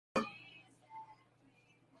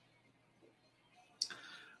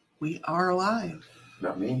We are live.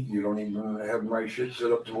 Not me. You don't even have my shit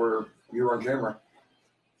set up to where you're on camera.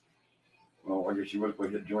 Well, I guess you would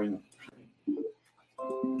have hit join.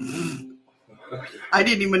 I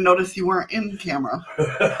didn't even notice you weren't in camera.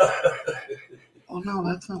 Oh, no,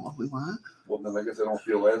 that's not what we want. Well, then I guess I don't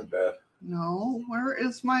feel as bad. No, where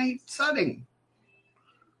is my setting?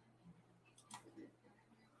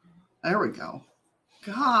 There we go.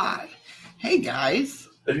 God. Hey, guys.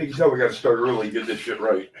 As you can tell, we got to start early and get this shit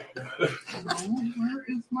right. Where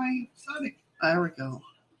is my setting? There we go.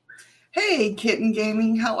 Hey, Kitten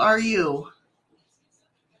Gaming, how are you?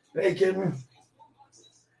 Hey, kitten.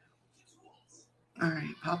 All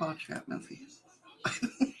right, pop out chat, Missy.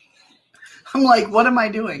 I'm like, what am I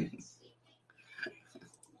doing?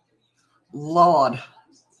 Lord.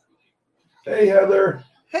 Hey, Heather.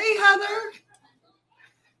 Hey, Heather.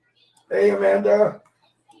 Hey, Amanda.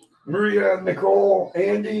 Maria, Nicole,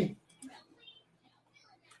 Andy.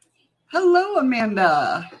 Hello,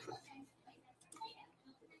 Amanda.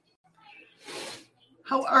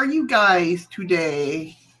 How are you guys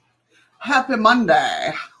today? Happy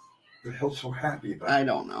Monday. What the hell's so happy about? I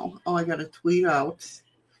don't know. Oh, I got to tweet out.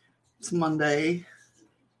 It's Monday.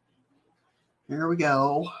 Here we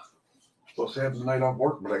go. Supposed to have the night off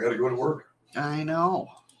work, but I got to go to work. I know.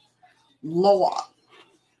 Lord.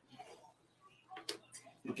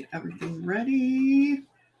 Get everything ready.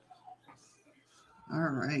 All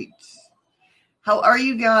right. How are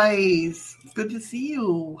you guys? Good to see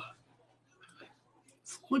you.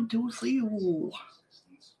 It's good to see you.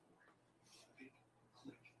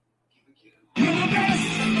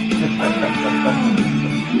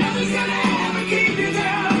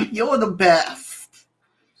 You're the best.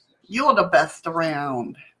 You're the best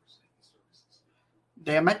around.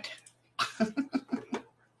 Damn it.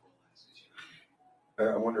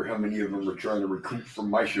 I wonder how many of them were trying to recruit from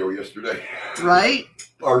my show yesterday. Right?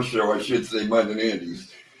 Our show, I should say, mine and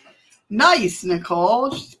Andy's. Nice,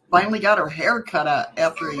 Nicole. She finally got her hair cut out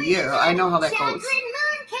after a year. I know how that goes.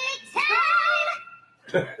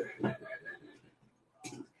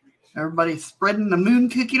 Everybody's spreading the moon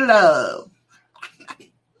cookie love.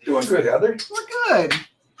 Doing good, Heather. We're good.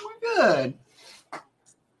 We're good.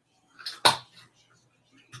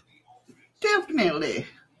 Definitely.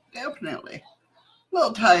 Definitely. A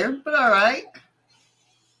little tired, but all right.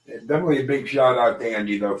 Definitely a big shout out to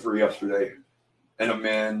Andy, though, for yesterday. And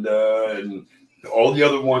Amanda and all the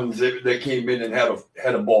other ones that came in and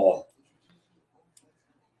had a ball.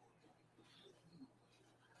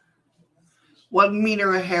 One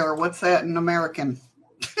meter of hair. What's that in American?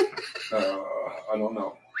 I don't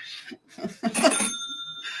know.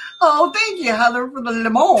 Oh, thank you, Heather, for the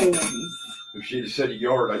lemons. If she'd have said a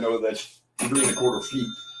yard, I know that's 3.25 feet.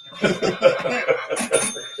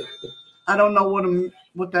 I don't know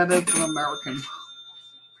what that is in American.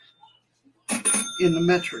 In the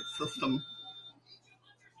metric system.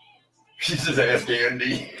 She says, ask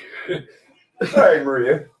Andy. Hi,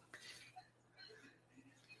 Maria.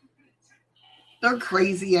 They're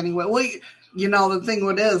crazy anyway. Well, you know, the thing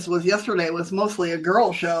with this was yesterday was mostly a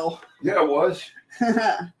girl show. Yeah, it was.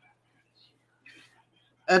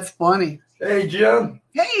 That's funny. Hey, Jim.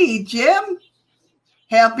 Hey, Jim.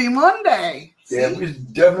 Happy Monday. Yeah, we was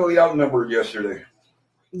definitely outnumbered yesterday.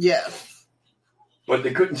 Yes. But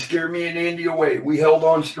they couldn't scare me and Andy away. We held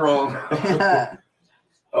on strong.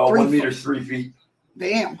 1 meter, 3 feet.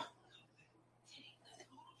 Damn.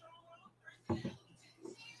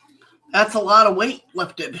 That's a lot of weight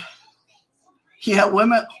lifted. Yeah,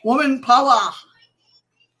 woman power.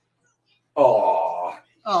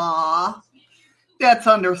 Aw. That's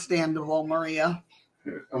understandable, Maria.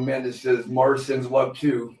 Amanda says, Mars sends love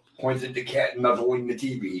too. Points at the cat nuzzling the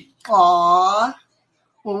TV. Aw.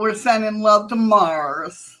 Well, we're sending love to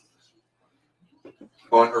Mars.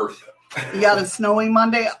 On Earth. You got a snowy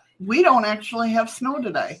Monday? We don't actually have snow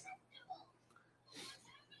today.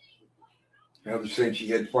 I was saying she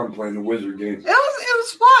had fun playing the wizard game. It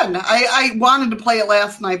was fun. I wanted to play it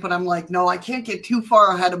last night, but I'm like, no, I can't get too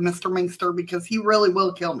far ahead of Mr. Minkster because he really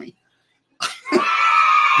will kill me.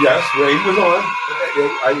 Yes, Rain was on.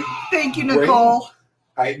 Thank you, Nicole.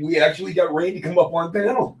 We actually got Rain to come up on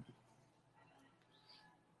panel.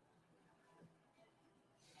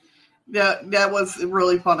 That was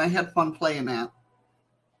really fun. I had fun playing that.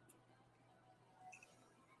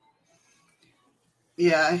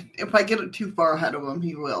 Yeah, if I get it too far ahead of him,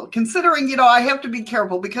 he will. Considering, you know, I have to be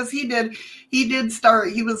careful because he did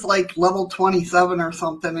start, he was like level 27 or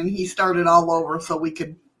something, and he started all over so we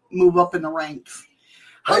could move up in the ranks.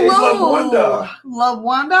 Hey, Hello, Love Wanda. Love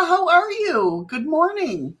Wanda, how are you? Good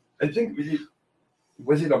morning. I think,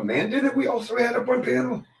 was it Amanda that we also had up on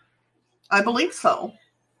panel? I believe so.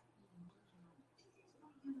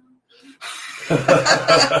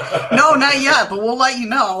 No, not yet, but we'll let you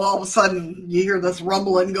know. All of a sudden, you hear this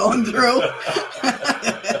rumbling going through.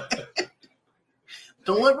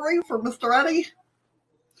 Delivery for Mr. Eddie?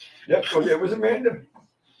 Yep, so it was Amanda.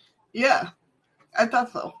 Yeah, I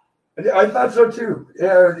thought so. I thought so too.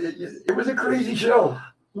 Yeah, it was a crazy show.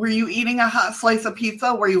 Were you eating a hot slice of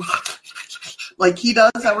pizza? Were you like he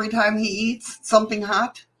does every time he eats something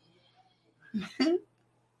hot?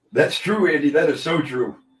 That's true, Andy. That is so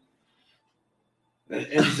true. And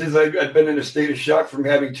he says I've been in a state of shock from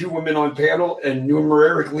having two women on panel and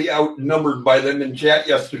numerically outnumbered by them in chat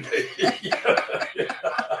yesterday.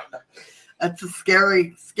 That's a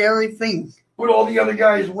scary, scary thing. But all the other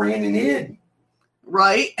guys ran and hid.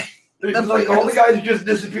 Right? It's like all the guys just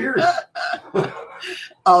disappeared.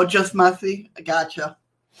 Oh, just messy. Gotcha.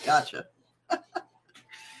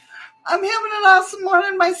 I'm having an awesome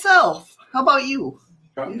morning myself. How about you?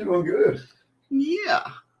 I'm doing good. Yeah.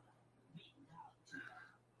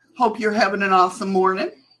 Hope you're having an awesome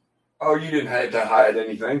morning. Oh, you didn't have to hide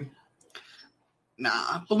anything.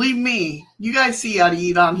 Nah, believe me, you guys see how to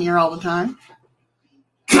eat on here all the time.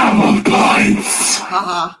 Double points!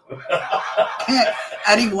 Haha.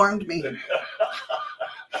 Eddie warned me.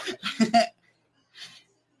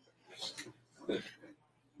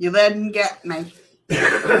 You didn't get me.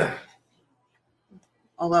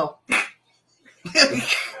 Although.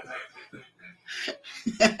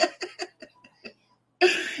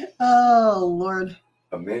 Oh, Lord.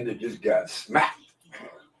 Amanda just got smacked.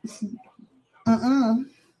 Mm-mm.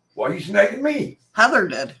 Why are you smacking me? Heather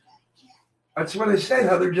did. That's what I said.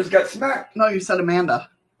 Heather just got smacked. No, you said Amanda.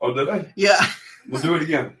 Oh, did I? Yeah. We'll do it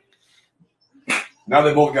again. Now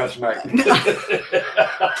they both got smacked.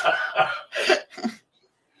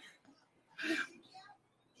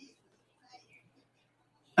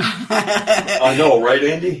 I know, right,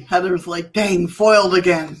 Andy? Heather's like, dang, foiled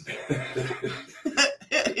again.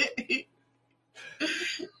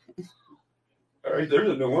 All right, there's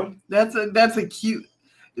a new one. That's a cute.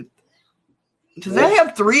 Does that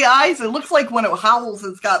have three eyes? It looks like when it howls,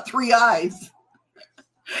 it's got three eyes.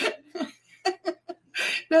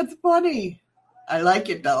 That's funny. I like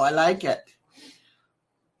it, though. I like it.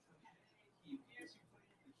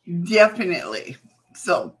 Definitely.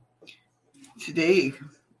 So,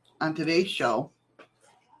 on today's show,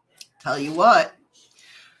 tell you what,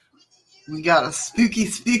 we got a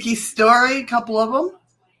spooky story, a couple of them.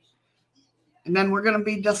 And then we're going to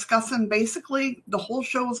be discussing, basically, the whole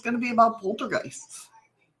show is going to be about poltergeists.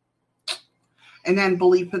 And then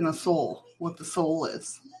belief in the soul, what the soul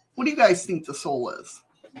is. What do you guys think the soul is?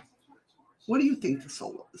 What do you think the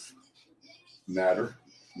soul is? Matter.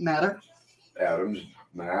 Atoms,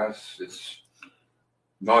 mass. It's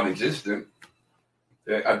non-existent.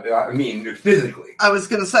 I mean, physically. I was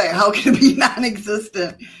going to say, how can it be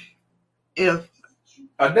non-existent if...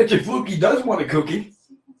 I bet you Fluky does want a cookie.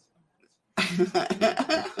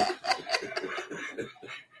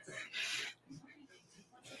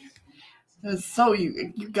 So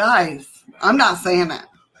you guys, I'm not saying that.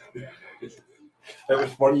 That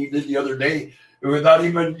was funny you did the other day. Without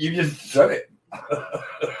even, you just said it.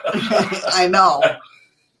 I know.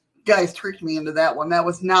 You guys tricked me into that one. That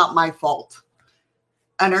was not my fault.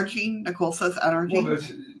 Energy, Nicole says energy. Well,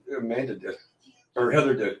 that's, Amanda did. Or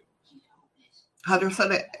Heather did. Heather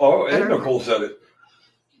said it. Oh, and Nicole said it.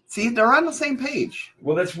 See, they're on the same page.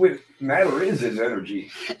 Well, that's what matter is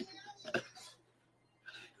energy.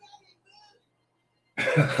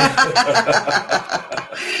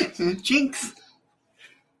 Jinx.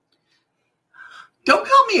 Don't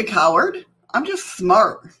call me a coward. I'm just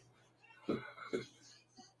smart. I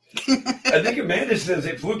think Amanda says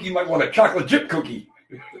that Fluky might want a chocolate chip cookie.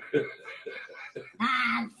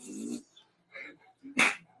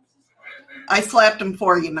 I slapped him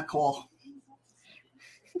for you, Nicole.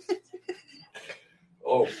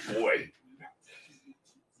 Oh, boy.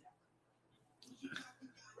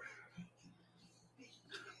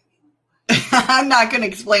 I'm not going to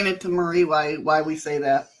explain it to Marie why we say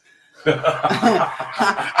that.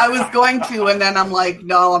 I was going to, and then I'm like,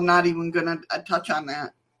 no, I'm not even going to touch on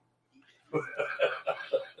that.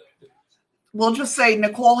 We'll just say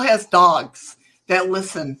Nicole has dogs that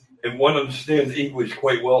listen. And one understands English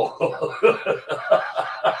quite well.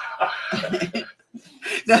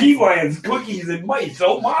 Sea lions, cookies, and mice.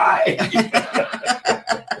 Oh, my.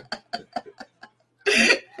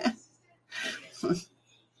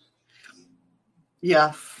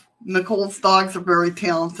 Yes. Nicole's dogs are very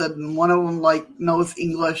talented, and one of them knows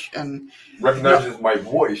English and recognizes my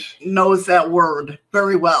voice, knows that word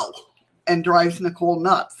very well, and drives Nicole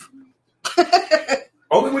nuts.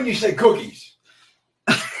 Only when you say cookies.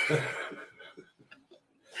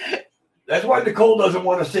 That's why Nicole doesn't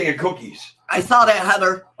want to sing at cookies. I saw that,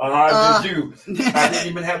 Heather. I did too. I didn't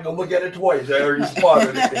even have to look at it twice. I already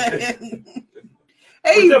spotted it.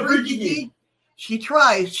 Hey, Freaky. She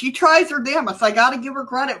tries. She tries her damnest. I got to give her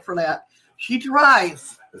credit for that. She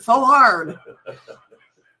tries so hard.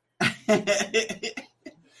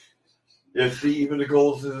 Yeah, see, even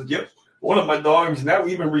Nicole says, yep, one of my dogs now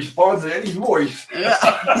even responds to Eddie's voice.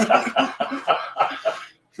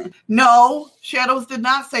 No, Shadows did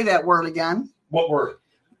not say that word again. What word?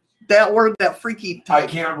 That word, that freaky type. I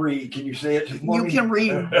can't read. Can you say it to me? You can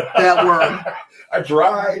read that word. I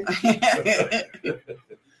tried.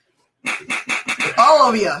 All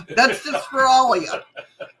of you. That's just for all of you.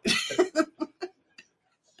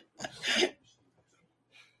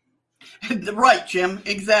 Right, Jim.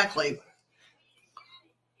 Exactly.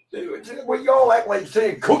 Well, y'all act like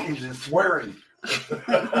saying cookies is swearing.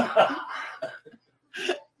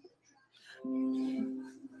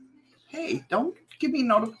 Hey, don't give me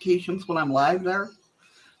notifications when I'm live there.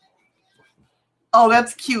 Oh,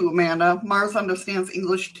 that's cute, Amanda. Mars understands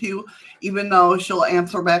English too, even though she'll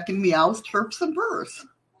answer back in meows, chirps, and purrs.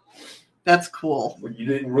 That's cool. Well, you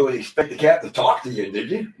didn't really expect the cat to talk to you,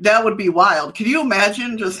 did you? That would be wild. Could you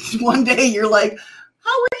imagine just one day you're like,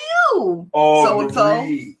 how are you? Oh, So-and-so.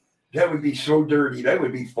 Marie. That would be so dirty. That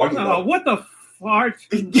would be funny. Oh, what the fart?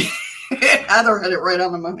 Heather had it right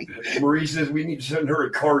on the money. Marie says we need to send her a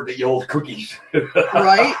card that yells cookies.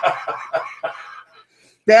 Right?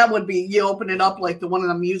 That would be, you open it up like the one on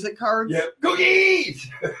the music cards. Yeah, cookies!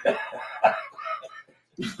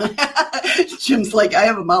 Jim's like, I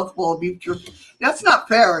have a mouthful of beef jerky. That's not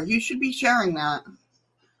fair. You should be sharing that.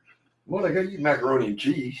 Well, I got to eat macaroni and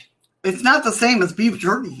cheese. It's not the same as beef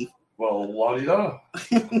jerky. Well, la-di-da.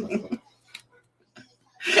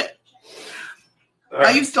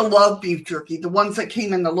 I used to love beef jerky, the ones that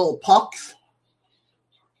came in the little pucks.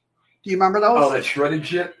 Do you remember those? Oh, that shredded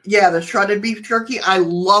shit? Yeah, the shredded beef jerky. I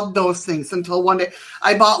loved those things until one day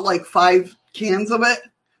I bought like 5 cans of it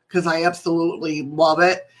because I absolutely love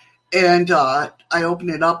it. And I opened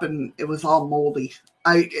it up and it was all moldy.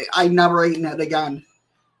 I never eaten it again.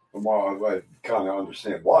 Well, I kind of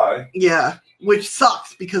understand why. Yeah, which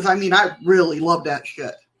sucks because, I mean, I really love that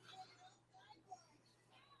shit.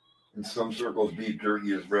 In some circles, beef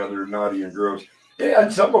jerky is rather naughty and gross. Yeah,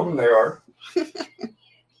 and some of them they are.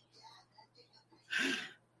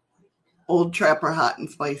 Old Trapper hot and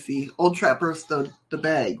spicy. Old Trapper's the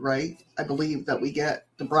bag, right? I believe that we get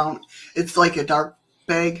the brown. It's like a dark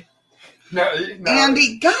bag. No,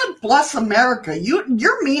 Andy, God bless America.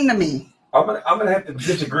 You're mean to me. I'm gonna have to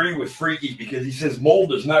disagree with Freaky because he says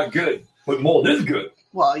mold is not good, but mold is good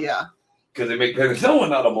Well, yeah. because they make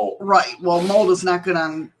penicillin out of mold. Right. Well, mold is not good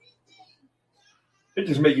on. It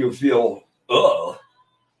just make you feel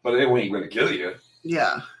but it ain't gonna kill you.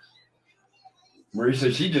 Yeah. Marie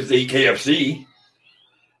says she just ate KFC.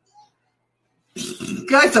 You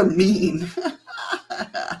guys are mean.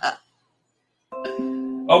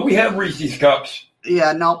 Oh, we have Reese's cups.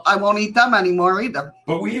 Yeah, no, I won't eat them anymore either.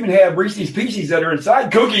 But we even have Reese's Pieces that are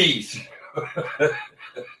inside cookies.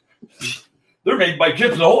 They're made by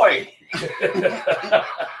Chips Ahoy.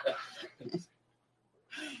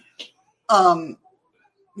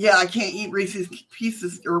 Yeah, I can't eat Reese's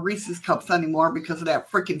Pieces or Reese's Cups anymore because of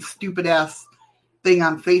that freaking stupid ass thing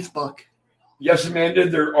on Facebook. Yes, Amanda,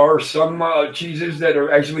 there are some cheeses that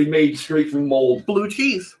are actually made straight from mold. Blue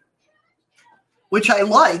cheese, which I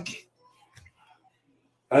like.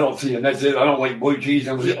 I don't see it. That's it. I don't like blue cheese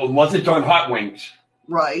unless it's on hot wings.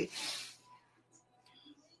 Right.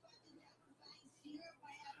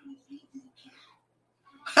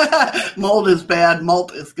 Mold is bad.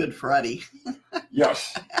 Malt is good for Eddie.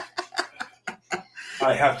 Yes.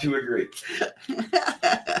 I have to agree.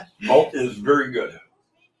 Malt is very good.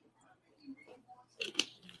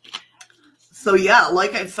 So, yeah,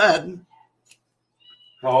 like I said,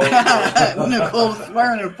 Oh, Nicole's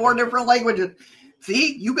swearing in 4 different languages.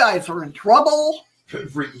 See, you guys are in trouble.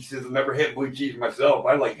 Freaky says I've never had blue cheese myself.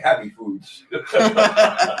 I like happy foods.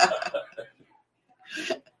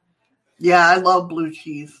 Yeah, I love blue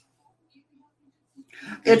cheese.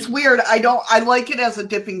 It's weird. I like it as a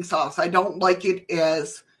dipping sauce. I don't like it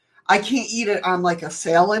as, I can't eat it on like a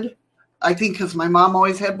salad. I think because my mom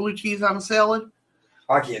always had blue cheese on a salad.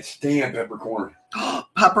 I can't stand peppercorn.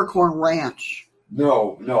 Peppercorn ranch.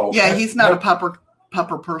 No. Yeah, he's not a pepper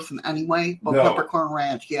person anyway, but No. peppercorn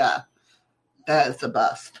ranch, yeah. That is the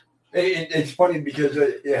best. It's funny because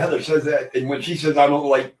Heather says that, and when she says I don't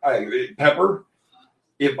like pepper,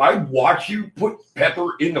 if I watch you put pepper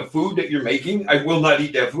in the food that you're making, I will not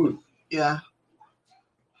eat that food. Yeah.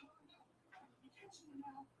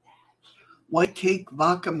 white cake,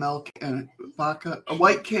 vodka milk, and vodka. A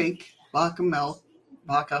white cake, vodka milk,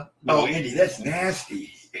 vodka. No, Andy, that's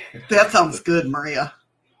nasty. That sounds good, Maria.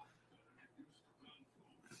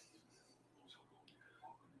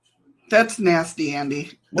 That's nasty,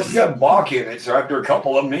 Andy. Well, it's got Bach in it, so after a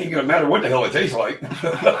couple of them, it ain't gonna matter what the hell it tastes like.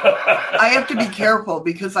 I have to be careful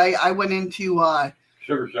because I went into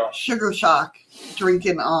Sugar Shock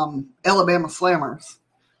drinking Alabama Slammers.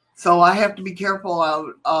 So I have to be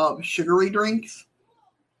careful of sugary drinks,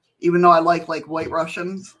 even though I like White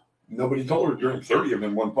Russians. Nobody told her to drink 30 of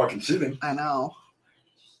them in one fucking sitting. I know.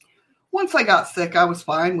 Once I got sick, I was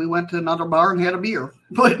fine. We went to another bar and had a beer.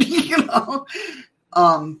 But,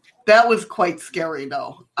 that was quite scary,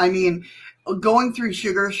 though. I mean, going through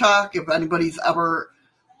Sugar Shock, if anybody's ever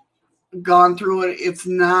gone through it, it's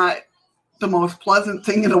not the most pleasant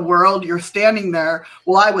thing in the world. You're standing there.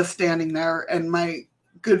 Well, I was standing there, and my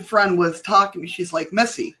good friend was talking. She's like,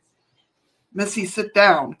 Missy, sit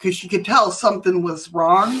down. Because she could tell something was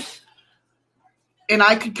wrong. And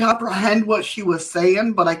I could comprehend what she was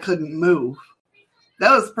saying, but I couldn't move.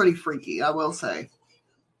 That was pretty freaky, I will say.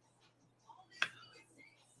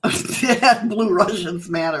 Yeah, Blue Russians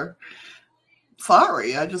matter.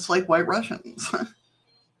 Sorry, I just like White Russians.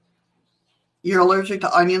 You're allergic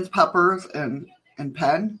to onions, peppers, and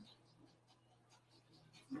pen?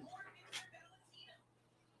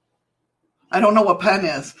 I don't know what pen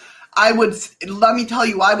is. Let me tell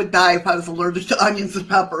you, I would die if I was allergic to onions and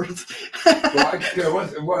peppers. Yeah.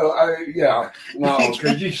 No,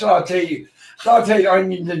 because you saute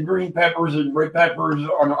onions and green peppers and red peppers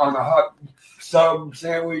on a hot sub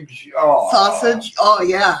sandwich. Oh. Sausage? Oh,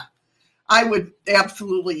 yeah. I would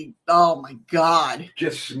absolutely, oh my God.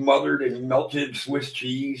 Just smothered in melted Swiss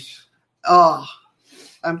cheese. Oh,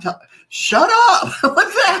 shut up.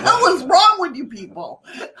 What the hell is wrong with you people?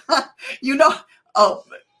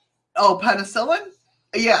 Penicillin?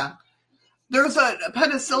 Yeah. There's a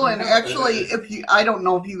penicillin, actually, I don't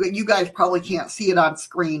know if you guys probably can't see it on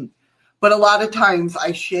screen, but a lot of times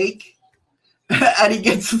I shake and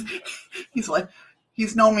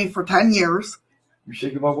he's known me for 10 years. You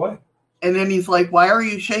shaking about what? And then he's like, why are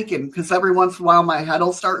you shaking? Because every once in a while my head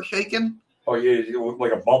will start shaking. Oh, yeah, you look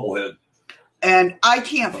like a bubblehead. And I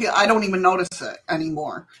don't even notice it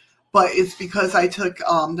anymore. But it's because I took,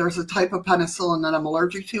 there's a type of penicillin that I'm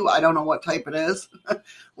allergic to. I don't know what type it is,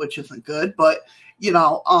 which isn't good. But,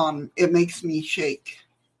 it makes me shake.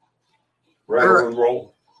 Rattle and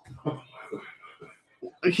roll.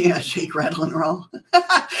 Yeah, shake, rattle, and roll.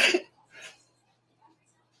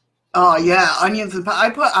 Oh, yeah, onions. I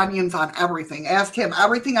put onions on everything. Ask him.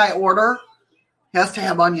 Everything I order has to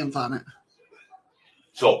have onions on it.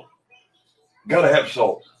 Salt. Gotta have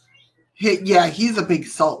salt. He's a big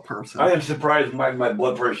salt person. I am surprised my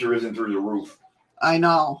blood pressure isn't through the roof. I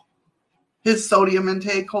know. His sodium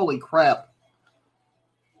intake, holy crap.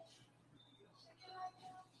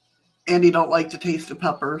 And he don't like the taste of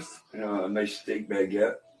peppers. A nice steak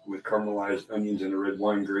baguette with caramelized onions and a red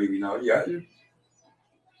wine gravy. Now, yeah,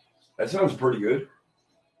 that sounds pretty good.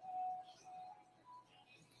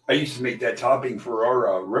 I used to make that topping for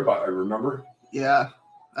our ribeye, remember? Yeah,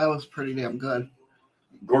 that was pretty damn good.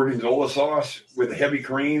 Gorgonzola sauce with heavy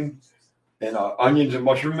cream and onions and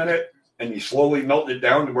mushroom in it, and you slowly melt it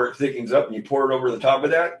down to where it thickens up, and you pour it over the top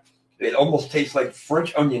of that. It almost tastes like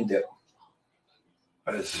French onion dip.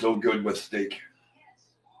 But it's so good with steak.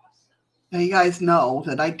 Now you guys know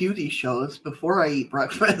that I do these shows before I eat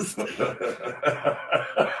breakfast.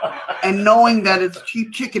 And knowing that it's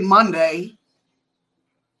Cheap Chicken Monday,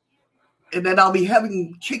 and that I'll be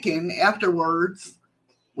having chicken afterwards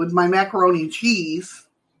with my macaroni and cheese.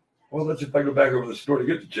 Well, that's if I go back over to the store to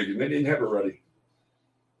get the chicken. They didn't have it ready.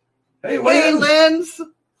 Hey, Linz!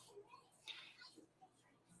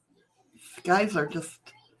 These guys are just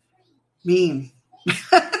mean.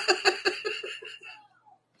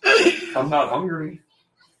 I'm not hungry.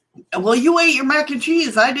 Well, you ate your mac and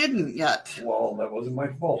cheese. I didn't yet. Well, that wasn't my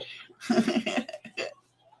fault.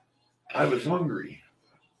 I was hungry.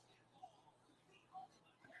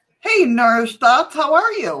 Hey, Nourish Thoughts, how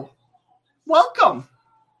are you? Welcome.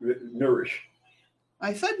 Nourish.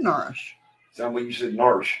 I said nourish. Sound like you said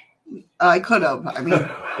nourish. I could have. I mean,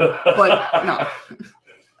 but no.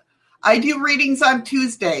 I do readings on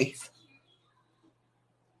Tuesdays.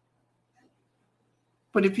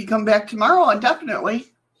 But if you come back tomorrow, I'm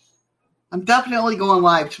definitely going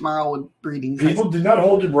live tomorrow with readings. People, do not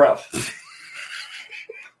hold your breath.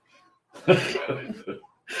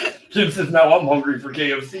 Jim says, now I'm hungry for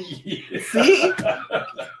KFC. See?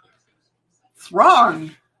 It's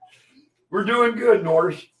wrong. We're doing good,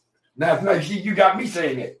 Nourish. Now, you got me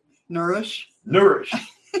saying it. Nourish. Nourish.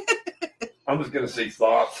 I'm just going to say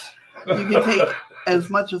thoughts. You can take as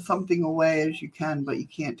much of something away as you can, but you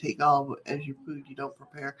can't take all of it as your food you don't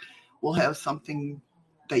prepare. We'll have something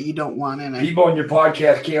that you don't want in it. People on your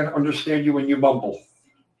podcast can't understand you when you mumble.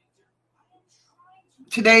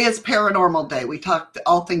 Today is Paranormal Day. We talked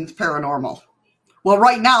all things paranormal. Well,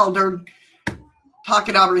 right now they're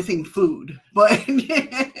talking everything food, but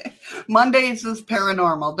Mondays is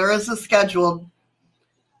paranormal. There is a schedule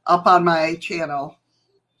up on my channel.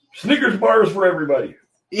 Snickers bars for everybody.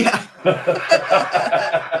 Yeah.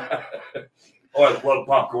 Oh, I love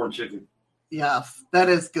popcorn chicken. Yes, that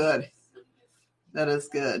is good. That is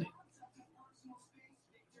good.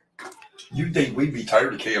 You'd think we'd be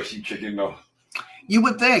tired of KFC chicken, though. You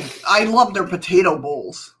would think. I love their potato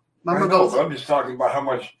bowls. Remember those? I'm just talking about how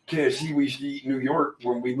much KFC we used to eat in New York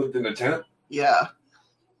when we lived in a tent. Yeah.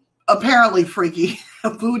 Apparently, freaky.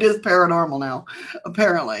 Food is paranormal now.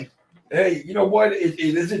 Apparently. Hey, you know what? It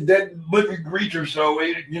is a dead living creature, so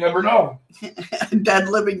you never know. Dead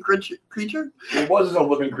living creature? It was a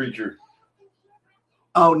living creature.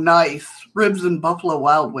 Oh, nice. Ribs and Buffalo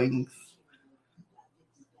Wild Wings.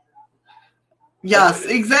 Yes,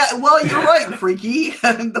 exactly. Well, you're right, freaky.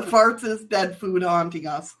 The farts is dead food haunting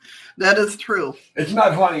us. That is true. It's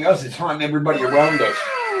not haunting us. It's haunting everybody around us.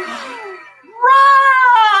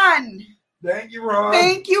 Ron! Thank you, Ron.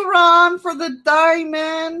 Thank you, Ron, for the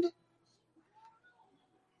diamond.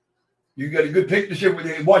 You got a good picture with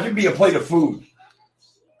it. Watch it be a plate of food.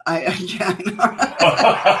 I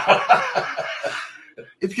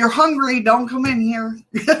If you're hungry, don't come in here.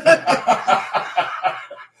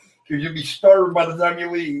 You'll be starving by the time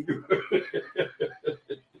you leave.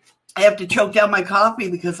 I have to choke down my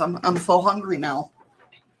coffee because I'm so hungry now.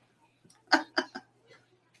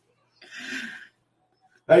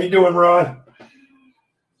 How you doing, Ron?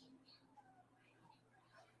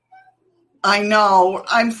 I know.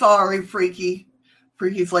 I'm sorry, Freaky.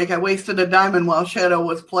 Freaky's like, I wasted a diamond while Shadow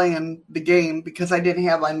was playing the game because I didn't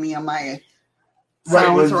have on my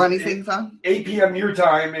sounds or anything. 8 p.m. your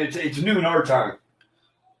time. It's noon our time.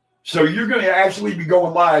 So you're going to actually be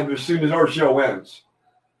going live as soon as our show ends.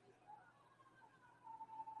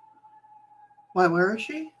 Why, where is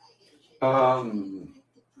she? Over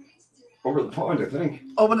the pond, I think.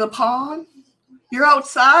 Over the pond? You're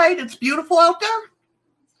outside? It's beautiful out there?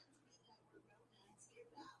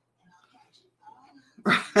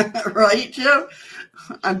 Right, Jim?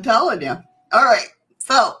 I'm telling you. All right.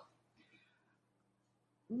 So,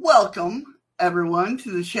 welcome, everyone,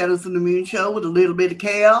 to the Shadows of the Moon show with a little bit of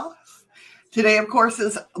chaos. Today, of course,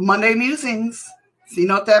 is Monday Musings. So you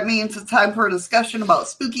know what that means? It's time for a discussion about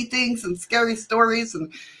spooky things and scary stories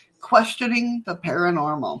and questioning the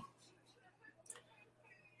paranormal.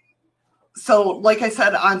 So, like I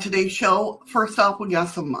said on today's show, first off, we got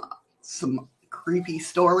some creepy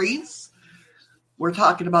stories. We're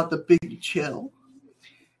talking about the Big Chill.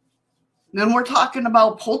 Then we're talking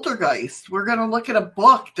about poltergeist. We're going to look at a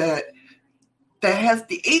book that has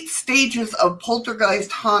the 8 stages of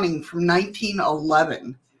poltergeist haunting from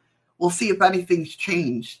 1911. We'll see if anything's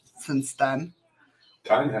changed since then.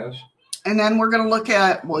 Time has. And then we're going to look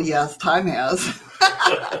at, well, yes, time has.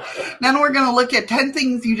 Then we're going to look at 10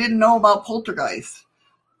 things you didn't know about poltergeist.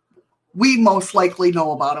 We most likely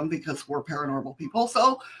know about them because we're paranormal people,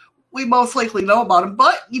 so we most likely know about them,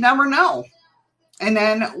 but you never know. And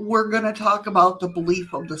then we're going to talk about the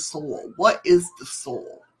belief of the soul. What is the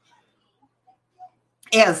soul?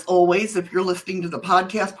 As always, if you're listening to the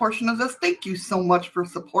podcast portion of this, thank you so much for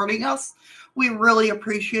supporting us. We really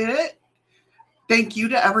appreciate it. Thank you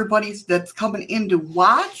to everybody that's coming in to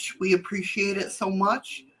watch. We appreciate it so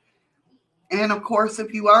much. And of course,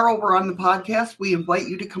 if you are over on the podcast, we invite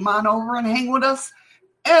you to come on over and hang with us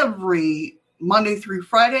every Monday through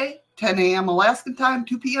Friday, 10 a.m. Alaskan time,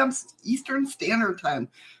 2 p.m. Eastern Standard Time.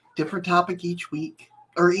 Different topic each week,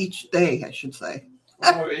 or each day, I should say.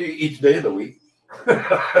 Each day of the week.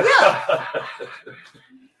 Yeah.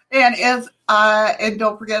 And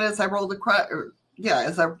don't forget, as I roll the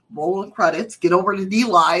credits, get over to D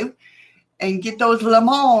Live and get those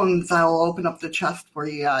lemons. I'll open up the chest for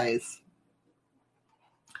you guys.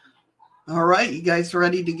 All right, you guys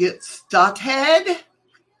ready to get started?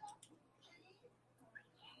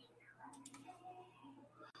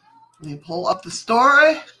 Let me pull up the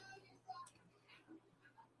story.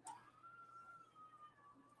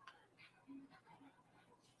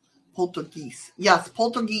 Poltergeist. Yes,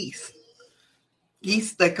 poltergeist.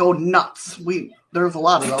 Geese that go nuts. There's a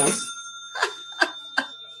lot of those.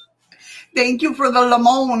 Thank you for the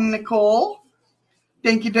lemon, Nicole.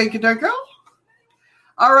 Thank you.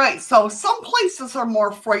 All right, so some places are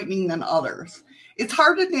more frightening than others. It's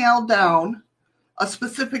hard to nail down a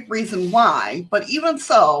specific reason why, but even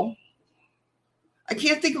so, I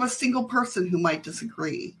can't think of a single person who might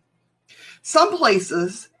disagree. Some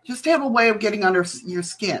places just have a way of getting under your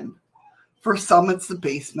skin. For some, it's the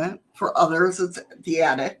basement. For others, it's the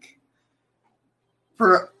attic.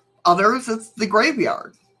 For others, it's the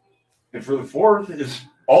graveyard. And for the fourth, it's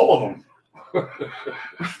all of them.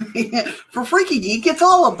 For Freaky Geek, it's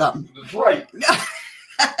all of them. That's right.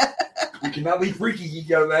 We cannot leave Freaky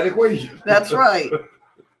Geek out of that equation. That's right.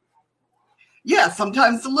 Yeah,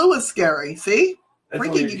 sometimes the loo is scary. See? That's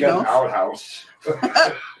Freaky when you Geek got knows. an outhouse.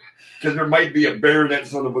 Because there might be a bear in that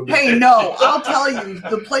son of a bitch. Hey, no, I'll tell you,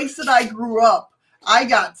 the place that I grew up, I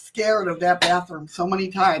got scared of that bathroom so many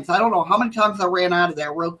times. I don't know how many times I ran out of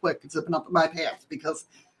there real quick, zipping up in my pants, because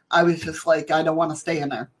I was just like, I don't want to stay in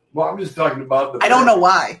there. Well, I'm just talking about the bear. I don't know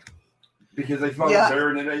why. Because they found a bear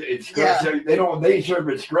in it. It scratched. Yeah. They ain't sure if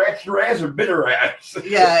it scratched your ass or bit her ass.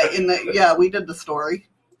 Yeah, we did the story.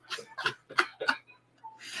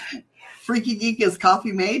 Freaky Geek is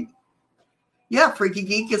coffee made? Yeah, Freaky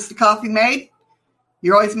Geek is the coffee made.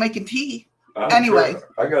 You're always making tea. Anyway. Sure.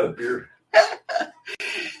 I got a beer.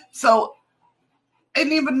 So,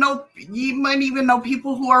 you might even know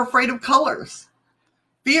people who are afraid of colors.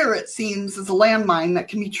 Fear, it seems, is a landmine that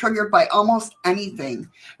can be triggered by almost anything.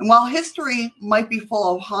 And while history might be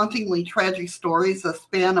full of hauntingly tragic stories that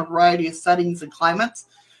span a variety of settings and climates,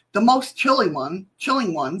 the most chilling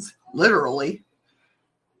ones, literally,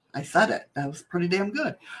 I said it, that was pretty damn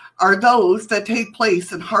good, are those that take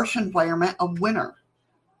place in harsh environment of winter.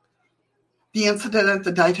 The incident at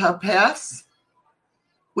the Ditop Pass,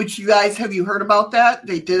 which have you heard about that?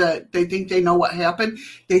 They think they know what happened.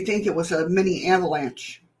 They think it was a mini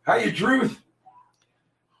avalanche. Hiya, Truth.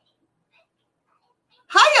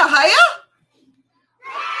 Hiya.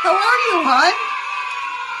 How are you, hon?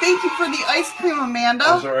 Thank you for the ice cream, Amanda.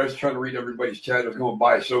 I'm sorry, I was trying to read everybody's chat. I was going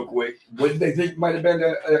by so quick. What did they think might have been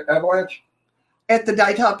an avalanche? At the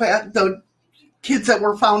Ditop Pass, the kids that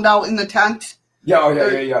were found out in the tent.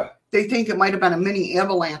 Yeah. They think it might have been a mini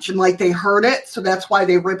avalanche, and like they heard it, so that's why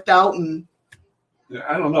they ripped out. And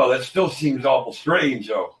I don't know. That still seems awful strange,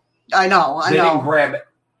 though. I know. They didn't grab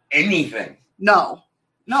anything. No,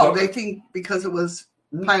 they think because it was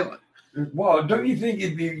pilot. Well, don't you think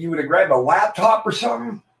you would have grabbed a laptop or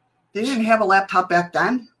something? They didn't have a laptop back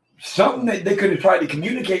then. Something that they could have tried to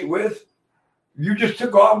communicate with. You just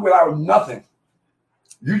took off without nothing.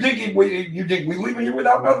 You think we leaving here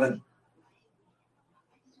without nothing?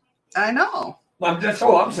 I know. That's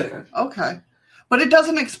all I'm saying. Okay. But it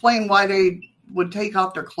doesn't explain why they would take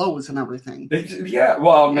off their clothes and everything. Maybe. No.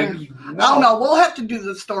 I don't know. We'll have to do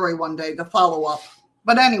the story one day, the follow-up.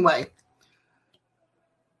 But anyway.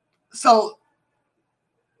 So,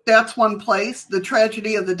 that's one place. The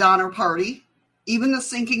tragedy of the Donner Party. Even the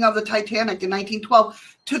sinking of the Titanic in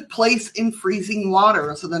 1912 took place in freezing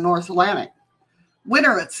waters of the North Atlantic.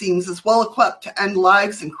 Winter, it seems, is well equipped to end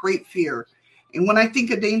lives and create fear. And when I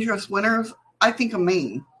think of dangerous winters, I think of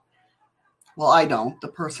Maine. Well, I don't. The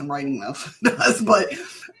person writing this does. But,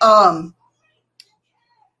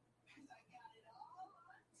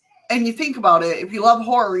 and you think about it, if you love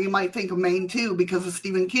horror, you might think of Maine too because of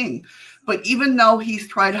Stephen King. But even though he's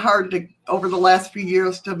tried hard over the last few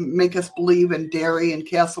years to make us believe in Derry and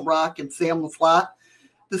Castle Rock and Salm's Lot,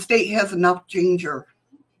 the state has enough danger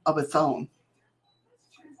of its own.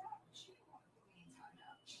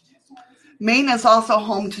 Maine is also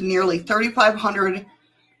home to nearly 3,500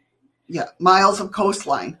 miles of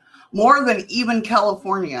coastline, more than even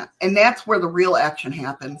California, and that's where the real action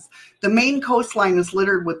happens. The Maine coastline is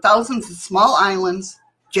littered with thousands of small islands,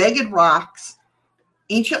 jagged rocks,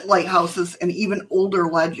 ancient lighthouses, and even older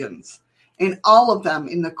legends, and all of them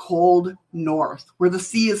in the cold north, where the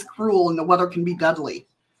sea is cruel and the weather can be deadly.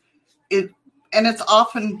 It's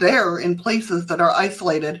often there in places that are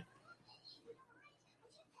isolated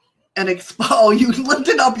and you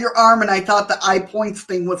lifted up your arm, and I thought the eye points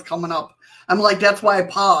thing was coming up. I'm like, that's why I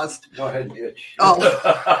paused. Go ahead, itch. Oh.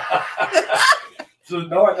 So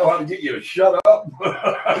now I know how to get you to shut up.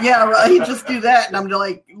 Yeah, right. Just do that, and I'm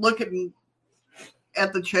like looking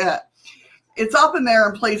at the chat. It's often there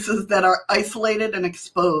in places that are isolated and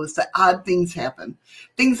exposed that odd things happen.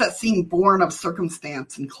 Things that seem born of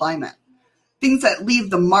circumstance and climate. Things that leave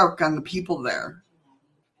the mark on the people there.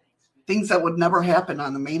 Things that would never happen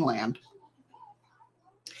on the mainland.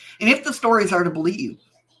 And if the stories are to believe,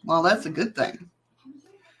 well, that's a good thing.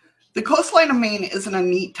 The coastline of Maine isn't as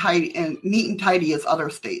neat and tidy as other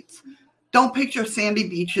states. Don't picture sandy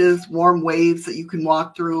beaches, warm waves that you can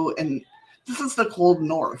walk through, and this is the cold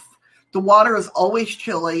north. The water is always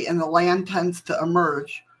chilly, and the land tends to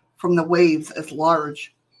emerge from the waves as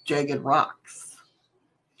large, jagged rocks.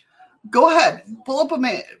 Go ahead. Pull up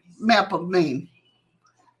a map of Maine.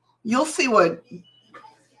 You'll see what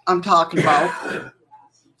I'm talking about.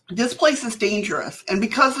 This place is dangerous, and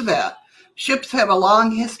because of that, ships have a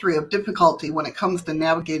long history of difficulty when it comes to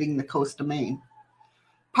navigating the coast of Maine.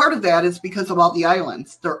 Part of that is because of all the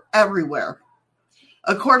islands. They're everywhere.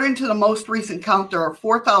 According to the most recent count, there are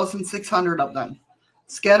 4,600 of them,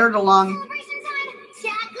 scattered along...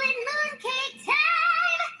 Chocolate mooncake time!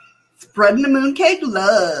 Spreading the mooncake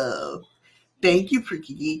love. Thank you,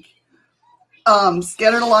 Freaky Geek.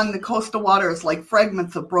 Scattered along the coastal waters like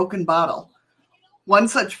fragments of broken bottle. One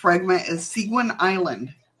such fragment is Seguin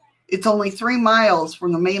Island. It's only 3 miles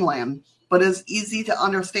from the mainland, but it's easy to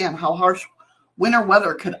understand how harsh winter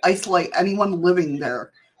weather could isolate anyone living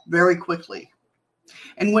there very quickly.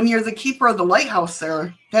 And when you're the keeper of the lighthouse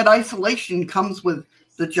there, that isolation comes with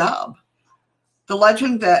the job. The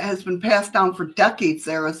legend that has been passed down for decades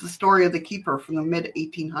there is the story of the keeper from the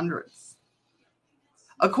mid-1800s.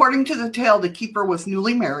 According to the tale, the keeper was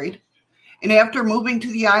newly married, and after moving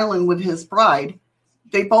to the island with his bride,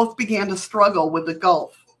 they both began to struggle with the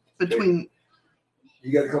gulf between...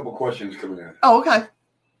 You got a couple questions coming in. Oh, okay.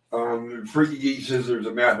 Freaky Geek says there's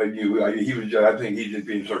a map of you. I think he's just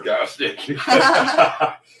being sarcastic.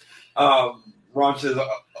 Ron says,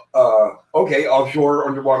 okay, offshore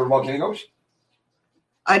underwater volcanoes?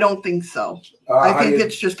 I don't think so. I think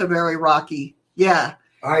it's just a very rocky... Yeah.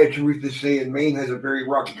 Hi, Teresa saying Maine has a very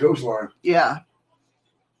rocky coastline. Yeah.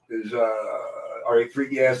 All right,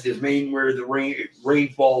 Freaky asked, is Maine where the rain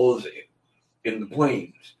falls in the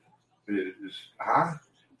plains?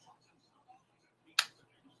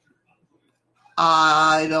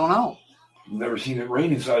 I don't know. Never seen it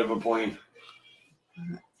rain inside of a plane.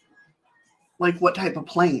 Like what type of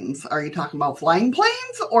planes? Are you talking about flying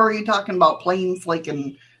planes, or are you talking about planes like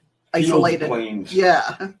in isolated planes?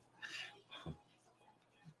 Yeah.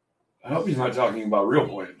 I hope he's not talking about real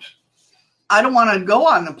planes. I don't want to go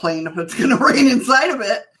on a plane if it's going to rain inside of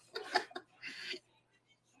it.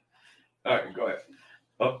 All right, go ahead.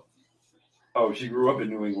 Oh, she grew up in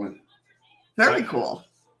New England. Very cool.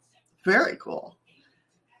 Very cool.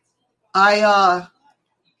 I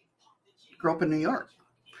grew up in New York.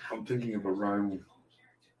 I'm thinking of a rhyme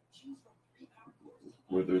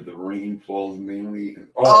whether the rain falls mainly.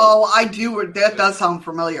 Oh, I do. That does sound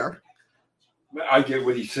familiar. I get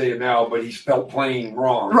what he's saying now, but he spelled plain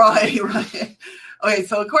wrong. Right. Okay,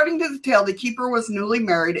 so according to the tale, the keeper was newly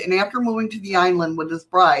married, and after moving to the island with his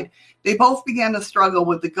bride, they both began to struggle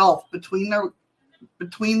with the gulf between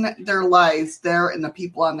their lives there and the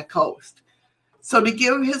people on the coast. So to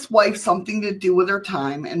give his wife something to do with her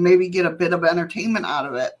time and maybe get a bit of entertainment out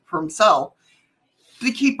of it for himself,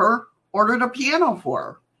 the keeper ordered a piano for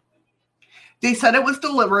her. They said it was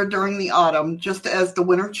delivered during the autumn, just as the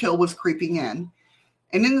winter chill was creeping in.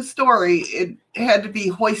 And in the story, it had to be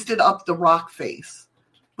hoisted up the rock face.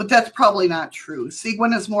 But that's probably not true.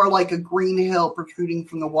 Seguin is more like a green hill protruding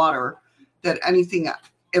from the water than anything,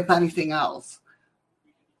 if anything else.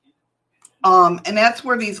 And that's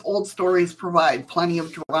where these old stories provide plenty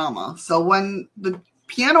of drama. So when the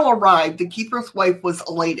piano arrived, the keeper's wife was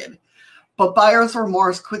elated. But buyer's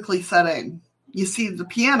remorse quickly set in. You see, the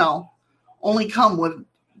piano only come with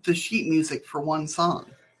the sheet music for one song.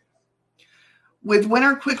 With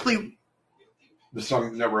winter quickly... The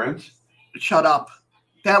song never ends? Shut up.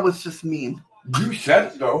 That was just mean. You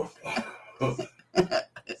said it, though.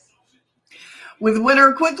 With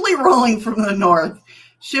winter quickly rolling from the north,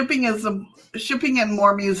 shipping and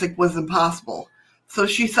more music was impossible. So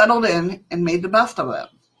she settled in and made the best of it.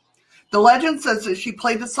 The legend says that she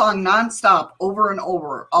played the song nonstop over and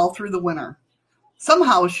over all through the winter.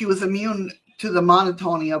 Somehow she was immune to the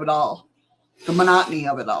monotony of it all. The monotony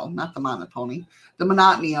of it all. Not the monotony. The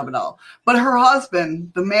monotony of it all. But her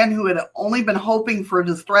husband, the man who had only been hoping for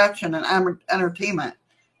distraction and entertainment,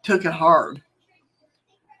 took it hard.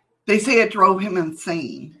 They say it drove him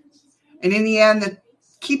insane. And in the end, the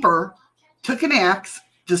keeper took an axe,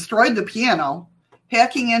 destroyed the piano,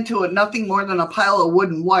 hacking into it nothing more than a pile of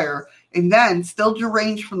wood and wire, and then, still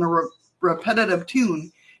deranged from the repetitive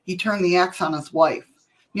tune, he turned the axe on his wife,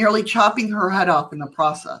 nearly chopping her head off in the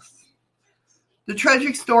process. The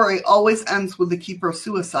tragic story always ends with the keeper's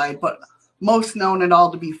suicide, but most known it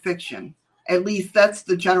all to be fiction. At least that's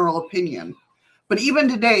the general opinion. But even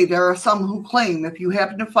today, there are some who claim if you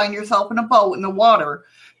happen to find yourself in a boat in the water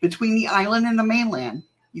between the island and the mainland,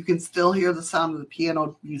 you can still hear the sound of the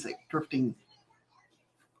piano music drifting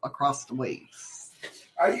across the waves.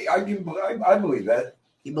 I believe that.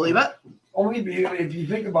 You believe it? Only if you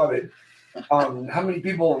think about it, how many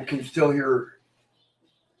people can still hear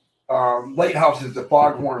lighthouses, the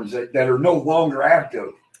foghorns that are no longer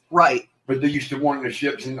active? Right. But they're used to warning the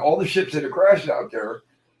ships, and all the ships that have crashed out there,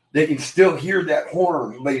 they can still hear that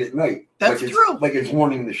horn late at night. That's true. Like it's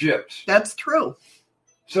warning the ships. That's true.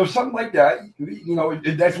 So something like that,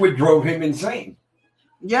 that's what drove him insane.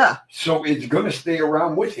 Yeah. So it's going to stay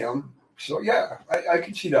around with him. So yeah, I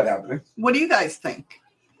can see that happening. What do you guys think?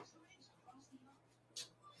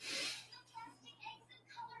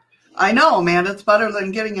 I know, man. It's better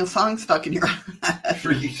than getting a song stuck in your head.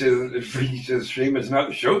 Freaky says, shame it's not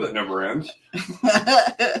the show that never ends.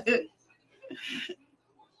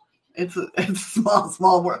 It's a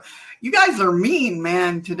small world. You guys are mean,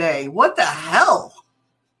 man, today. What the hell?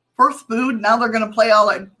 First food, now they're going to play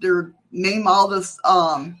name all this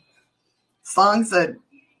songs that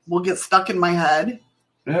will get stuck in my head.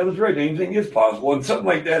 Yeah, that's right. Anything is possible. And something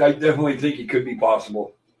like that, I definitely think it could be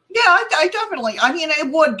possible. Yeah, I definitely. I mean,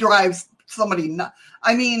 it would drive somebody nuts.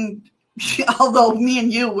 I mean, although me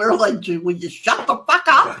and you, we're like, will you shut the fuck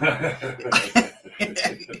up?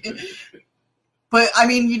 But, I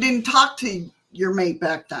mean, you didn't talk to your mate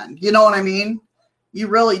back then. You know what I mean? You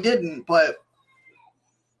really didn't. But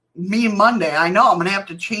me and Monday, I know I'm going to have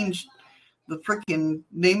to change the freaking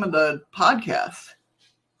name of the podcast.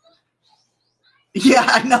 Yeah,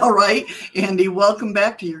 I know, right? Andy, welcome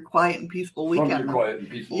back to your quiet and peaceful weekend. From your quiet and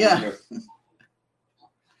peaceful weekend.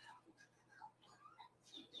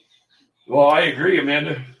 Well, I agree,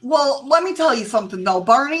 Amanda. Well, let me tell you something, though.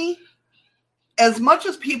 Barney, as much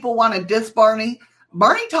as people want to diss Barney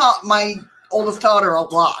taught my oldest daughter a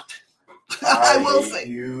lot. I will say.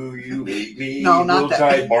 You hate me. No, not we'll that.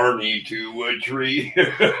 tie Barney to a tree.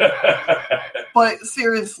 But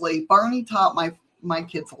seriously, Barney taught my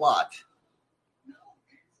kids a lot.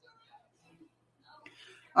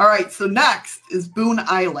 All right, so next is Boone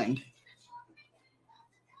Island.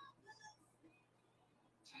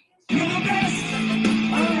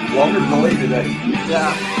 Longer delay today.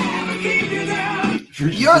 Yeah.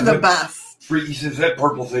 Freaky You're says the best. Freaky says that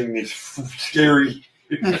purple thing is scary.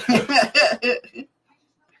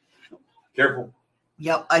 Careful.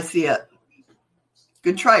 Yep, I see it.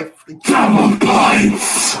 Good try.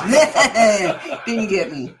 Didn't get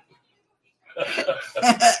me.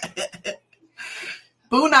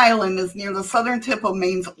 Boone Island is near the southern tip of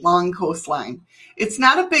Maine's long coastline. It's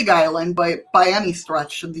not a big island by any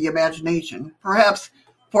stretch of the imagination, perhaps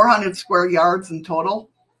 400 square yards in total.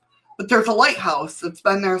 But there's a lighthouse that's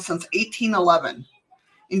been there since 1811.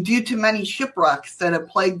 And due to many shipwrecks that have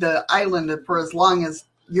plagued the island for as long as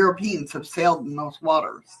Europeans have sailed in those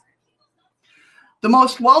waters. The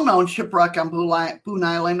most well-known shipwreck on Boone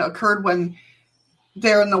Island occurred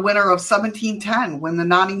there in the winter of 1710, when the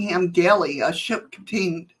Nottingham Galley, a ship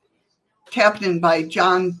captained by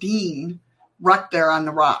John Dean, wrecked there on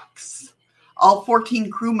the rocks. All 14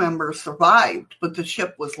 crew members survived, but the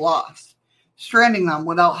ship was lost, stranding them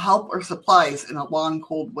without help or supplies in a long,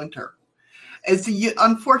 cold winter. As the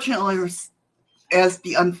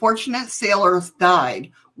unfortunate sailors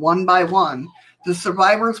died one by one, the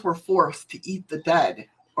survivors were forced to eat the dead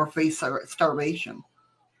or face starvation.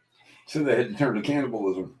 So they had to turn to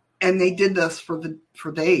cannibalism. And they did this for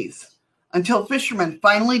days, until fishermen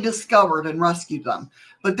finally discovered and rescued them.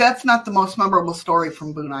 But that's not the most memorable story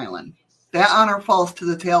from Boone Island. That honor falls to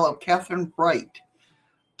the tale of Catherine Bright,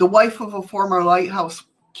 the wife of a former lighthouse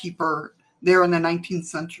keeper there in the 19th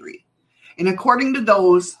century. And according to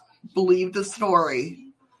those believe the story,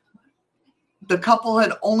 the couple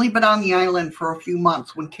had only been on the island for a few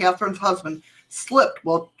months when Catherine's husband slipped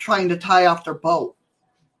while trying to tie off their boat.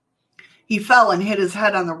 He fell and hit his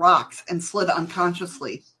head on the rocks and slid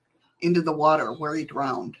unconsciously into the water, where he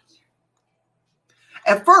drowned.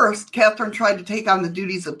 At first, Catherine tried to take on the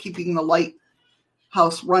duties of keeping the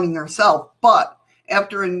lighthouse running herself, but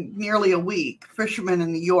after nearly a week, fishermen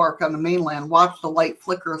in New York on the mainland watched the light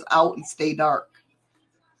flickers out and stay dark.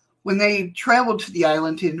 When they traveled to the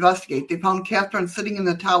island to investigate, they found Catherine sitting in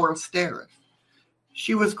the tower stairs.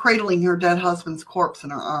 She was cradling her dead husband's corpse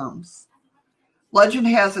in her arms. Legend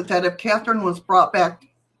has it that Catherine was brought back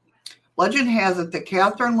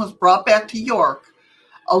to York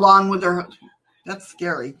along with her. That's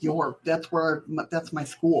scary. York. That's my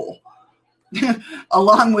school.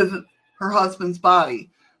 Along with her husband's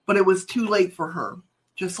body, but it was too late for her.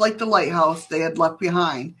 Just like the lighthouse they had left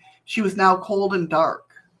behind, she was now cold and dark.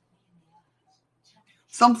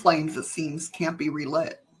 Some flames, it seems, can't be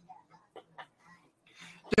relit.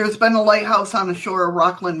 There's been a lighthouse on the shore of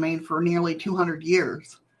Rockland, Maine for nearly 200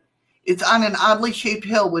 years. It's on an oddly shaped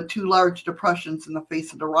hill with two large depressions in the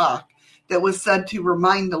face of the rock that was said to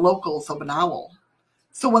remind the locals of an owl.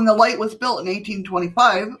 So when the light was built in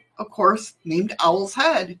 1825, of course, named Owl's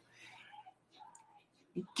Head.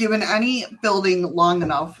 Given any building long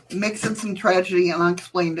enough, mix in some tragedy and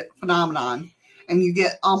unexplained phenomenon, and you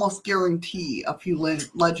get almost guarantee a few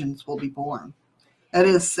legends will be born. That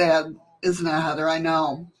is sad, isn't it, Heather? I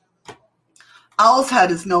know. Owl's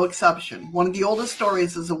Head is no exception. One of the oldest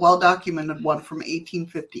stories is a well-documented one from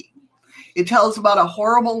 1850. It tells about a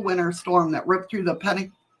horrible winter storm that ripped through the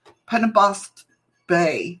Penobscot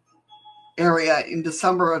Bay area in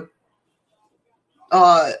December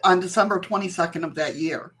on December 22nd of that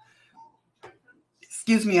year.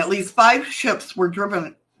 At least 5 ships were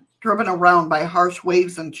driven around by harsh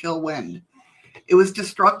waves and chill wind. It was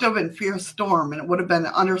destructive and fierce storm, and it would have been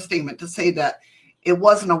an understatement to say that it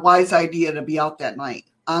wasn't a wise idea to be out that night,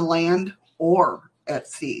 on land or at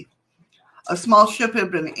sea. A small ship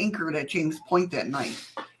had been anchored at James Point that night.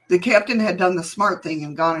 The captain had done the smart thing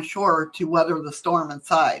and gone ashore to weather the storm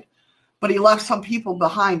inside, but he left some people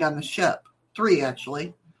behind on the ship. 3,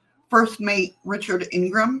 actually. First mate Richard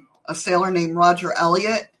Ingram, a sailor named Roger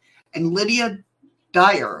Elliott, and Lydia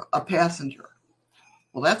Dyer, a passenger.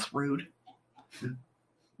 Well, that's rude.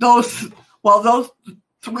 Those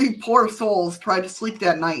 3 poor souls tried to sleep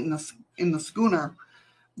that night in the schooner.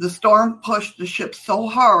 The storm pushed the ship so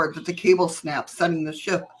hard that the cable snapped, sending the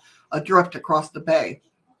ship adrift across the bay.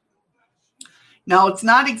 Now, it's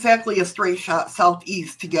not exactly a straight shot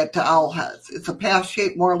southeast to get to Owl Heads. It's a path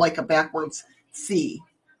shaped more like a backwards C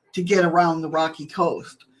to get around the rocky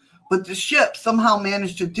coast. But the ship somehow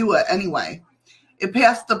managed to do it anyway. It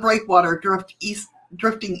passed the breakwater, drifted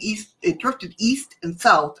east and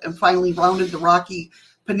south, and finally rounded the rocky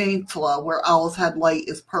peninsula where Owl's Head Light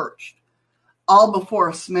is perched, all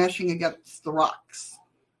before smashing against the rocks.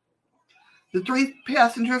 The 3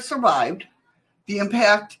 passengers survived the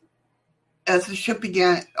impact as the ship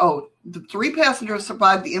began. The 3 passengers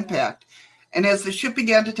survived the impact, and as the ship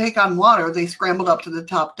began to take on water, they scrambled up to the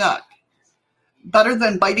top deck. Better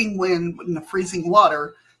than biting wind in the freezing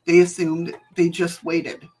water, they assumed they just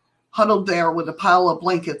waited, huddled there with a pile of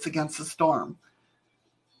blankets against the storm,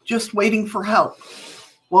 just waiting for help.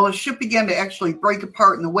 Well, the ship began to actually break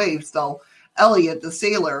apart in the waves, though. Elliot, the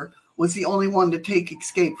sailor, was the only one to take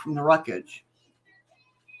escape from the wreckage.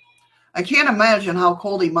 I can't imagine how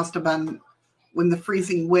cold he must have been when the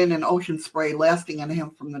freezing wind and ocean spray lasting on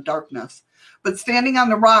him from the darkness. But standing on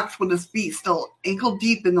the rocks with his feet still ankle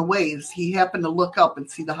deep in the waves, he happened to look up and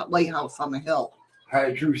see the lighthouse on the hill.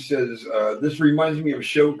 Hi, Drew says, this reminds me of a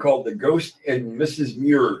show called The Ghost and Mrs.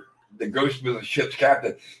 Muir. The ghost was the ship's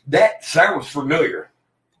captain. That sounds familiar.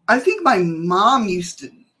 I think my mom used to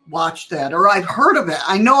watch that, or I've heard of it.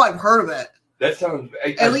 I know I've heard of it. That sounds...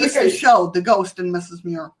 At least the show, The Ghost and Mrs.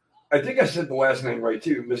 Muir. I think I said the last name right,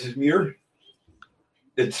 too. Mrs. Muir.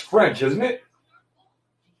 It's French, isn't it?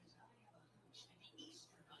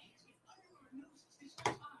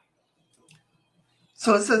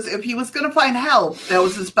 So it says if he was going to find help, that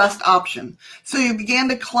was his best option. So he began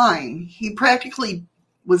to climb. He practically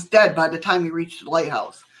was dead by the time he reached the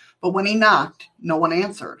lighthouse. But when he knocked, no one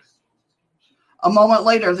answered. A moment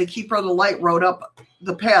later, the keeper of the light rode up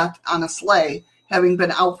the path on a sleigh, having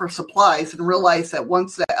been out for supplies, and realized at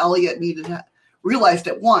once that Elliot needed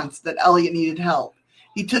help.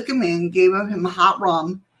 He took him in, gave him hot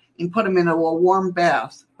rum, and put him into a warm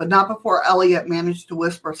bath, but not before Elliot managed to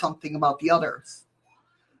whisper something about the others.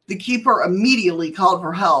 The keeper immediately called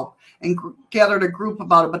for help and gathered a group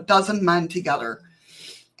about a dozen men together.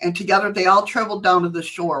 And together they all traveled down to the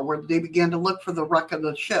shore, where they began to look for the wreck of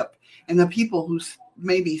the ship and the people who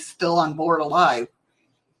may be still on board alive.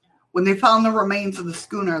 When they found the remains of the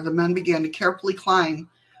schooner, the men began to carefully climb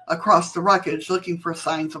across the wreckage, looking for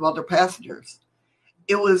signs of other passengers.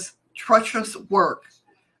 It was treacherous work,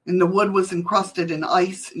 and the wood was encrusted in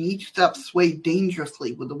ice, and each step swayed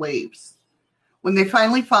dangerously with the waves. When they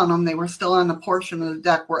finally found them, they were still on the portion of the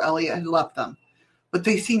deck where Elliot had left them, but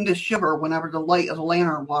they seemed to shiver whenever the light of the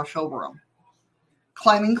lantern washed over them.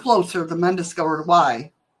 Climbing closer, the men discovered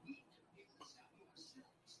why.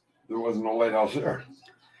 There wasn't a lighthouse there.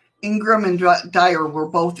 Ingram and Dyer were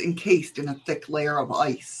both encased in a thick layer of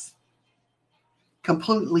ice,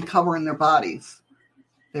 completely covering their bodies.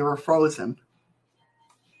 They were frozen.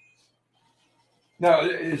 Now,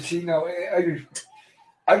 see,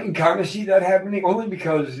 I can kind of see that happening only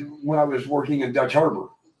because when I was working in Dutch Harbor,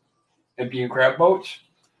 emptying crab boats,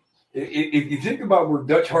 if you think about where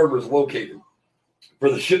Dutch Harbor is located,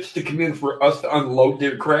 for the ships to come in for us to unload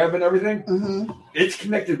their crab and everything, it's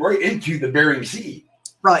connected right into the Bering Sea.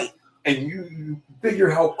 Right. And you figure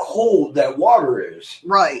how cold that water is.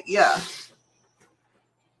 Right, yeah.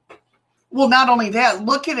 Well, not only that,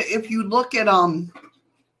 look at it. If you look at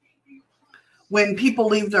when people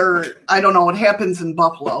leave their, I don't know, it happens in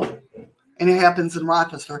Buffalo, and it happens in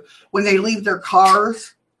Rochester. When they leave their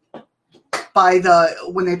cars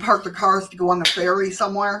when they park their cars to go on the ferry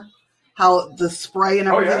somewhere, how the spray and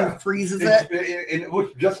everything freezes it. And it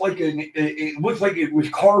looks just like it looks like it was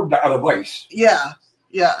carved out of ice. Yeah,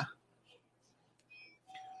 yeah.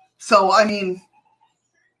 So, I mean,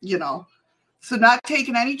 so not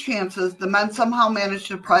taking any chances, the men somehow managed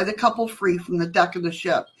to pry the couple free from the deck of the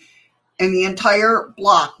ship, and the entire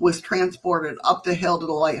block was transported up the hill to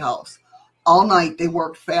the lighthouse. All night, they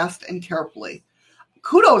worked fast and carefully.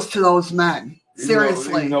 Kudos to those men.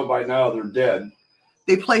 Seriously. You know by now they're dead.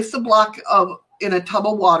 They placed the block in a tub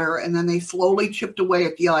of water, and then they slowly chipped away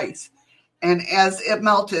at the ice. And as it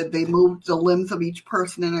melted, they moved the limbs of each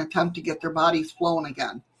person in an attempt to get their bodies flowing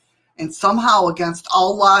again. And somehow, against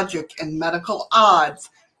all logic and medical odds,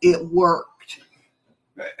 it worked.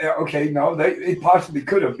 Okay, no, it possibly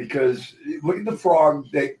could have, because look at the frog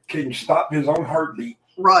that can stop his own heartbeat.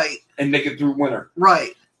 Right. And make it through winter.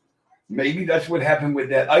 Right. Maybe that's what happened with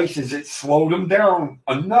that ice, is it slowed them down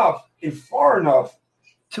enough and far enough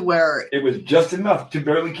to where it was just enough to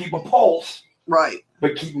barely keep a pulse. Right.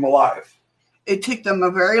 But keep them alive. It took them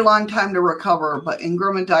a very long time to recover, but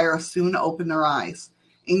Ingram and Dyer soon opened their eyes.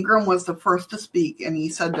 Ingram was the first to speak, and he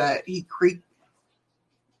said that he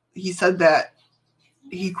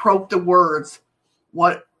croaked the words,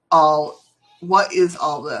 What is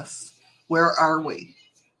all this? Where are we?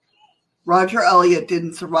 Roger Elliott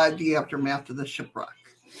didn't survive the aftermath of the shipwreck.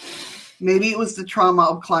 Maybe it was the trauma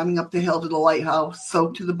of climbing up the hill to the lighthouse,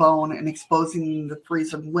 soaked to the bone and exposing the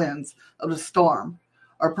freezing winds of the storm.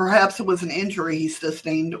 Or perhaps it was an injury he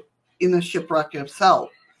sustained in the shipwreck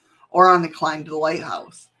itself, or on the climb to the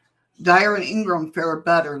lighthouse. Dyer and Ingram fared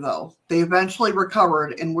better, though. They eventually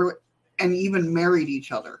recovered and even married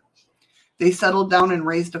each other. They settled down and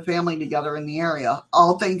raised a family together in the area,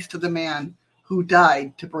 all thanks to the man who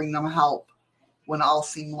died to bring them help when all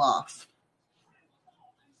seemed lost.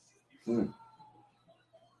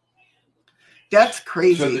 That's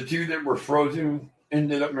crazy. So the two that were frozen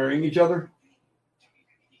ended up marrying each other?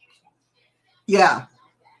 Yeah.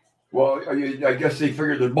 Well, I guess they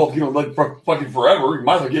figured they're both going to live fucking forever. You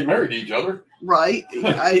might as well get married to each other. Right.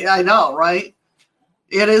 I know, right?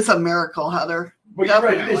 It is a miracle, Heather. But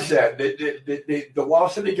definitely. You're right. It's sad. The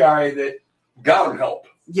loss of the guy that got him help.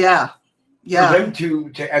 Yeah. Yeah. For them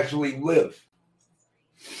to actually live.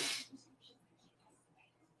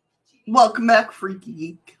 Welcome back, Freaky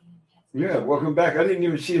Geek. Yeah, welcome back. I didn't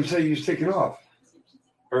even see him say he was taking off.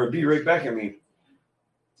 Or be right back, I mean.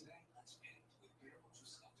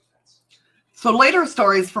 So later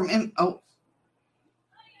stories from You're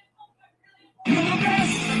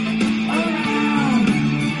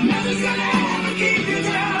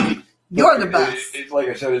the best. It's like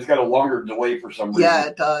I said, it's got a longer delay for some reason. Yeah,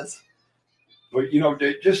 it does. But,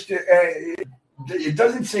 it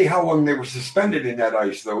doesn't say how long they were suspended in that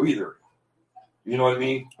ice, though, either. You know what I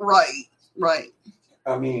mean? Right.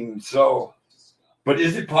 I mean, but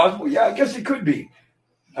is it possible? Yeah, I guess it could be.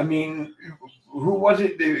 I mean, who was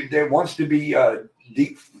it that wants to be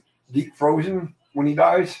deep frozen when he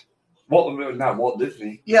dies? Well, not Walt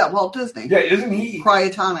Disney. Yeah, Walt Disney. Yeah, isn't he?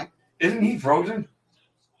 Cryotonic. Isn't he frozen?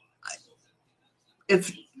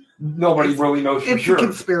 Nobody really knows for sure. It's a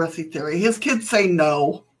conspiracy theory. His kids say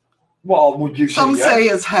no. Well, would you say Some yes? say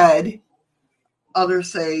his head.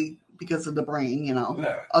 Others say because of the brain,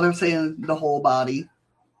 Yeah. Others say the whole body.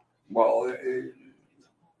 Well,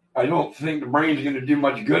 I don't think the brain's going to do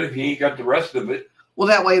much good if he ain't got the rest of it. Well,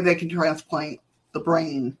 that way they can transplant the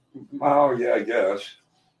brain. Oh, yeah, I guess.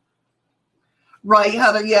 Right,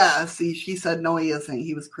 Heather, yeah. See, she said no, he isn't.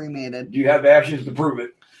 He was cremated. Do you have ashes to prove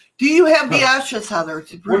it? Do you have the ashes, Heather,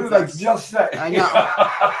 to prove What did I just say? I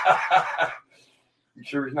know. You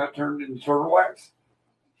sure he's not turned into turtle wax?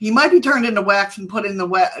 He might be turned into wax and put in the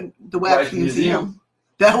wax museum.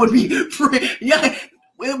 That would be free. Yeah.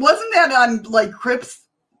 Wasn't that on like Crips,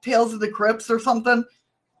 Tales of the Crips or something?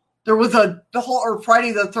 There was or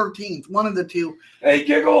Friday the 13th, one of the two. Hey,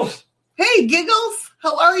 Giggles. Hey, Giggles.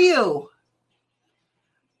 How are you?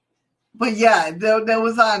 But yeah, that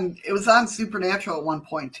was on. It was on Supernatural at one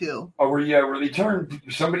point too. Oh, where they turned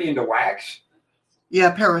somebody into wax?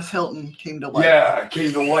 Yeah, Paris Hilton came to life. Yeah,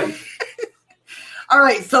 came to life. All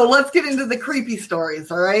right, so let's get into the creepy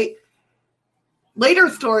stories. All right. Later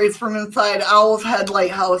stories from inside Owl's Head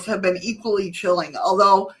Lighthouse have been equally chilling.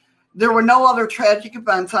 Although there were no other tragic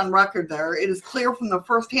events on record there, it is clear from the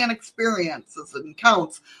first-hand experiences and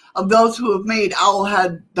accounts of those who have made Owl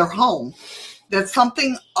Head their home that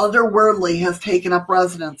something otherworldly has taken up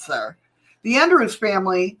residence there. The Andrews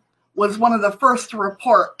family was one of the first to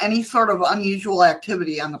report any sort of unusual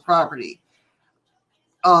activity on the property.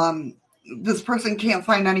 this person can't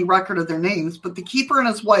find any record of their names, but the keeper and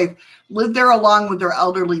his wife lived there along with their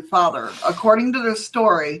elderly father. According to their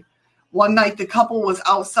story, one night the couple was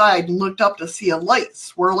outside and looked up to see a light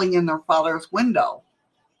swirling in their father's window.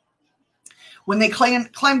 When they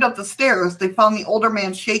climbed up the stairs, they found the older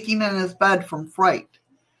man shaking in his bed from fright.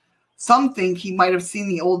 Some think he might have seen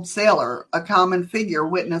the old sailor, a common figure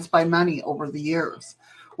witnessed by many over the years.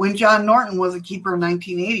 When John Norton was a keeper in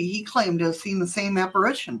 1980, he claimed to have seen the same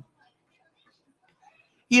apparition.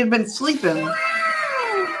 He had been sleeping.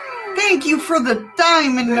 Thank you for the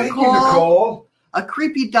diamond, Nicole. Thank you, Nicole. A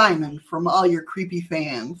creepy diamond from all your creepy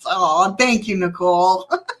fans. Oh, thank you, Nicole.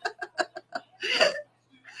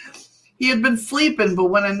 He had been sleeping,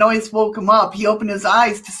 but when a noise woke him up, he opened his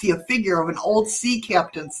eyes to see a figure of an old sea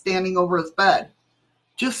captain standing over his bed,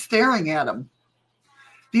 just staring at him.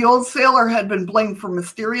 The old sailor had been blamed for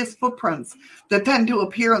mysterious footprints that tend to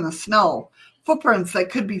appear in the snow, footprints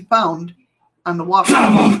that could be found on the walk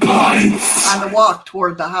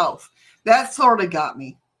toward the house. That sort of got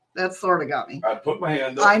me. I put my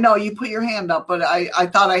hand up. I know you put your hand up, but I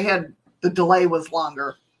thought the delay was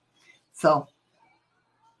longer. So,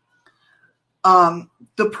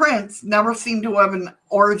 the prints never seem to have an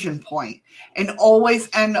origin point and always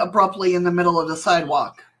end abruptly in the middle of the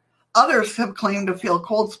sidewalk. Others have claimed to feel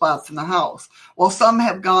cold spots in the house, while some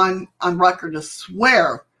have gone on record to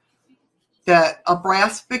swear that a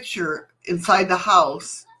brass fixture inside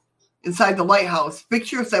the lighthouse,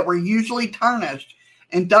 fixtures that were usually tarnished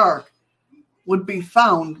and dark, would be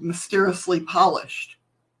found mysteriously polished.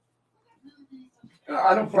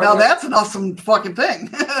 That's an awesome fucking thing.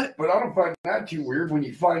 But I don't find that too weird when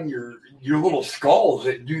you find your little skulls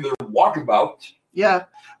that do their walkabouts. Yeah,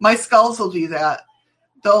 my skulls will do that.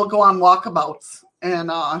 They'll go on walkabouts and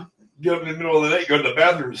get up in the middle of the night, go to the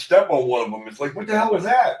bathroom, and step on one of them. It's like, what the hell was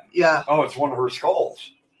that? Yeah. Oh, it's one of her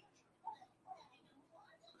skulls.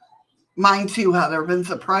 Mine too, Heather.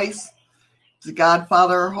 Vincent Price. He's the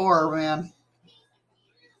godfather of horror, man.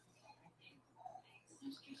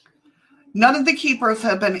 None of the keepers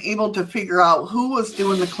have been able to figure out who was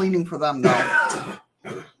doing the cleaning for them, though.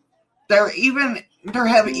 There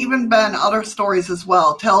have even been other stories as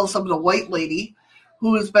well. Tales of the white lady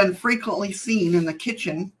who has been frequently seen in the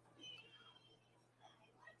kitchen,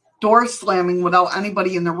 doors slamming without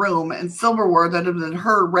anybody in the room, and silverware that have been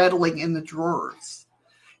heard rattling in the drawers.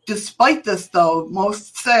 Despite this, though,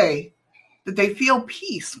 most say that they feel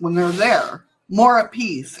peace when they're there. More at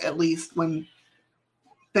peace, at least, when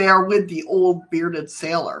they are with the old bearded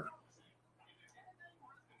sailor.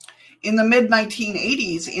 In the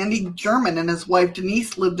mid-1980s, Andy German and his wife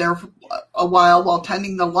Denise lived there for a while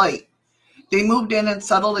tending the light. They moved in and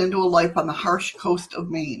settled into a life on the harsh coast of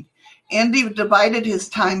Maine. Andy divided his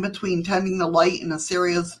time between tending the light and a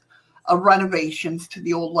series of renovations to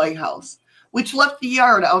the old lighthouse, which left the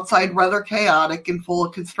yard outside rather chaotic and full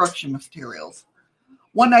of construction materials.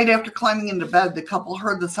 One night after climbing into bed, the couple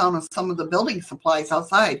heard the sound of some of the building supplies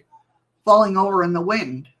outside falling over in the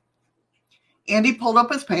wind. Andy pulled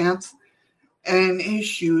up his pants and his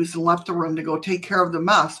shoes and left the room to go take care of the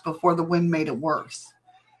mess before the wind made it worse.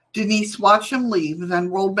 Denise watched him leave and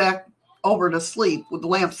then rolled back over to sleep with the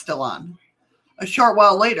lamp still on. A short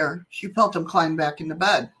while later, she felt him climb back into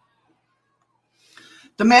bed.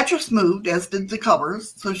 The mattress moved, as did the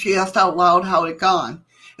covers, so she asked out loud how it had gone,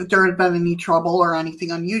 if there had been any trouble or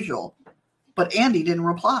anything unusual. But Andy didn't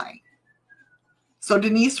reply. So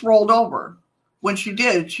Denise rolled over. When she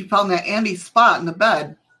did, she found that Andy's spot in the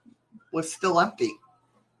bed was still empty.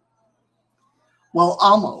 Well,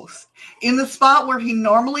 almost. In the spot where he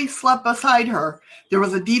normally slept beside her, there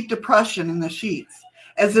was a deep depression in the sheets,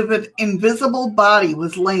 as if an invisible body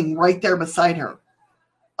was laying right there beside her.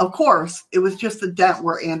 Of course, it was just the dent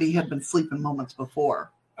where Andy had been sleeping moments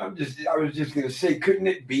before. I was just going to say, couldn't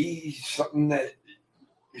it be something that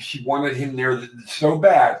she wanted him there so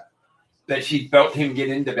bad that she felt him get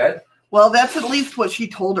into bed? Well, that's at least what she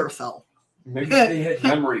told herself. Maybe they had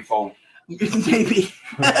memory foam. Maybe.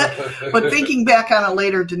 But thinking back on it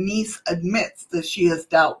later, Denise admits that she has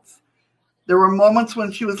doubts. There were moments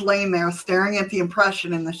when she was laying there staring at the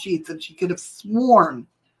impression in the sheets and she could have sworn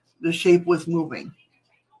the shape was moving.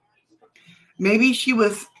 Maybe she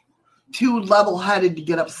was too level-headed to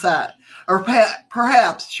get upset, or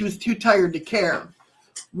perhaps she was too tired to care.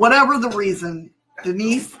 Whatever the reason,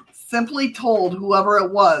 Denise simply told whoever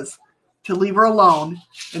it was to leave her alone,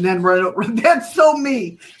 and then that's so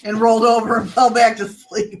me, and rolled over and fell back to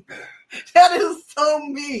sleep. That is so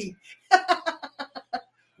me.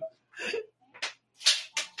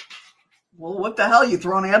 Well, what the hell? You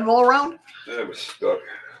throwing Advil around? That was stuck.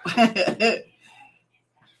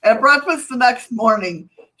 At breakfast the next morning,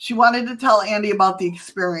 She wanted to tell Andy about the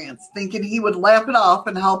experience, thinking he would laugh it off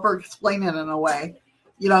and help her explain it in a way.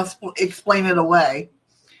 Explain it away.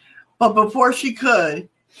 But before she could,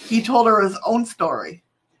 he told her his own story.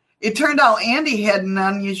 It turned out Andy had an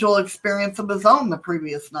unusual experience of his own the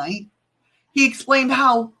previous night. He explained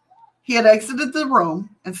how he had exited the room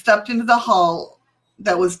and stepped into the hall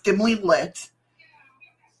that was dimly lit.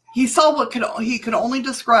 He saw what he could only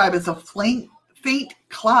describe as a faint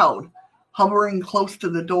cloud hovering close to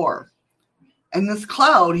the door. And this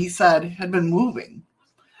cloud, he said, had been moving.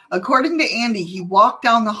 According to Andy, he walked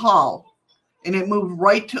down the hall, and it moved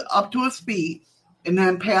up to his feet and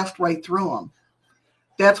then passed right through him.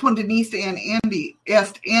 That's when Denise and Andy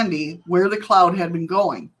asked Andy where the cloud had been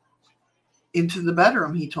going. Into the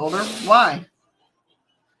bedroom, he told her. Why?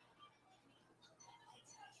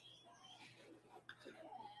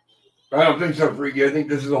 I don't think so, Freaky. I think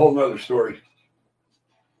this is a whole nother story.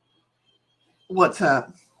 What's that?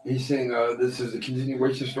 He's saying this is a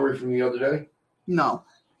continuation story from the other day? No.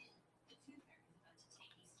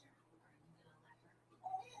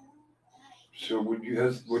 So what are you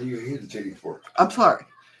hesitating for? I'm sorry.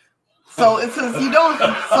 So it says you don't.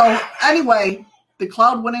 So anyway, the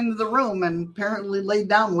cloud went into the room and apparently laid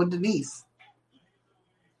down with Denise.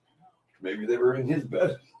 Maybe they were in his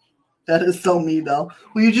bed. That is so me, though.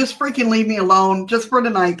 Will you just freaking leave me alone just for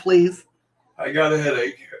tonight, please? I got a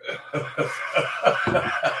headache.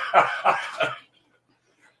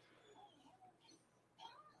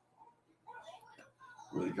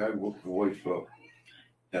 Well, the guy woke the wife up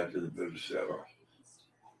after the bed was set off.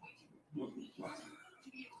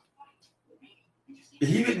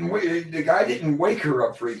 The guy didn't wake her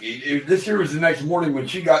up, Freaky. This here was the next morning when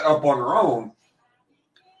she got up on her own.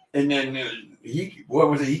 And then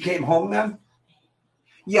he came home then?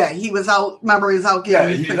 Yeah, he was out. Remember, he was out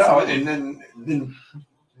getting. Yeah, he was out, and then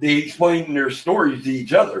they explained their stories to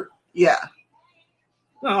each other. Yeah.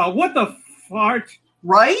 Oh, what the fart?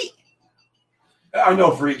 Right? I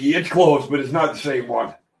know, Freaky. It's close, but it's not the same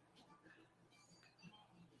one.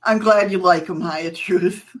 I'm glad you like him, Hyatt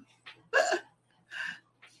Truth.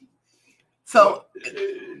 So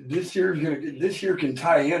this year can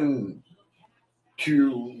tie in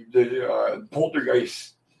to the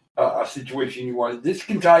poltergeist situation you wanted. This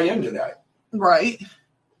can tie into that, right?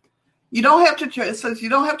 You don't have to. It says you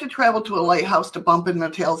don't have to travel to a lighthouse to bump into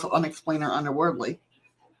tales of unexplained or underworldly.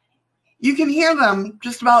 You can hear them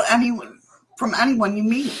just about from anyone you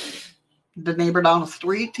meet, the neighbor down the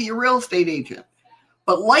street to your real estate agent.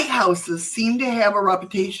 But lighthouses seem to have a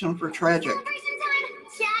reputation for tragic.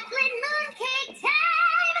 Chocolate mooncake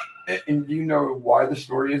time! And do you know why the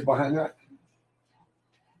story is behind that?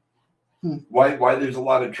 Why there's a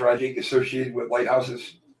lot of tragic associated with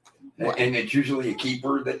lighthouses? Why? And it's usually a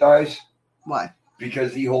keeper that dies? Why?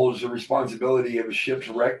 Because he holds the responsibility of a ship's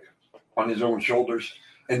wreck on his own shoulders,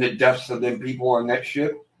 and the deaths of them people on that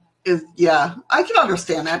ship. Yeah, I can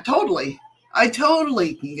understand that totally. I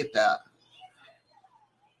totally can get that.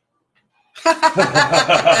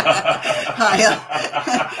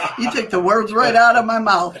 You took the words right out of my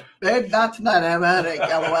mouth. Babe, not tonight. I have a headache.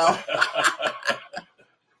 LOL.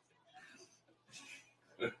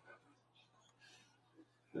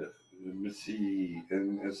 Let me see.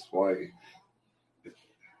 NSY.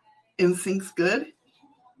 Instinct's good.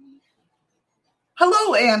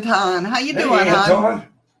 Hello, Anton. How you doing, Anton? hon?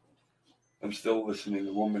 I'm still listening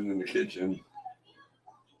to Woman in the Kitchen.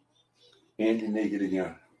 Andy naked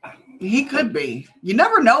again. He could be. You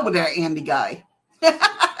never know with that Andy guy.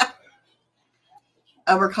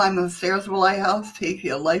 Ever climb the stairs of a lighthouse? Takes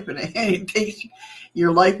your life in the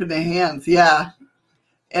hands. Yeah.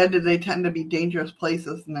 And they tend to be dangerous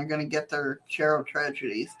places, and they're going to get their share of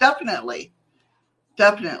tragedies. Definitely.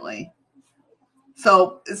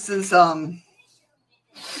 So this is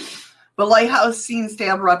but lighthouse seems to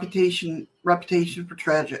have a reputation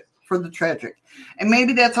for the tragic. And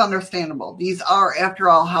maybe that's understandable. These are, after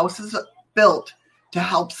all, houses built to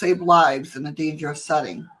help save lives in a dangerous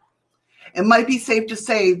setting. It might be safe to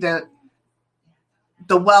say that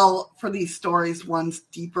the well for these stories runs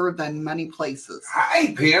deeper than many places.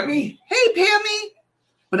 Hi, Pammy. Hey, Pammy.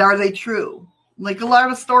 But are they true? Like a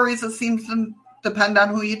lot of stories, it seems to depend on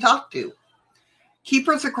who you talk to.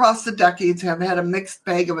 Keepers across the decades have had a mixed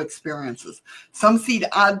bag of experiences. Some see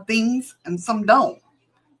odd things and some don't.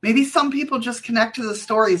 Maybe some people just connect to the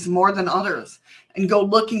stories more than others and go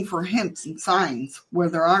looking for hints and signs where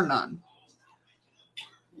there are none.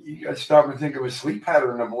 You got to stop and think of a sleep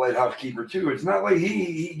pattern of a lighthouse keeper, too. It's not like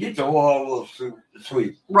he gets a whole lot of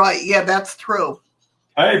sleep. Right, yeah, that's true.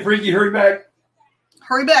 Hey, Freaky, hurry back.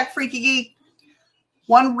 Hurry back, Freaky Geek.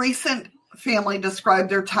 One recent family described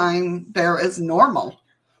their time there as normal.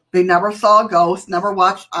 They never saw a ghost, never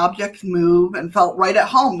watched objects move, and felt right at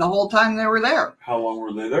home the whole time they were there. How long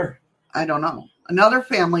were they there? I don't know. Another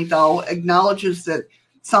family, though, acknowledges that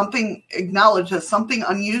something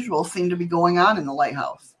unusual seemed to be going on in the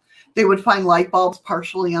lighthouse. They would find light bulbs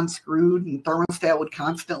partially unscrewed, and thermostat would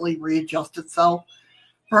constantly readjust itself.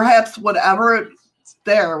 Perhaps whatever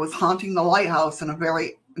there was haunting the lighthouse in a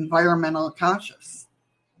very environmental conscious.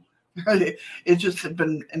 It just had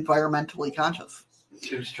been environmentally conscious.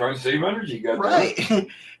 It was trying to save energy. Right.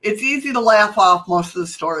 It's easy to laugh off most of the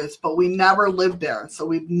stories, but we never lived there, so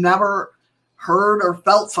we've never heard or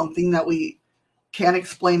felt something that we can't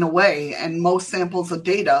explain away. And most samples of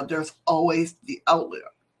data, there's always the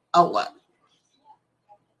outlet.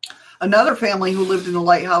 Another family who lived in the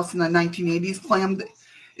lighthouse in the 1980s claimed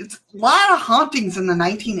it's a lot of hauntings in the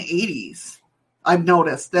 1980s. I've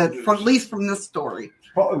noticed that, at least from this story.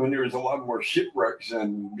 Probably when there was a lot more shipwrecks,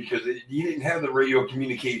 and because you didn't have the radio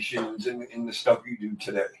communications and the stuff you do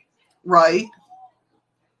today. Right.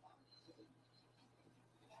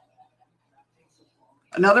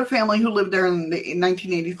 Another family who lived there in the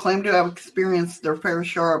 1980s claimed to have experienced their fair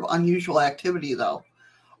share of unusual activity, though.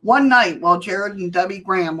 One night, while Jared and Debbie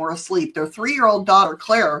Graham were asleep, their 3-year-old daughter,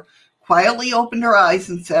 Claire, quietly opened her eyes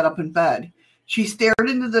and sat up in bed. She stared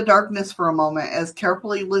into the darkness for a moment, as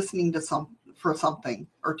carefully listening to something,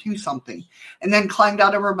 and then climbed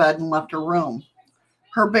out of her bed and left her room.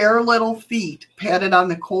 Her bare little feet patted on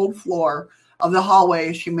the cold floor of the hallway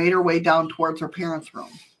as she made her way down towards her parents' room.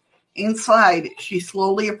 Inside, she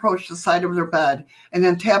slowly approached the side of their bed and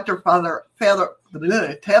then tapped her father on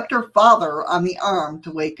the arm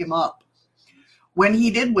to wake him up. When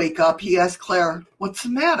he did wake up, he asked Claire, "What's the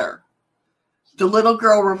matter?" The little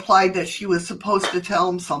girl replied that she was supposed to tell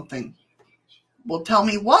him something. "Well, tell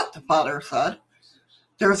me what?" the father said.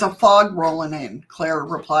 "There's a fog rolling in," Claire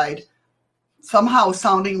replied, somehow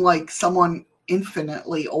sounding like someone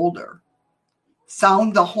infinitely older.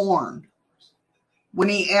 "Sound the horn." When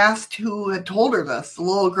he asked who had told her this, the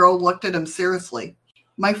little girl looked at him seriously.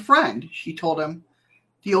 "My friend," she told him,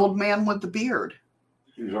 "the old man with the beard."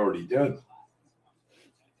 He was already dead.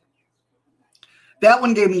 That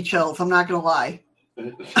one gave me chills, I'm not going to lie.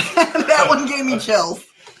 That one gave me chills.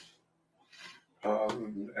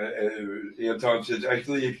 Anton says,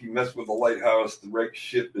 actually, if you mess with the lighthouse, the wrecked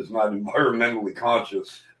ship is not environmentally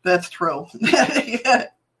conscious. That's true. Yeah.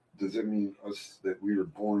 Does it mean us that we were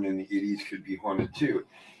born in the 80s could be haunted too?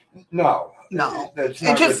 No. That's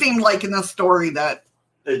not. It just seemed like in the story that...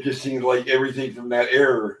 It just seemed like everything from that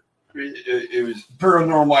era, it was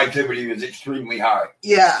paranormal activity was extremely high.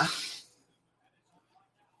 Yeah.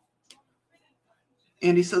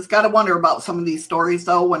 Andy says, "Got to wonder about some of these stories,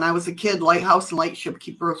 though. When I was a kid, lighthouse and lightship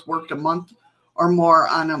keepers worked a month or more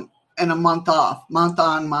and a month off. Month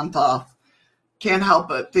on, month off. Can't help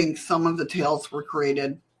but think some of the tales were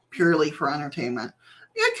created purely for entertainment."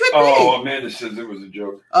 Yeah, it could be. Oh, Amanda says it was a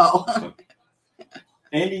joke. Oh.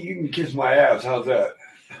 Andy, you can kiss my ass. How's that?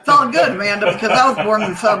 It's all good, Amanda, because I was born in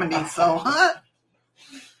the 70s, so, huh?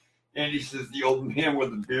 Andy says the old man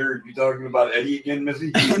with the beard. You talking about Eddie again, Missy?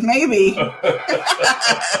 Maybe.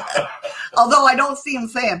 Although I don't see him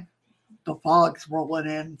saying, "The fog's rolling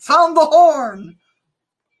in. Sound the horn."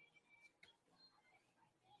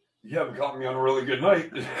 You haven't caught me on a really good night.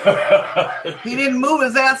 He didn't move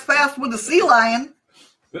his ass fast with the sea lion.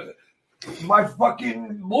 My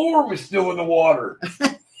fucking lure was still in the water.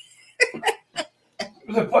 It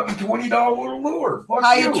was a fucking $20 lure. Fuck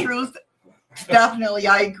you. Truth. Definitely,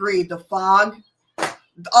 I agree. The Fog,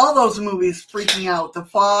 all those movies freak me out. The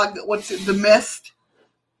Fog, The Mist,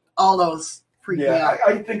 all those freak me out.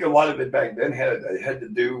 I think a lot of it back then had to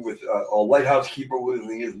do with a lighthouse keeper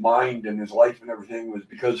losing his mind and his life and everything, was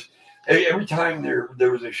because every time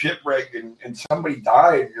there was a shipwreck and somebody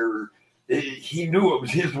died, he knew it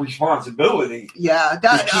was his responsibility. Yeah,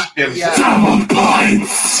 to keep them safe.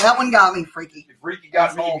 That one got me freaky. Freaky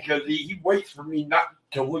got me because he waits for me not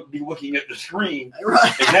to be looking at the screen.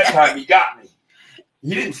 Right. And that time he got me.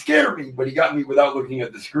 He didn't scare me, but he got me without looking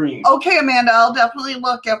at the screen. Okay, Amanda, I'll definitely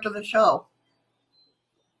look after the show.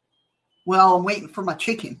 Well, I'm waiting for my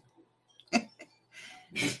chicken.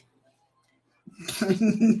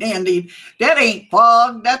 Andy, that ain't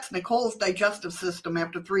fog. That's Nicole's digestive system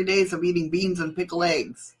after 3 days of eating beans and pickled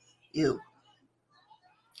eggs. Ew.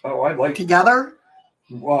 Oh, I like together?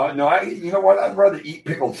 Well, no, you know what? I'd rather eat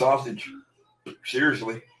pickled sausage.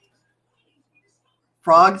 Seriously.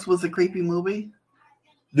 Frogs was a creepy movie.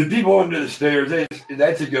 The People Under the Stairs,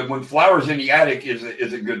 that's a good one. Flowers in the Attic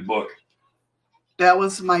is a good book. That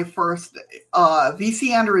was my first,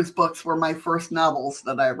 V.C. Andrews books were my first novels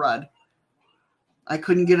that I read. I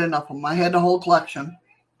couldn't get enough of them. I had the whole collection.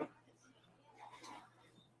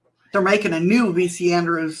 they're making a new V.C.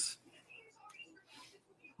 Andrews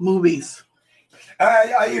movies.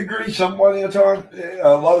 I agree somewhat, Anton. A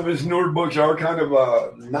lot of his newer books are kind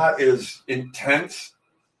of not as intense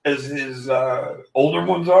as his older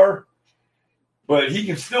ones are, but he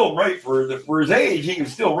can still write for his age. He can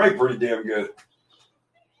still write pretty damn good.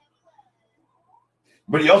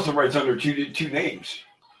 But he also writes under two names.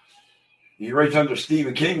 He writes under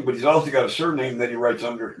Stephen King, but he's also got a surname that he writes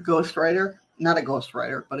under. Ghostwriter? Not a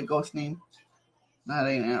ghostwriter, but a ghost name. That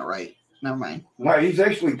ain't it right. Never mind. No, he's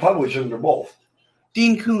actually published under both.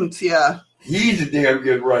 Dean Koontz, yeah. He's a damn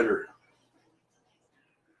good writer.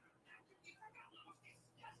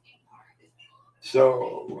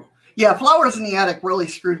 So yeah, Flowers in the Attic really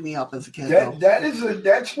screwed me up as a kid.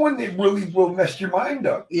 That's one that really will mess your mind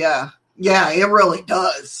up. Yeah, it really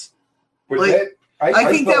does. But like, I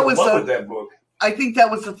think that was with that book. I think that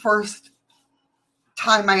was the first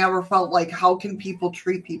time I ever felt like, how can people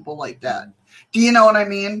treat people like that? Do you know what I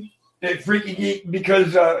mean? It freaking geek,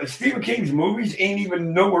 because Stephen King's movies ain't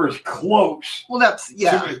even nowhere as close. Well, that's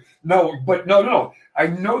yeah. No. I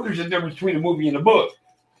know there's a difference between a movie and a book,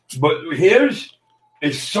 but his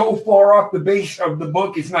is so far off the base of the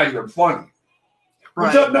book, it's not even funny. Right.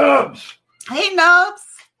 What's up, Nubs? Hey, Nubs.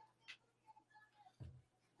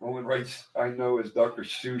 Only writes I know is Dr.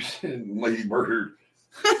 Seuss and Lady Bird.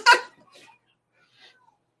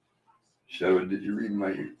 Shadow, did you read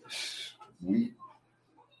my sweet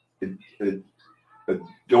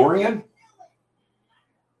Dorian?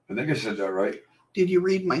 I think I said that right. Did you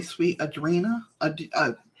read my sweet Adrena?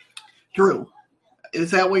 Drew. Is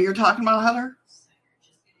that what you're talking about, Heather?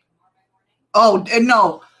 Oh,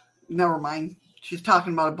 no. Never mind. She's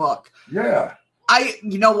talking about a book. Yeah.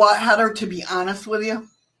 You know what, Heather, to be honest with you?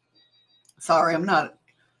 Sorry, I'm not.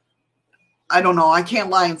 I don't know. I can't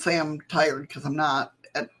lie and say I'm tired because I'm not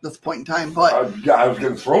at this point in time. But I was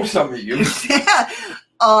going to throw some at you.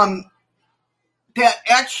 That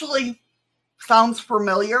actually sounds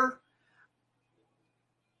familiar.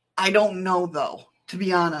 I don't know, though, to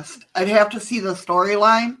be honest. I'd have to see the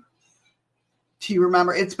storyline to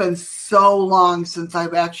remember. It's been so long since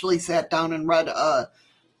I've actually sat down and read a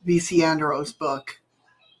V.C. Andrews book.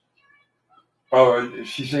 Oh,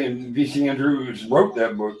 she's saying V.C. Andrews wrote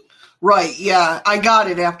that book. Right, yeah. I got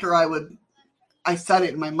it after I said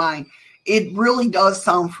it in my mind. It really does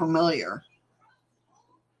sound familiar.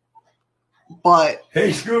 But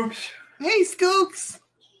hey, Skooks. Hey, Skooks.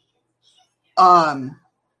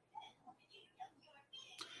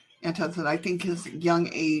 Anton said, I think his young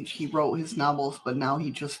age he wrote his novels, but now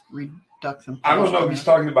he just reducts them. I don't know if he's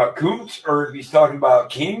talking about Koontz or if he's talking about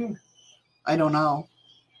King. I don't know.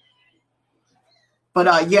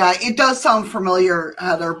 But yeah, it does sound familiar,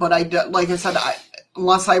 Heather. But like I said,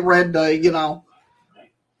 unless I read the,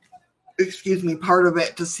 part of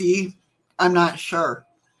it to see, I'm not sure.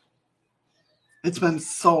 It's been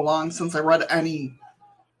so long since I read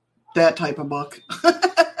that type of book.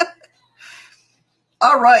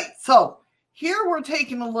 All right, so here we're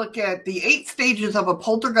taking a look at the 8 stages of a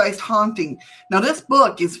poltergeist haunting. Now, this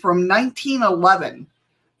book is from 1911,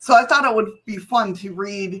 so I thought it would be fun to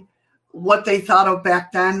read what they thought of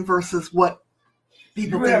back then versus what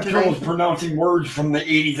people think today. You have trouble pronouncing words from the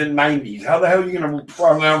 80s and 90s. How the hell are you going to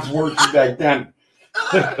pronounce words from back then?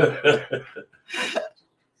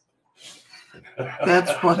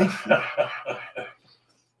 That's funny.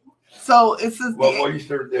 So it says. Well, while you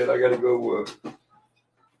start that, I got to go.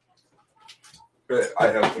 I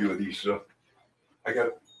have a few of these, so I got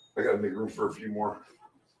to make room for a few more.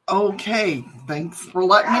 Okay, thanks for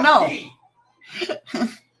letting me know.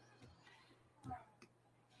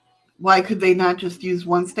 Why could they not just use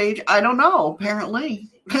 1 stage? I don't know. Apparently,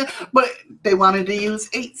 but they wanted to use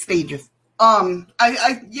 8 stages.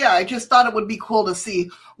 I just thought it would be cool to see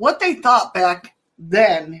what they thought back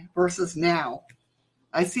then versus now.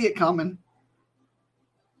 I see it coming.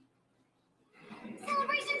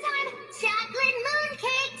 Celebration time! Chocolate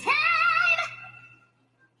mooncake time!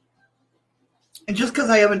 And just because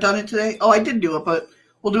I haven't done it today, I did do it, but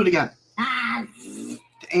we'll do it again. To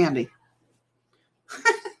Andy.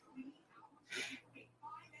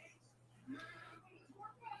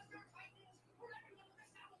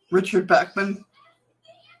 Richard Beckman.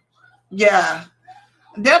 Yeah.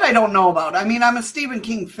 That I don't know about. I mean, I'm a Stephen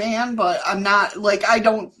King fan, but I'm not,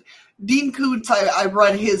 Dean Koontz, I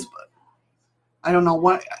read his, I don't know,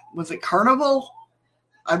 what, was it Carnival?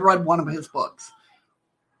 I've read one of his books.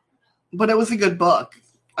 But it was a good book.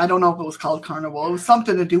 I don't know if it was called Carnival. It was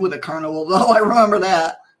something to do with a carnival, though. I remember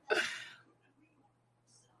that.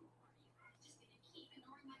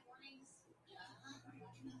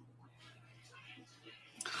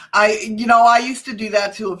 I used to do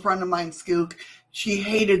that to a friend of mine, Skook. She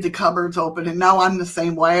hated the cupboards open, and now I'm the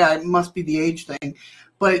same way. I must be the age thing.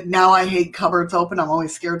 But now I hate cupboards open. I'm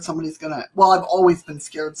always scared somebody's going to, well, I've always been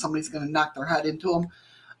scared somebody's going to knock their head into them.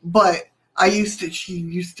 But she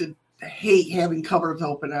used to hate having cupboards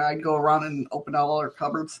open, and I'd go around and open all her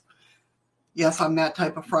cupboards. Yes, I'm that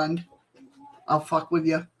type of friend. I'll fuck with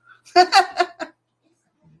you. You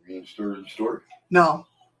ain't stirring the story. No.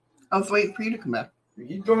 I was waiting for you to come back.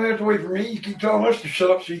 You don't have to wait for me. You keep telling us to shut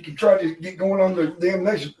up so you can try to get going on the damn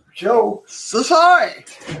next show. So sorry.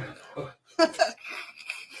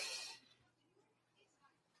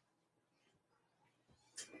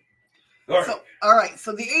 All right.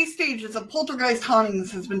 So the 8 stages of poltergeist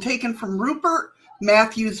hauntings has been taken from Rupert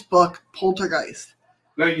Matthews' book Poltergeist.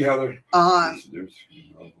 Thank you, Heather. I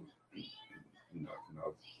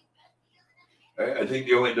think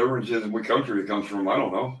the only difference is what country it comes from. I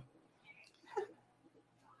don't know.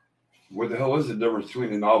 What the hell is the difference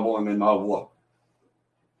between a novel and a novella?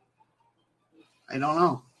 I don't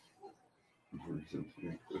know. Read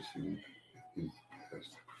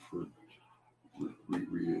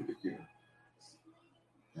it again.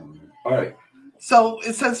 All right. So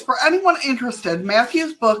it says, for anyone interested,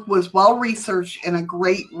 Matthew's book was well researched and a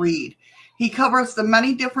great read. He covers the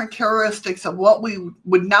many different characteristics of what we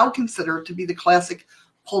would now consider to be the classic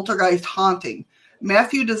poltergeist haunting.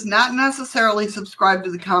 Matthew does not necessarily subscribe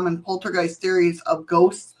to the common poltergeist theories of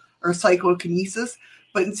ghosts or psychokinesis,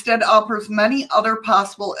 but instead offers many other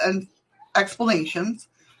possible explanations,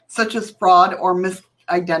 such as fraud or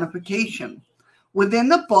misidentification. Within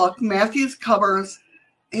the book, Matthews covers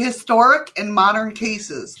historic and modern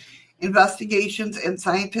cases, investigations, and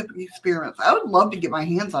scientific experiments. I would love to get my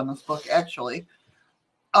hands on this book, actually,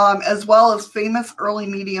 as well as famous early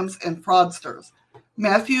mediums and fraudsters.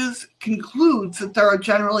 Matthews concludes that there are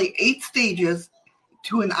generally 8 stages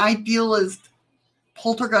to an idealist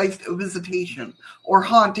poltergeist visitation or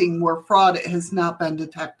haunting where fraud has not been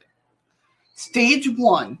detected. Stage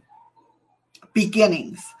 1,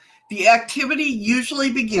 beginnings. The activity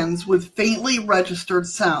usually begins with faintly registered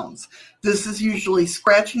sounds. This is usually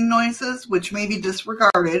scratching noises, which may be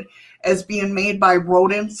disregarded as being made by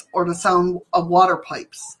rodents or the sound of water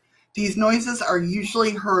pipes. These noises are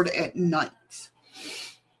usually heard at night.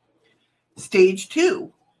 Stage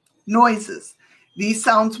 2, noises. These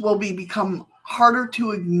sounds will become harder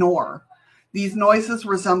to ignore. These noises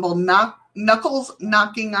resemble knuckles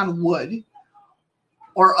knocking on wood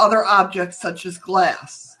or other objects such as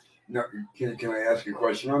glass. Now, can I ask you a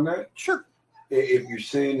question on that? Sure. If you're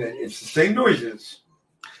saying that it's the same noises,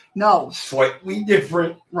 no, slightly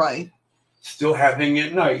different, right, still happening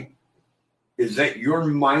at night, is that your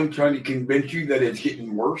mind trying to convince you that it's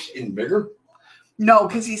getting worse and bigger? No,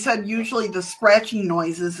 because he said usually the scratching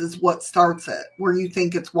noises is what starts it, where you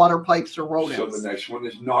think it's water pipes or rodents. So the next one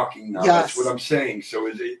is knocking now. Yes. That's what I'm saying. So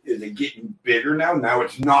is it getting bigger now? Now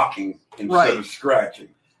it's knocking instead of scratching.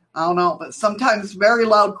 I don't know, but sometimes very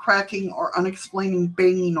loud cracking or unexplained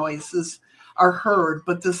banging noises are heard,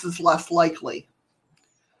 but this is less likely.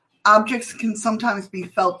 Objects can sometimes be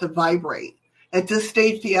felt to vibrate. At this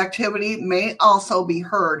stage, the activity may also be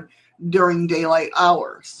heard during daylight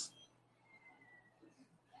hours.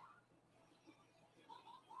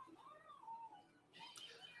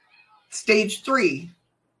 Stage 3,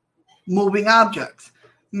 moving objects.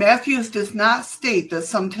 Matthews does not state that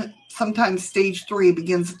sometimes stage 3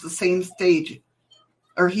 begins at the same stage,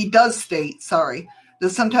 or he does state, that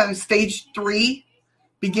sometimes stage 3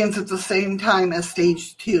 begins at the same time as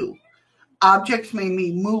stage 2. Objects may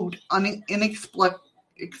be moved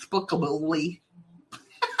inexplicably.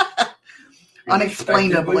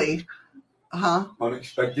 Unexplainably.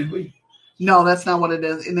 Unexpectedly? No, that's not what it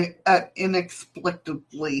is.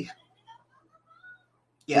 Inexplicably.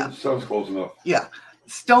 Yeah. Sounds close enough. Yeah.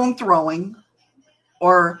 Stone throwing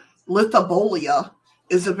or lithobolia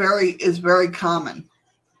is very common.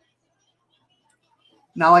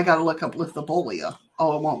 Now I got to look up lithobolia.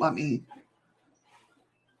 Oh, it won't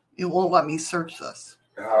let me search this.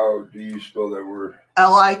 How do you spell that word?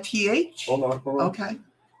 Lith? Hold on. Okay.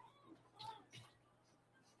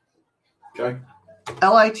 Okay.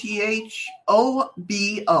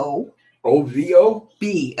 LITHOBO. OVO?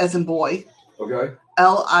 B as in boy. Okay.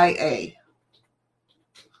 LIA.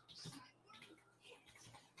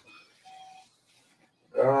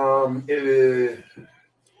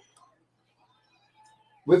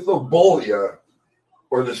 Lithobolia,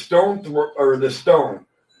 or the stone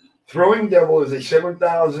throwing devil, is a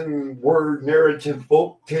 7,000-word narrative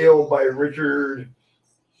folk tale by Richard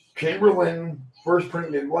Chamberlain, first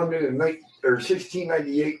printed in London in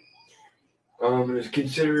 1698. It is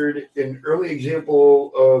considered an early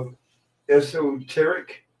example of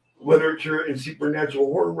esoteric literature and supernatural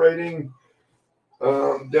horror writing.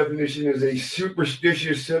 Definition is a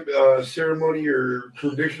superstitious ceremony or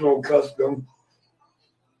traditional custom.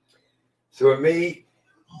 So it may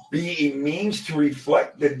be a means to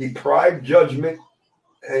reflect the deprived judgment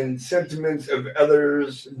and sentiments of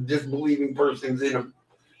others, disbelieving persons in a.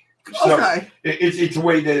 So Okay. It's a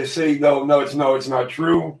way to say no, it's not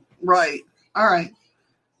true. Right. All right.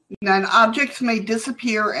 Then objects may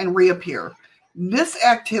disappear and reappear. This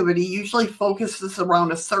activity usually focuses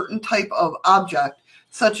around a certain type of object,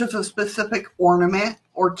 such as a specific ornament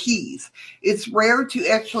or keys. It's rare to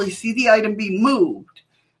actually see the item be moved,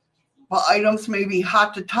 but items may be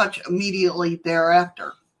hot to touch immediately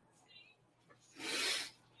thereafter.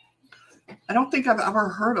 I don't think I've ever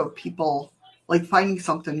heard of people like finding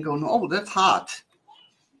something and going, oh, that's hot.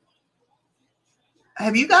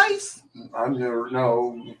 Have you guys? I've never.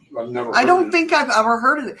 I don't think I've ever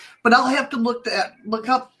heard of it, but I'll have to look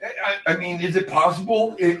up. I mean, is it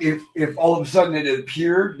possible if all of a sudden it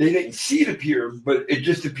appeared, they didn't see it appear, but it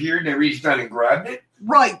just appeared and they reached down and grabbed it?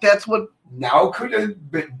 Right, that's what. Now could have,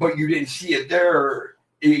 but you didn't see it there.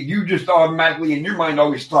 You just automatically in your mind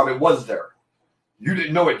always thought it was there. You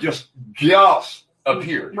didn't know it just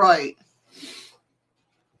appeared. Right.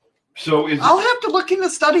 So I'll have to look into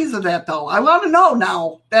studies of that, though. I want to know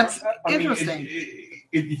now. That's interesting.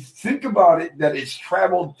 If you think about it, that it's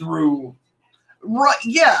traveled through right,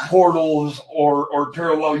 yeah, portals or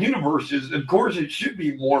parallel universes, of course it should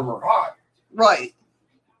be warm or hot. Right.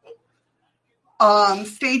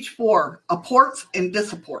 Stage 4, apports and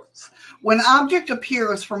disapports. When an object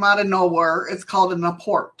appears from out of nowhere, it's called an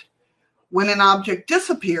apport. When an object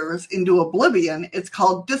disappears into oblivion, it's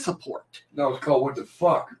called disapport. No, it's called what the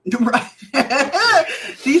fuck. Right.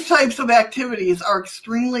 These types of activities are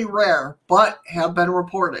extremely rare, but have been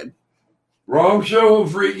reported. Wrong show,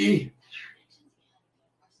 freaky.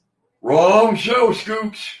 Wrong show,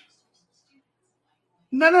 Scoops.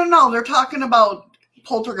 No. They're talking about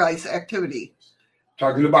poltergeist activity.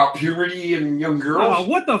 Talking about puberty and young girls?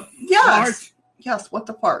 What the Yes. fart? Yes, what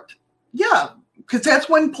the fart? Yeah, because that's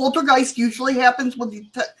when poltergeist usually happens with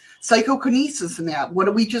psychokinesis and that.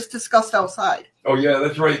 What we just discussed outside. Oh, yeah,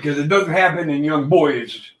 that's right, because it doesn't happen in young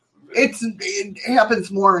boys. It happens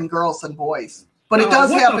more in girls than boys. But it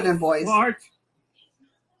does happen in boys. Fart?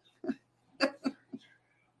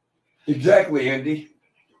 Exactly, Andy.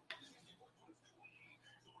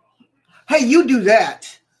 Hey, you do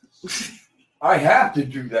that. I have to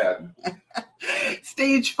do that.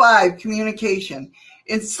 Stage 5, communication.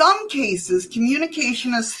 In some cases,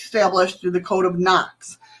 communication is established through the code of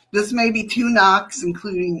knocks. This may be 2 knocks,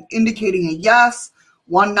 indicating a yes,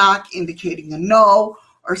 1 knock indicating a no,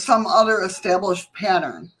 or some other established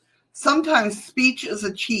pattern. Sometimes speech is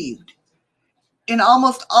achieved. In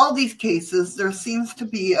almost all these cases, there seems to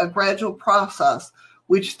be a gradual process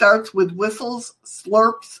which starts with whistles,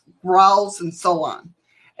 slurps, growls, and so on.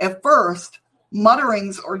 At first,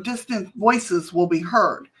 mutterings or distant voices will be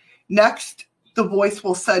heard. Next, the voice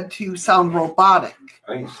will said to sound robotic.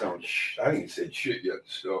 I ain't said shit yet,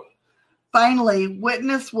 so. Finally,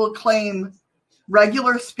 witness will claim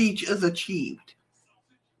regular speech is achieved.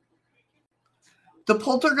 The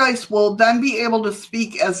poltergeist will then be able to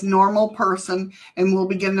speak as normal person and will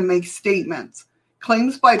begin to make statements.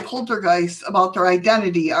 Claims by poltergeists about their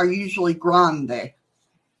identity are usually grand.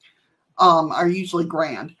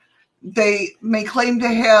 They may claim to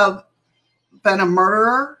have been a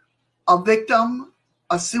murderer, a victim,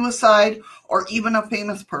 a suicide, or even a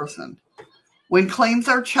famous person. When claims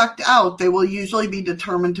are checked out, they will usually be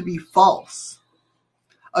determined to be false.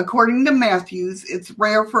 According to Matthews, it's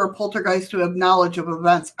rare for a poltergeist to have knowledge of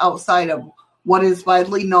events outside of what is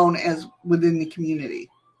widely known as within the community.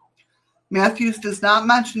 Matthews does not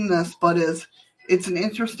mention this, but it is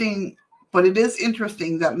interesting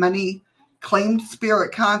that many claimed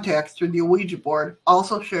spirit contacts through the Ouija board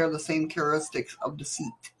also share the same characteristics of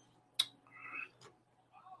deceit.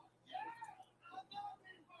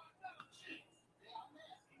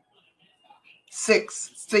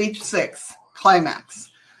 Stage 6, climax.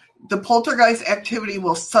 The poltergeist activity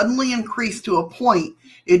will suddenly increase to a point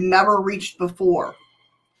it never reached before.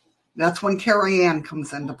 That's when Carrie Ann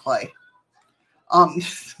comes into play.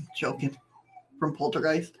 Joking. From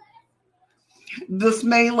Poltergeist. This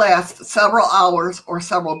may last several hours or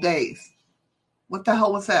several days. What the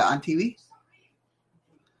hell was that on TV?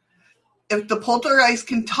 If the poltergeist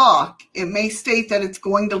can talk, it may state that it's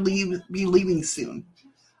going to be leaving soon.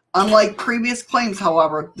 Unlike previous claims,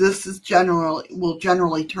 however, this will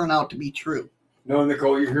generally turn out to be true. No,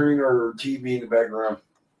 Nicole, you're hearing our TV in the background.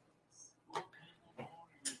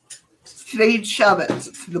 Stage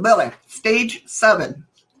 7,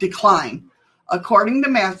 decline. According to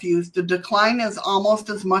Matthews, the decline is almost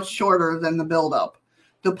as much shorter than the buildup.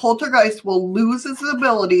 The poltergeist will lose its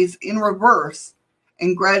abilities in reverse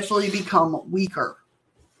and gradually become weaker.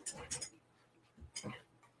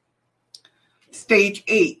 Stage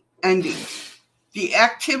 8, ending. The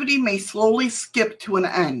activity may slowly skip to an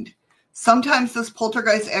end. Sometimes this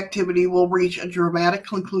poltergeist activity will reach a dramatic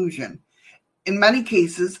conclusion. In many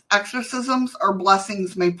cases, exorcisms or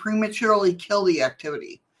blessings may prematurely kill the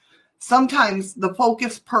activity. Sometimes the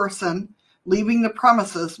focused person leaving the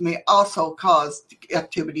premises may also cause the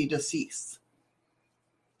activity to cease.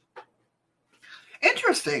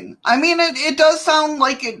 Interesting. I mean, it does sound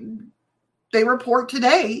like they report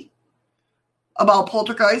today about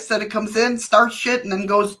poltergeist that it comes in, starts shit, and then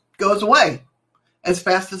goes away as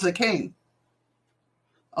fast as it came.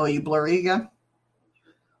 Oh, you blurry again?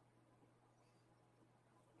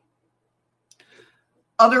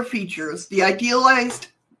 Other features. The idealized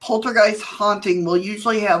poltergeist haunting will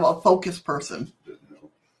usually have a focused person.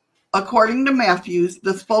 According to Matthews,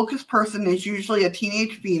 this focused person is usually a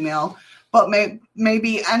teenage female, but may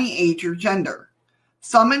be any age or gender.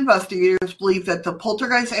 Some investigators believe that the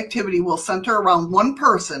poltergeist activity will center around one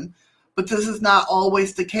person, but this is not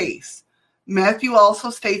always the case. Matthew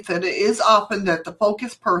also states that it is often that the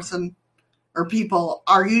focused person or people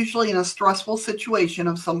are usually in a stressful situation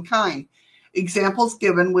of some kind. Examples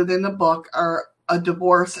given within the book are a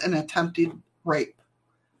divorce and attempted rape.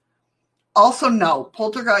 Also note,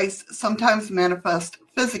 poltergeists sometimes manifest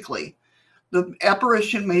physically. The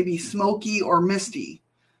apparition may be smoky or misty.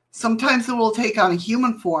 Sometimes it will take on a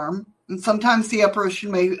human form, and sometimes the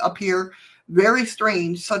apparition may appear very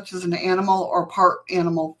strange, such as an animal or part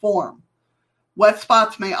animal form. Wet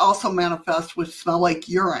spots may also manifest, which smell like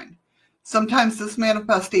urine. Sometimes this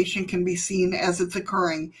manifestation can be seen as it's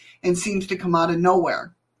occurring and seems to come out of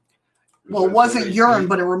nowhere. Well, it wasn't urine,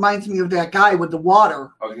 but it reminds me of that guy with the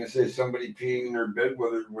water. I was going to say somebody peeing in their bed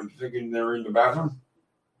whether we're thinking they're in the bathroom.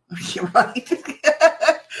 You're right.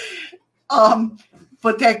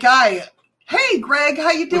 But that guy, hey, Greg,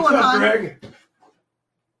 how you doing, What's up, hon? Greg?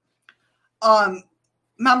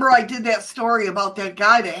 Remember I did that story about that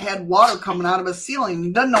guy that had water coming out of his ceiling.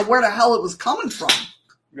 He doesn't know where the hell it was coming from.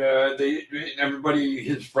 Everybody,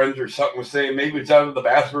 his friends or something, was saying maybe it's out of the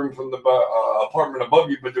bathroom from the apartment above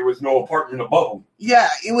you, but there was no apartment above him. Yeah,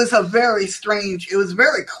 it was it was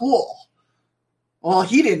very cool. Well,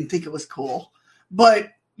 he didn't think it was cool, but,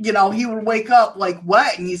 you know, he would wake up like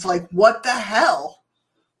wet, and he's like, what the hell?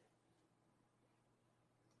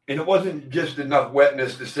 And it wasn't just enough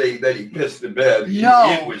wetness to say that he pissed the bed.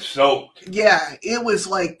 No. It was soaked. Yeah, it was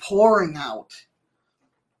like pouring out.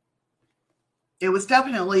 It was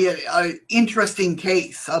definitely an interesting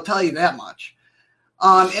case, I'll tell you that much.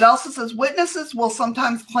 It also says witnesses will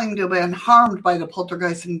sometimes claim to have been harmed by the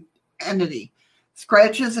poltergeist entity.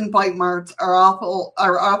 Scratches and bite marks are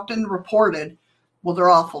often reported. Well, they're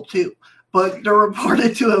awful too, but they're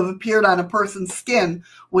reported to have appeared on a person's skin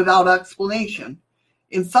without explanation.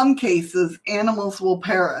 In some cases, animals will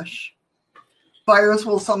perish. Fires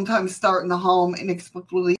will sometimes start in the home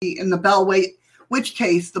inexplicably in the Bell which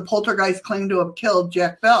case the poltergeist claimed to have killed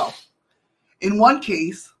Jack Bell. In one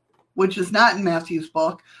case, which is not in Matthew's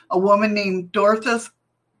book, a woman named Doris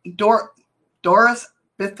Bither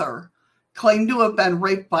claimed to have been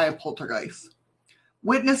raped by a poltergeist.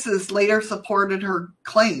 Witnesses later supported her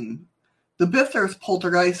claim. The Bithers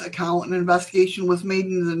poltergeist account and investigation was made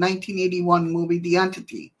in the 1981 movie The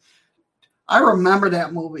Entity. I remember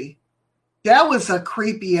that movie. That was a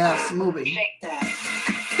creepy-ass movie.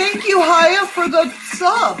 Thank you, Haya, for the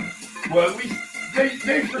sub. Well,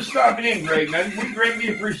 thanks for stopping in, Greg, man. We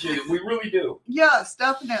greatly appreciate it. We really do. Yes,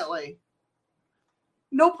 definitely.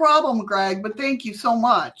 No problem, Greg, but thank you so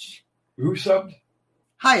much. Who subbed?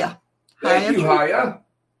 Haya. Thank you, Haya.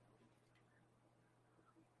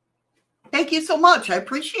 Thank you so much. I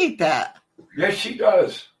appreciate that. Yes, she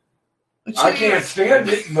does. I can't stand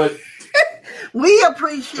it, but... We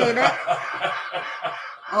appreciate it.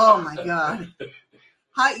 Oh, my God.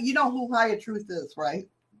 You know who Haya Truth is, right?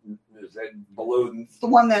 Is that below? It's the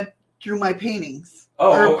one that drew my paintings. Is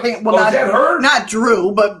that her? Not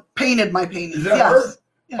drew, but painted my paintings. Is that her?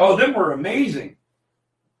 Yeah. Oh, them were amazing.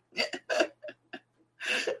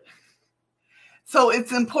 So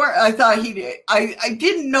it's important. I thought he did. I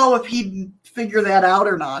didn't know if he'd figure that out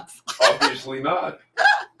or not. Obviously not.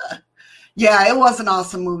 Yeah, it was an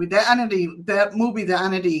awesome movie. The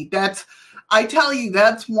Entity. I tell you,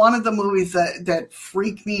 that's one of the movies that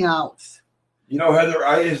freaked me out. You know, Heather,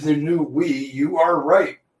 I is the new we. You are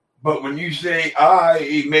right. But when you say I,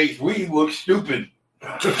 it makes we look stupid.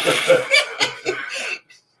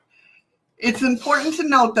 It's important to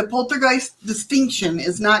note that poltergeist distinction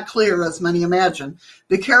is not clear as many imagine.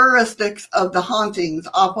 The characteristics of the hauntings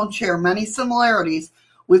often share many similarities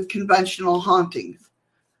with conventional hauntings.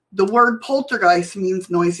 The word poltergeist means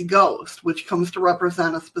noisy ghost, which comes to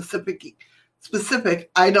represent a specific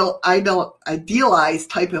idealized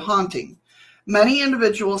type of haunting. Many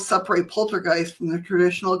individuals separate poltergeist from the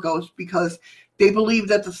traditional ghost because they believe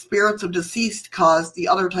that the spirits of deceased caused the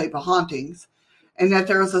other type of hauntings, and that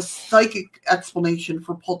there is a psychic explanation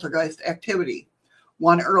for poltergeist activity.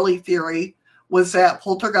 One early theory was that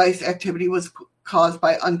poltergeist activity was caused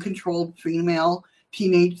by uncontrolled female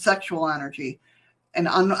teenage sexual energy, an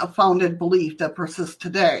unfounded belief that persists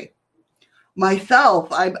today. Myself,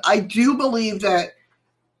 I do believe that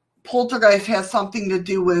poltergeist has something to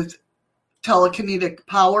do with telekinetic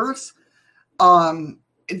powers.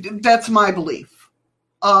 That's my belief.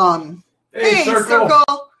 Hey,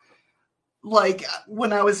 Circle. Like when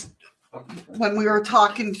we were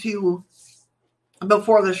talking to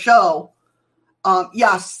before the show,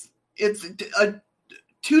 yes, it's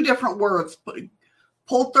two different words,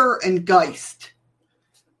 polter and geist.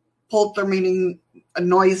 Polter meaning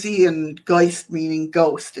noisy and geist meaning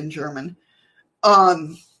ghost in German.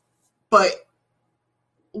 But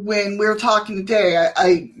when we were talking today,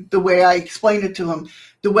 the way I explained it to him,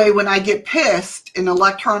 the way when I get pissed and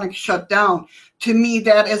electronics shut down, to me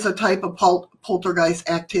that is a type of poltergeist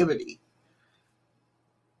activity.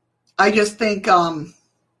 I just think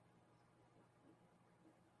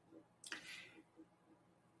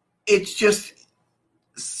it's just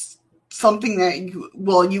something that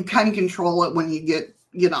you can control it when you get,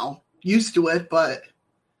 used to it, but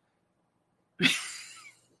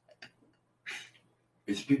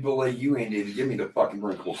it's people like you, Andy, to give me the fucking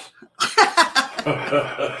wrinkles.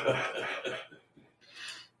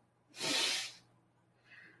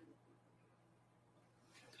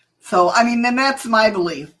 So, I mean, then that's my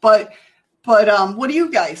belief. But what do you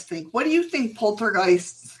guys think? What do you think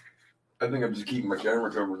poltergeists? I think I'm just keeping my camera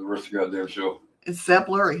covered the rest of the goddamn show. It's that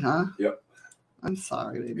blurry, huh? Yep. I'm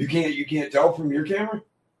sorry, baby. You can't tell from your camera?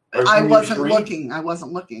 I wasn't looking.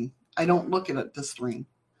 I don't look at it, the stream.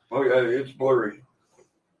 Oh yeah, it's blurry.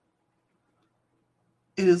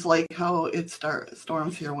 It is like how it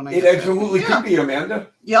storms here when I. It absolutely could be, Amanda.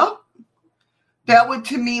 Yep. That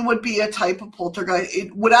to me would be a type of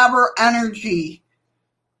poltergeist. Whatever energy,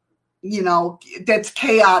 that's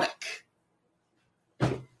chaotic.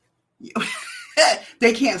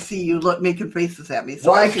 They can't see you making faces at me. So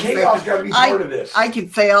Why is chaos got to be part of this? I can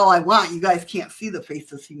say all I want. You guys can't see the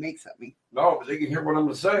faces he makes at me. No, but they can hear what I'm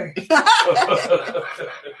going to say.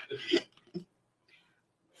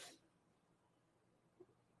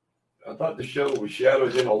 I thought the show was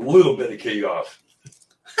shadows in a little bit of chaos.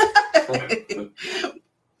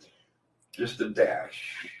 Just a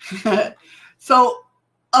dash. So,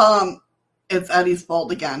 it's Eddie's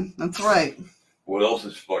fault again. That's right. What else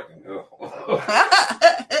is fucking?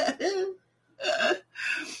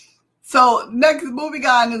 So, next, moving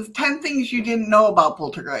on is 10 things you didn't know about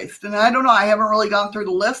poltergeist. And I don't know, I haven't really gone through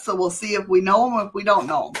the list, so we'll see if we know them, if we don't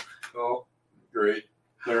know them. Oh, great.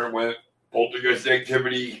 There it went. Poltergeist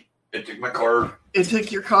activity. It took my card. It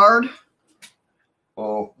took your card?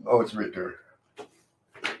 Oh, it's right there.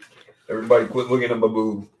 Everybody quit looking at my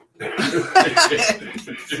boob.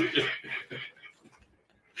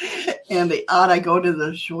 And I go to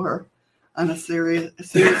the shore on a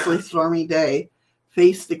seriously stormy day,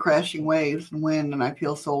 face the crashing waves and wind, and I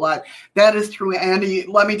feel so alive. That is true, Andy.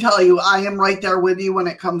 Let me tell you, I am right there with you when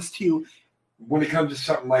it comes to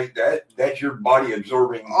something like that. That's your body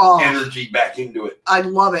absorbing energy back into it. I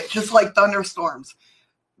love it, just like thunderstorms.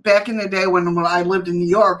 Back in the day when I lived in New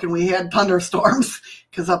York and we had thunderstorms,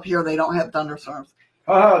 because up here they don't have thunderstorms.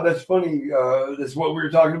 That's funny. That's what we were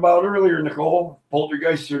talking about earlier, Nicole.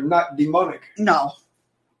 Poltergeists are not demonic. No.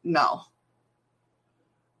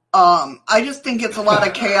 I just think it's a lot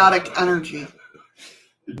of chaotic energy.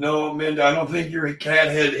 No, Amanda, I don't think your cat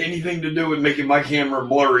had anything to do with making my camera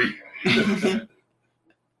blurry.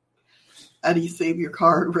 Eddie, save your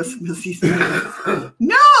card, risk missy spirits.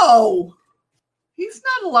 No! He's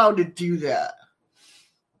not allowed to do that.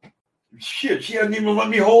 Shit, she hasn't even let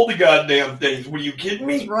me hold the goddamn things. Were you kidding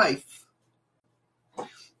me? That's right.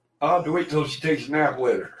 I'll have to wait till she takes a nap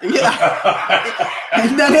later. Yeah.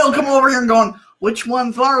 And then he'll come over here and going, which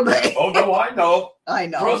ones are they? Oh, no, I know. I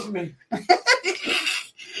know. Trust me.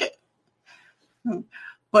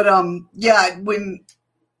 But, yeah, when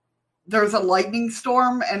there's a lightning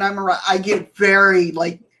storm and I'm around, I get very,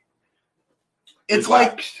 it's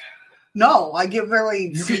relaxed. No, I get very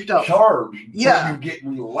you souped get up. Charged. Yeah. You get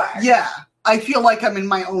relaxed. Yeah. I feel like I'm in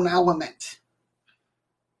my own element.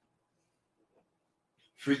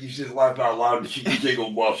 Freaky says laughed out loud and she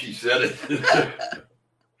giggled while she said it.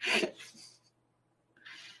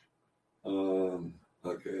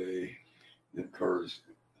 Okay. The cars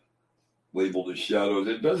labeled as shadows.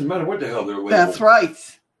 It doesn't matter what the hell they're labeled. That's right.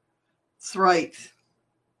 That's right.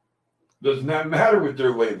 Does not matter what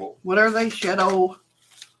they're labeled. What are they? Shadowscapes.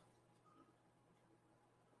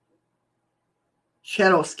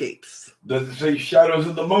 Does it say shadows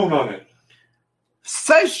of the moon on it?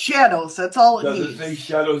 Says shadows. That's all it Does needs. it say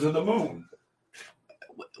shadows of the moon?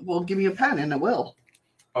 Well, give me a pen and it will.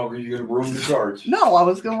 Oh, are you going to ruin the cards? No, I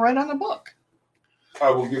was going to write on a book. I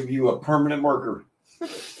will give you a permanent marker.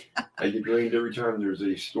 I get drained every time there's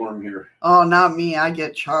a storm here. Oh, not me. I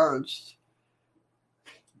get charged.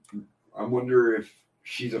 I wonder if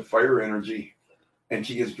she's a fire energy and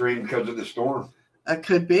she gets drained because of the storm. That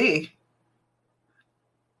could be.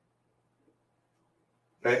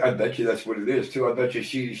 I bet you that's what it is, too. I bet you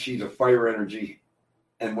she's a fire energy.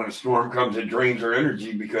 And when a storm comes, it drains her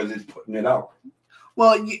energy because it's putting it out.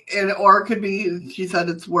 Well, or it could be, she said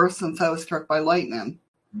it's worse since I was struck by lightning.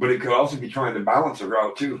 But it could also be trying to balance her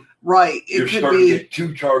out, too. Right. You're starting to get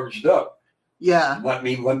too charged up. Yeah. Let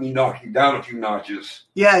me knock you down a few notches.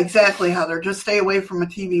 Yeah, exactly, Heather. Just stay away from a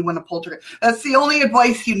TV when a poltergeist. That's the only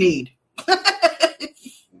advice you need.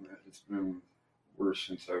 It's been worse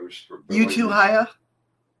since I was struck by You too, Haya?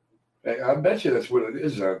 I bet you that's what it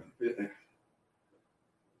is.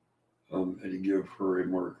 And you give her a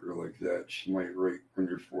marker like that, she might write on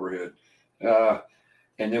your forehead.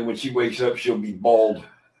 And then when she wakes up, she'll be bald.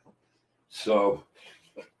 So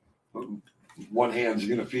one hand's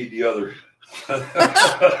going to feed the other.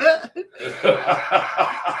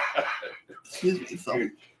 Excuse me, so.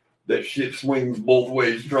 That shit swings both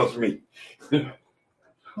ways, trust me.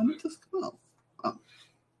 When did this come out? Oh.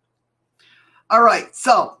 All right,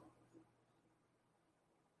 so.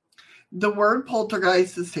 The word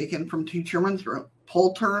poltergeist is taken from two German roots.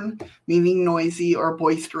 Poltern, meaning noisy or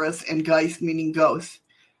boisterous, and Geist, meaning ghost.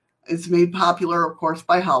 It's made popular, of course,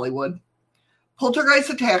 by Hollywood. Poltergeist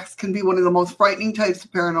attacks can be one of the most frightening types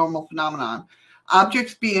of paranormal phenomenon.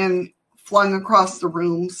 Objects being flung across the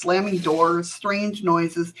room, slamming doors, strange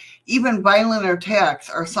noises, even violent attacks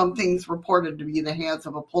are some things reported to be in the hands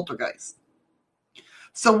of a poltergeist.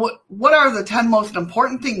 So what are the 10 most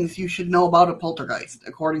important things you should know about a poltergeist,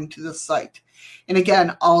 according to this site? And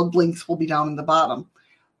again, all links will be down in the bottom.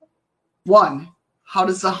 1. How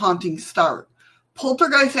does the haunting start?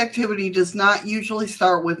 Poltergeist activity does not usually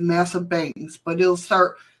start with massive bangs, but it'll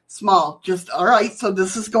start small. Just, all right, so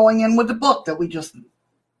this is going in with the book that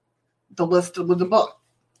the list with the book.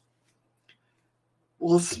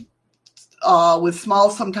 With small,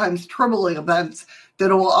 sometimes troubling events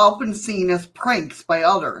that are often seen as pranks by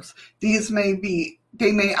others. They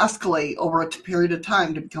may escalate over a period of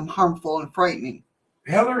time to become harmful and frightening.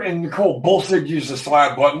 Heather and Nicole both said use the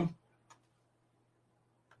slap button.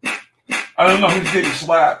 I don't know who's getting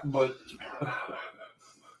slapped, but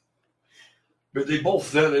they both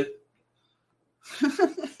said it.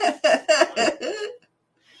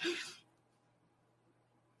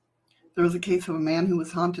 There was a case of a man who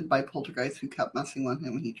was haunted by poltergeists who kept messing with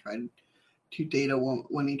him when he tried to date a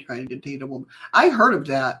woman. I heard of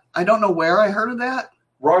that. I don't know where I heard of that.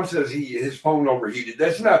 Ron says his phone overheated.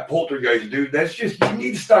 That's not poltergeist, dude. That's just, you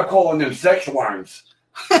need to stop calling them sex lines.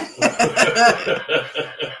 Well,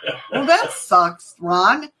 that sucks,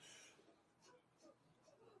 Ron.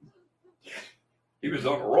 He was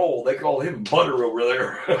on a roll. They call him butter over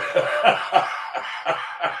there.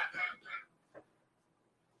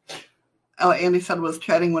 Oh, Andy said was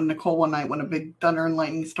chatting with Nicole one night when a big thunder and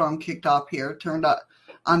lightning storm kicked off here. Turned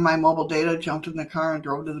on my mobile data, jumped in the car, and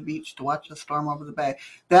drove to the beach to watch the storm over the bay.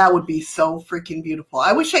 That would be so freaking beautiful.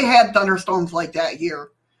 I wish they had thunderstorms like that here.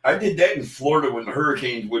 I did that in Florida when the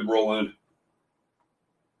hurricanes would roll in.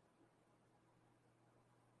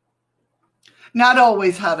 Not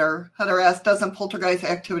always, Heather. Heather asked, doesn't poltergeist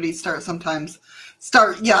activity start sometimes?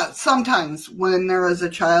 Sometimes when there is a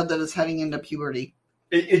child that is heading into puberty.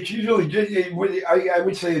 It's usually, I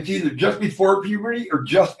would say it's either just before puberty or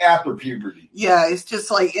just after puberty. Yeah, it's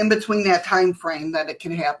just like in between that time frame that it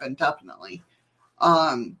can happen, definitely.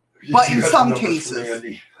 But in some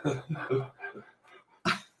cases.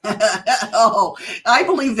 Oh, I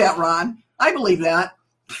believe that, Ron. I believe that.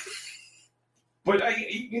 But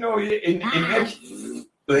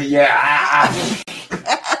yeah.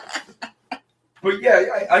 But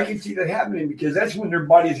yeah, I can see that happening because that's when their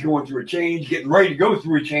body's going through a change, getting ready to go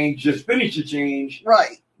through a change, just finish a change.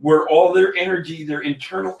 Right. Where all their energy, their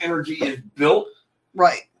internal energy is built.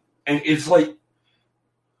 Right. And it's like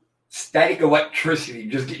static electricity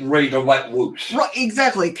just getting ready to let loose. Right,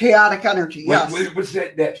 exactly. Chaotic energy. Yes. What's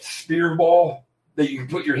that spear ball that you can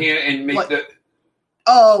put your hand and make the?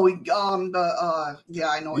 Oh, yeah,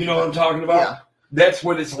 I know. You know what I'm talking about? Yeah. That's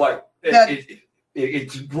what it's like.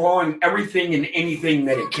 It's drawing everything and anything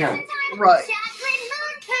that it can. Chocolate Right.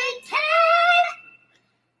 mooncake time!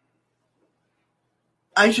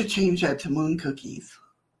 I should change that to moon cookies.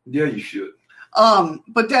 Yeah, you should.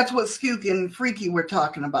 But that's what Skook and Freaky were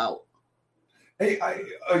talking about. Hey,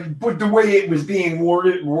 but the way it was being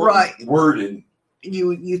worded,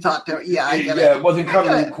 You thought that? Yeah, I get it wasn't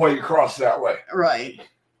coming quite across that way. Right.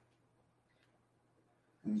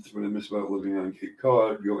 That's what I miss about living on Cape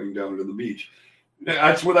Cod, going down to the beach.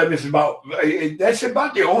 That's what I miss about. That's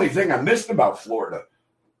about the only thing I missed about Florida.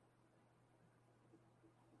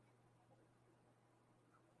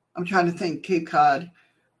 I'm trying to think. Cape Cod.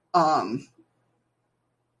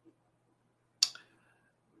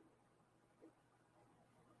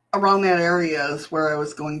 Around that area is where I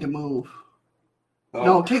was going to move. Oh.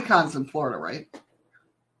 No, Cape Cod's in Florida, right?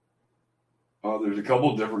 Oh, there's a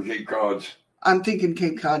couple different Cape Cods. I'm thinking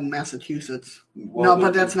Cape Cod in Massachusetts. Well, no,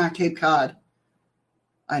 but that's not Cape Cod.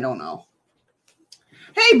 I don't know.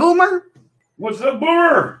 Hey, Boomer. What's up,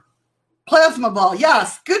 Boomer? Plasma ball.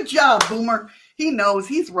 Yes. Good job, Boomer. He knows.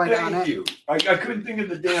 He's right on it. Thank you. I couldn't think of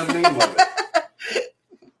the damn name of it.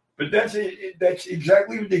 But that's it. That's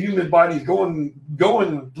exactly what the human body's going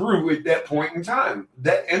through at that point in time.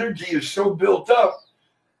 That energy is so built up,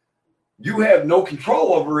 you have no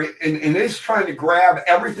control over it, and it's trying to grab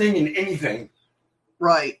everything and anything.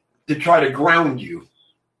 Right. To try to ground you.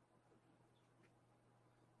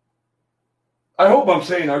 I hope I'm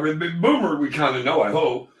saying that right. Boomer, we kind of know, I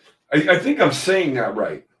hope. I think I'm saying that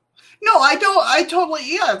right. No, I don't. I totally,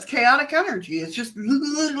 yeah, it's chaotic energy. It's just,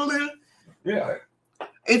 Yeah.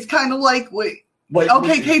 it's kind of like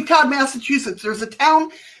Cape Cod, Massachusetts. There's a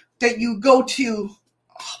town that you go to.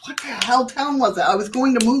 Oh, what the hell town was it? I was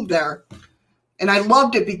going to move there. And I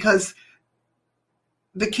loved it because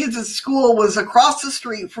the kids' school was across the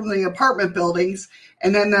street from the apartment buildings,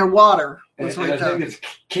 and then their water was right there. I think it's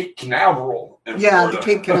Cape Canaveral. Yeah, the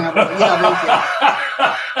Cape Canaveral. Yeah, thank you.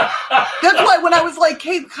 That's why when I was like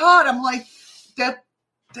Cape Cod, I'm like,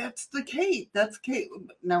 that's the Cape. That's Cape.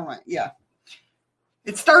 Never mind. Yeah.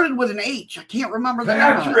 It started with an H. I can't remember the name.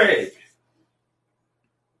 Patrick.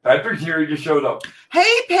 Patrick here just showed up.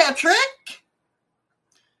 Hey, Patrick.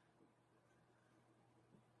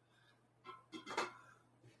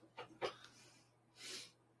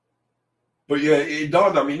 But yeah, it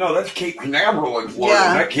dawned on me, no, that's Cape Canaveral in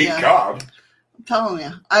Florida, not Cape Cod. I'm telling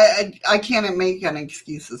you, I can't make any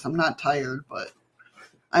excuses. I'm not tired, but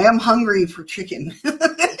I am hungry for chicken.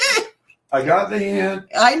 I got the hint.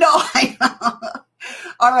 I know.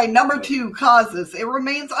 All right, number 2, causes. It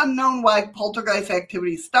remains unknown why poltergeist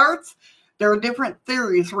activity starts. There are different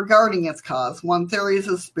theories regarding its cause. One theory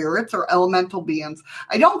is spirits or elemental beings.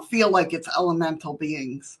 I don't feel like it's elemental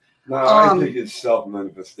beings. No, I think it's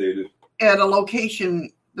self-manifested. At a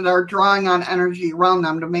location that are drawing on energy around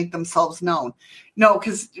them to make themselves known. No,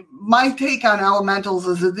 because my take on elementals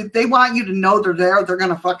is that if they want you to know they're there, they're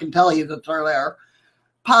going to fucking tell you that they're there.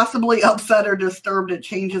 Possibly upset or disturbed at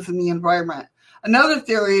changes in the environment. Another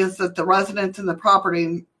theory is that the residents in the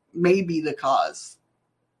property may be the cause.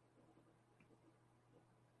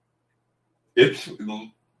 Is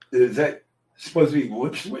that supposed to be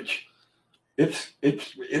Ipswich?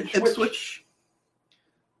 Ipswich?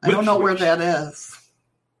 I don't know where that is.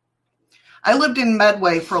 I lived in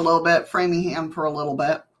Medway for a little bit, Framingham for a little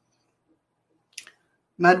bit.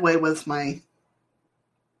 Medway was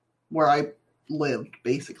where I lived,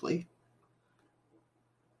 basically.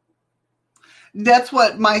 That's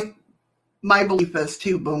what my belief is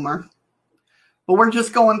too, Boomer. But we're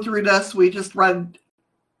just going through this. We just read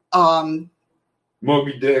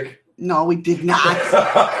Moby Dick. No, we did not.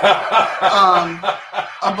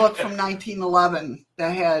 A book from 1911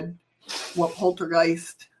 that had what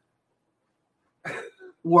poltergeist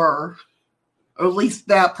were, or at least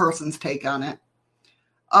that person's take on it.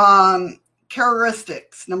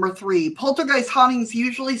 Characteristics. Number 3, poltergeist hauntings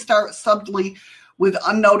usually start subtly with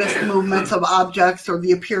unnoticed movements of objects or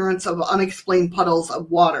the appearance of unexplained puddles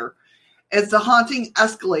of water. As the haunting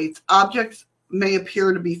escalates, objects may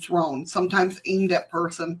appear to be thrown, sometimes aimed at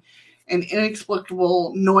person, and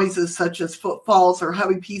inexplicable noises such as footfalls or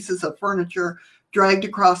heavy pieces of furniture dragged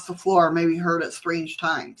across the floor may be heard at strange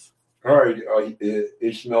times. All right,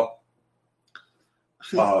 Ishmael.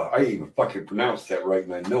 I even fucking pronounced that right,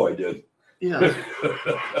 and I know I did. Yeah.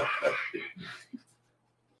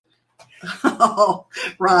 Oh,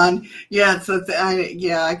 Ron. Yeah,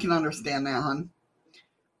 I can understand that, hon.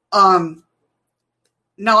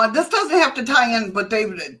 Now this doesn't have to tie in, but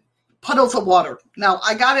David, puddles of water. Now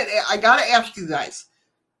I gotta ask you guys.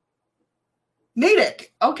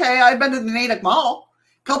 Natick. Okay, I've been to the Natick Mall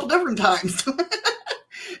a couple different times.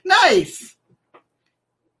 Nice.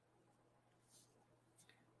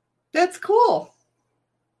 That's cool.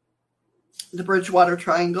 The Bridgewater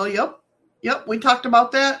Triangle. Yep. We talked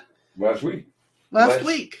about that last week. Last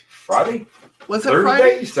week. Friday? Was it Thursday?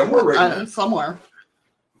 Friday? Somewhere right now. Somewhere.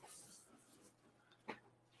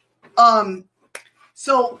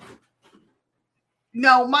 So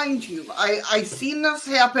now, mind you, I seen this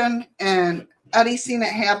happen, and Eddie's seen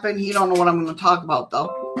it happen. He don't know what I'm going to talk about though.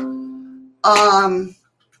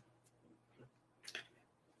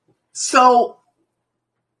 So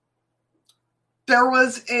there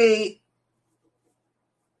was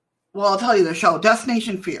I'll tell you the show,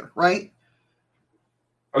 Destination Fear, right?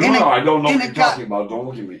 I don't know what you're talking about. Don't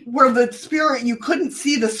look at me. Where the spirit, you couldn't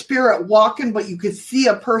see the spirit walking, but you could see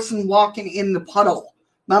a person walking in the puddle.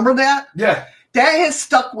 Remember that? Yeah. That has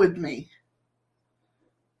stuck with me.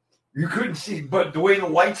 You couldn't see, but the way the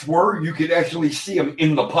lights were, you could actually see them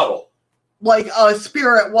in the puddle. Like a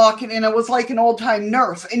spirit walking, and it was like an old-time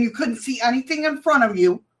nurse, and you couldn't see anything in front of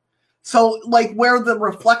you. So, like, where the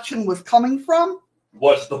reflection was coming from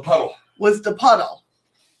was the puddle.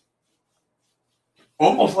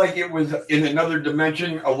 Almost like it was in another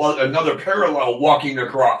dimension, another parallel walking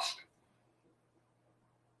across.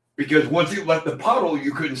 Because once it left the puddle,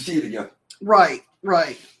 you couldn't see it again. Right.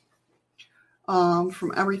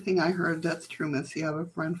 From everything I heard, that's true, Missy. I have a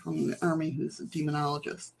friend from the Army who's a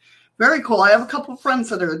demonologist. Very cool. I have a couple of friends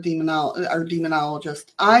that are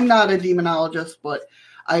demonologists. I'm not a demonologist, but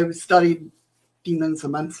I've studied demons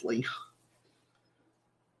immensely.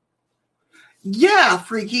 Yeah,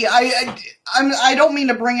 Freaky. I don't mean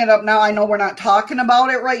to bring it up now. I know we're not talking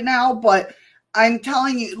about it right now, but I'm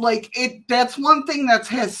telling you, like, that's one thing that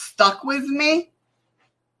has stuck with me.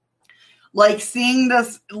 Like, seeing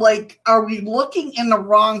this, like, are we looking in the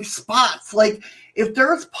wrong spots? Like, if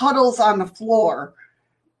there's puddles on the floor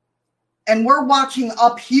and we're watching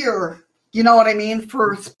up here, you know what I mean,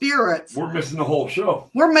 for spirits. We're missing the whole show.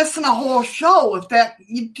 If that,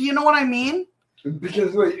 do you know what I mean?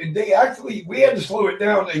 Because we had to slow it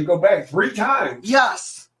down and go back 3 times.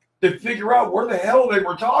 Yes. To figure out where the hell they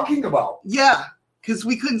were talking about. Yeah, because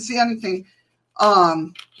we couldn't see anything.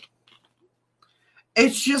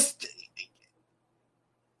 It's just,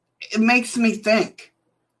 it makes me think.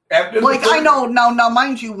 I know, now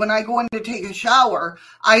mind you, when I go in to take a shower,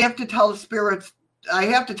 I have to tell the spirits, I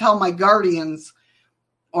have to tell my guardians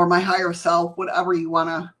or my higher self, whatever you want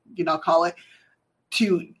to, call it,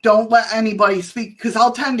 to don't let anybody speak, because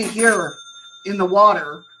I'll tend to hear in the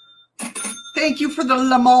water. Thank you for the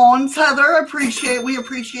lemons, Heather. We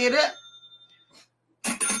appreciate it.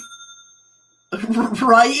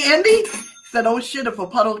 Right, Andy? Said, oh shit, if a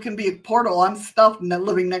puddle can be a portal, I'm stuffed and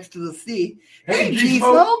living next to the sea. Hey,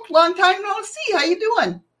 G-Smoke, long time no see. How you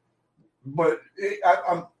doing? But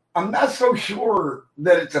I'm not so sure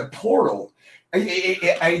that it's a portal.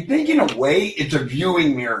 I think in a way it's a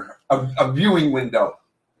viewing mirror, a viewing window.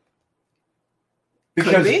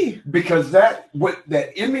 Because that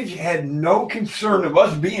image had no concern of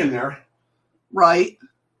us being there. Right.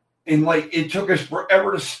 And like it took us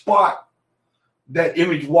forever to spot that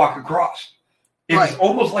image walk across. It's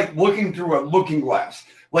almost like looking through a looking glass.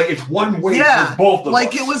 Like it's one way for both of us.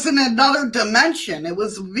 Like it was in another dimension. It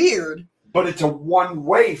was weird. But it's a one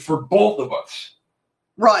way for both of us.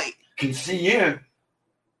 Right. Can see in.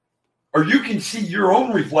 Or you can see your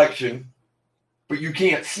own reflection, but you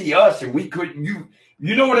can't see us, and we couldn't.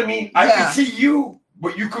 You know what I mean? I could see you,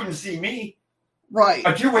 but you couldn't see me. Right.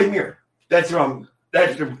 A two-way mirror. That's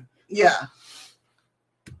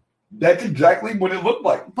exactly what it looked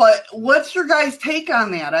like. But what's your guys' take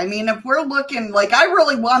on that? I mean, if we're looking, like, I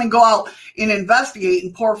really want to go out and investigate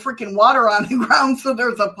and pour freaking water on the ground so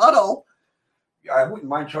there's a puddle. I wouldn't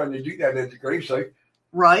mind trying to do that at the gravesite.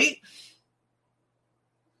 Right?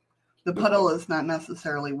 The puddle is not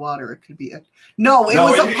necessarily water. It could be a puddle.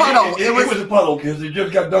 It was a puddle because it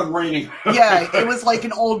just got done raining. Yeah, it was like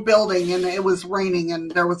an old building and it was raining and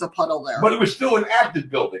there was a puddle there. But it was still an active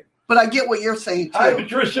building. But I get what you're saying too. Hi,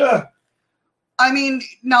 Patricia. I mean,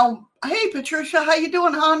 now, hey, Patricia, how you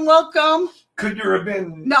doing, hon? Welcome. Could there have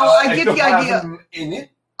been? No, I get the idea in it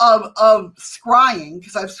of scrying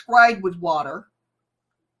because I've scryed with water.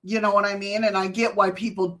 You know what I mean? And I get why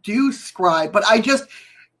people do scry, but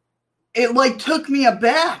it like took me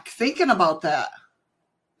aback thinking about that.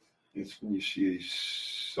 It's when you see a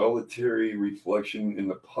solitary reflection in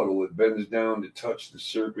the puddle. It bends down to touch the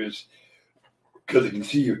surface because it can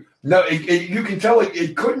see you. No, you can tell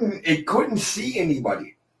it couldn't see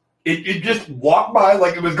anybody. It just walked by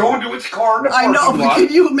like it was going to its car in the parking lot. I know, but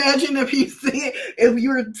can you imagine if you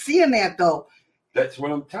were seeing that though? That's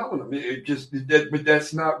what I'm telling him. But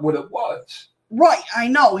that's not what it was. Right, I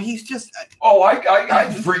know. He's just. Oh,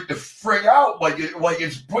 I freaked the frig out like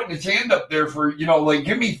it's putting its hand up there for like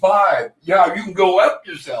give me 5. Yeah, you can go up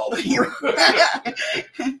yourself.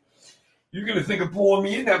 You're gonna think of pulling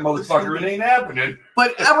me in that motherfucker. It ain't happening.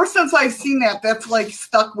 But ever since I've seen that, that's like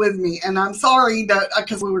stuck with me. And I'm sorry that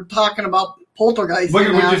because we were talking about poltergeist. Look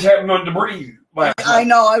at what just happened on debris last night. I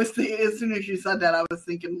know. I was as soon as you said that, I was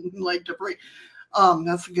thinking like debris.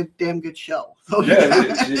 That's a damn good show. So, yeah,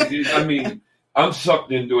 it is. I mean, I'm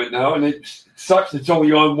sucked into it now, and it sucks. It's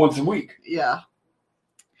only on once a week. Yeah.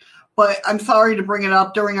 But I'm sorry to bring it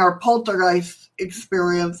up during our poltergeist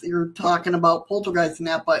experience. You're talking about poltergeist and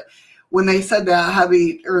that, but when they said that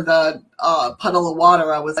heavy or the puddle of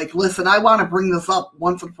water, I was like, listen, I want to bring this up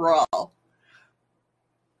once and for all.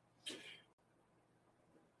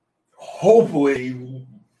 Hopefully,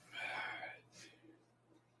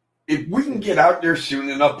 if we can get out there soon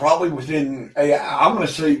enough, probably I'm going to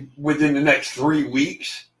say within the next 3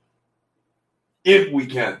 weeks, if we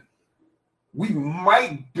can, we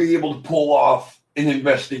might be able to pull off an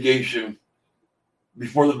investigation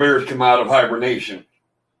before the bears come out of hibernation.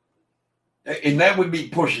 And that would be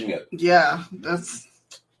pushing it. Yeah, that's...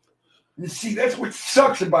 See, that's what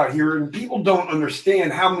sucks about here, and people don't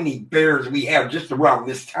understand how many bears we have just around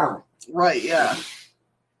this town. Right, yeah.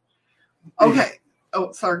 Okay.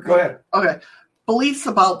 Oh, sorry. Go ahead. Okay. Beliefs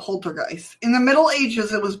about poltergeist. In the Middle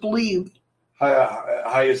Ages, it was believed...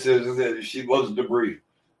 Haya says that she loves debris.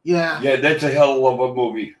 Yeah. Yeah, that's a hell of a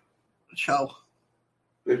movie. Show.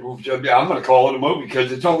 I'm going to call it a movie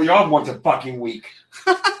because it's only on once a fucking week.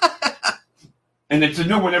 And it's a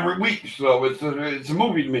new one every week, so it's a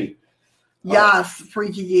movie to me. Yes,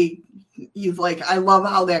 Freaky Geek. He's like, I love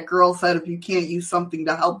how that girl said, if you can't use something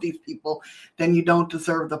to help these people, then you don't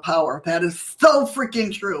deserve the power. That is so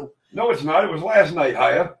freaking true. No, it's not. It was last night,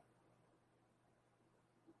 Haya.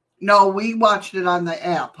 No, we watched it on the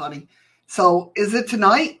app, honey. So, is it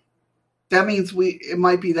tonight? That means it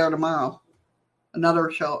might be there tomorrow.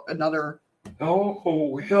 Another show,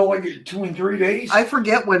 Oh, hell, I get 2 and 3 days? I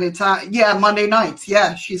forget when it's on. Yeah, Monday nights.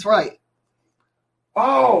 Yeah, she's right.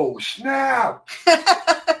 Oh, snap.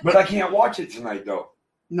 But I can't watch it tonight, though.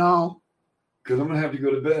 No. Because I'm going to have to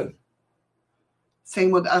go to bed.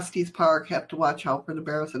 Same with Estes Park. Have to watch out for the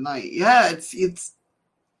bears at night. Yeah, it's...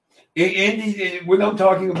 Andy, when I'm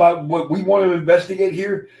talking about what we want to investigate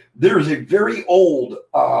here, there's a very old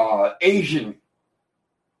Asian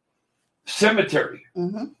cemetery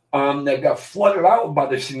that got flooded out by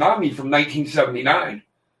the tsunami from 1979.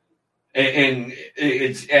 And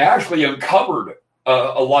it's actually uncovered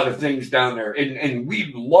a lot of things down there. And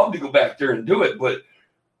we'd love to go back there and do it, but...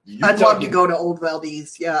 I'd love to go to Old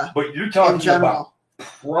Valdez, yeah. But you're talking about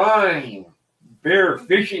prime bear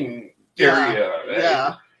fishing area.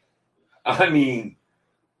 Yeah. I mean,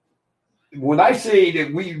 when I say that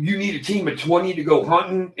you need a team of 20 to go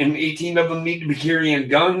hunting and 18 of them need to be carrying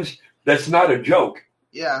guns, that's not a joke.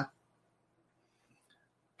 Yeah.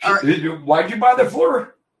 Why'd you buy the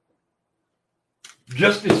floor?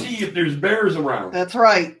 Just to see if there's bears around. That's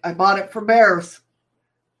right. I bought it for bears.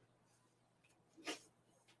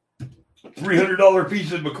 $300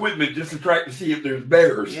 piece of equipment just to try to see if there's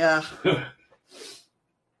bears. Yeah. All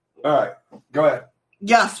right. Go ahead.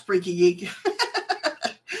 Yes, Freaky Geek.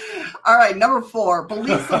 All right, number 4,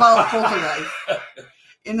 beliefs about poltergeist.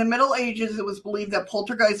 In the Middle Ages, it was believed that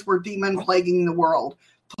poltergeists were demons plaguing the world,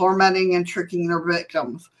 tormenting and tricking their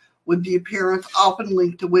victims, with the appearance often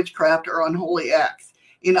linked to witchcraft or unholy acts.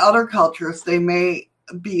 In other cultures, they may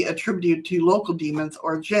be attributed to local demons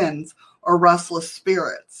or jinns or restless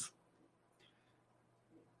spirits.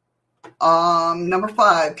 Number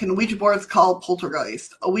 5, can Ouija boards call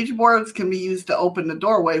poltergeist? Ouija boards can be used to open the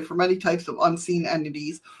doorway for many types of unseen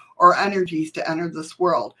entities or energies to enter this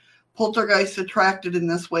world. Poltergeists attracted in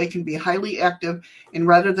this way can be highly active, and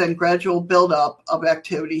rather than gradual buildup of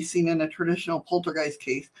activity seen in a traditional poltergeist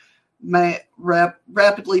case, may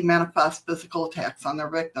rapidly manifest physical attacks on their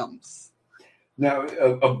victims. Now,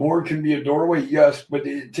 a board can be a doorway, yes, but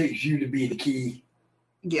it takes you to be the key.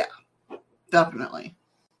 Yeah, definitely.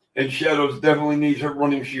 And Shadows definitely needs her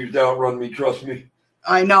running shoes to outrun me, trust me.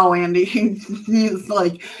 I know, Andy. He's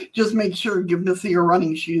like, just make sure you give Missy your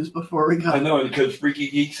running shoes before we go. I know, because Freaky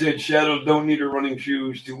Geek said Shadows don't need her running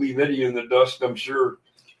shoes to leave Eddie in the dust, I'm sure.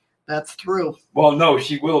 That's true. Well, no,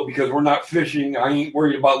 she will, because we're not fishing. I ain't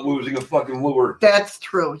worried about losing a fucking lure. That's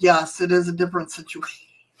true. Yes, it is a different situation.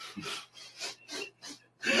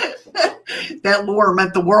 That lure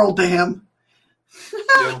meant the world to him.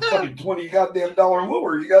 Fucking $20 goddamn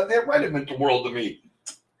lure. You goddamn right it meant the world to me.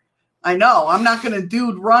 I know. I'm not going to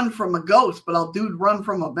dude run from a ghost, but I'll dude run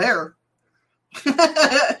from a bear.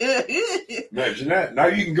 Imagine that. Now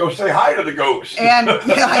you can go say hi to the ghost. And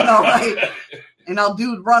yeah, I know, right? And I'll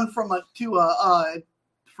dude run from a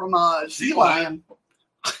sea lion.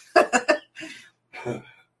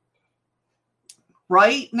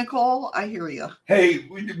 Right, Nicole? I hear you. Hey,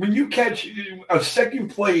 when you catch a second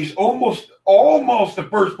place, almost the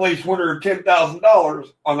first place winner of $10,000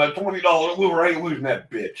 on that $20 lure, I ain't losing that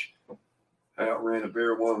bitch. I outran a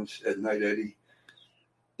bear once at Night Eddy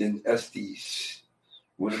in Estes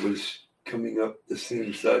when it was coming up the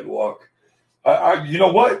same sidewalk. You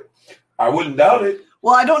know what? I wouldn't doubt it.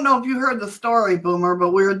 Well, I don't know if you heard the story, Boomer, but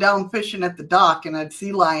we were down fishing at the dock and a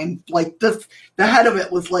sea lion like this. The head of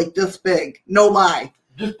it was like this big. No lie.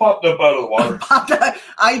 Just popped up out of the water.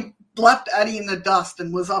 I left Eddie in the dust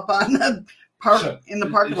and was up on the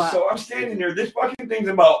parking lot. So I'm standing there. This fucking thing's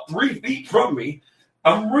about 3 feet from me.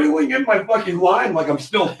 I'm reeling in my fucking line like I'm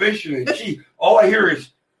still fishing. And all I hear is,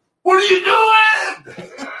 "What are you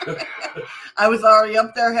doing?" I was already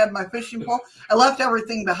up there, had my fishing pole. I left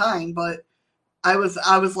everything behind, but I was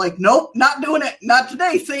like, nope, not doing it. Not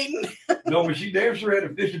today, Satan. No, but she damn sure had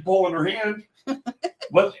a fishing pole in her hand.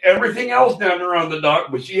 Left everything else down there on the dock,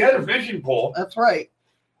 but she had a fishing pole. That's right.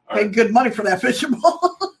 Paid good money for that fishing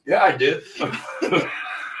pole. Yeah, I did.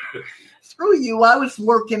 Screw you. I was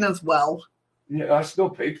working as well. Yeah, I still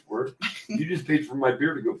paid for it. You just paid for my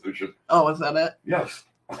beer to go fishing. Oh, is that it? Yes.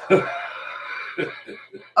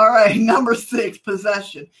 All right, number 6,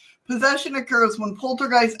 possession. Possession occurs when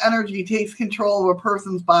poltergeist energy takes control of a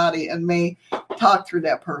person's body and may talk through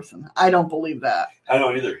that person. I don't believe that. I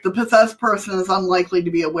don't either. The possessed person is unlikely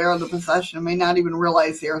to be aware of the possession and may not even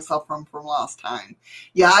realize they are suffering from lost time.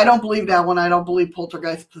 Yeah, I don't believe that one. I don't believe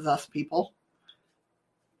poltergeists possess people.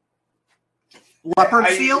 Leopard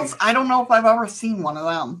seals? I don't know if I've ever seen one of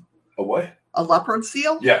them. A what? A leopard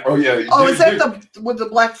seal? Yeah. Oh, yeah. Oh, is that with the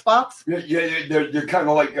black spots? Yeah. They're kind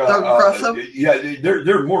of like they're aggressive.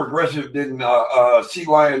 They're more aggressive than sea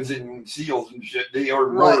lions and seals and shit. They are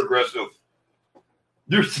more aggressive.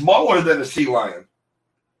 They're smaller than a sea lion,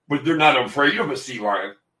 but they're not afraid of a sea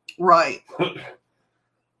lion. Right.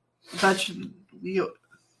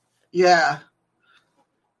 Yeah.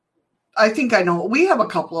 I think I know. We have a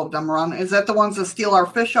couple of them around. Is that the ones that steal our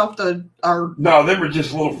fish off our... No, they were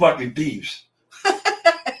just little fucking thieves.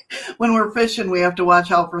 When we're fishing, we have to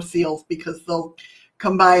watch out for seals because they'll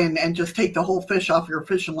come by and just take the whole fish off your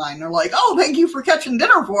fishing line. They're like, "Oh, thank you for catching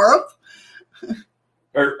dinner for us."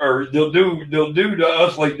 Or they'll do to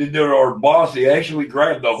us like they did to our boss. They actually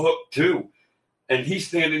grabbed the hook too, and he's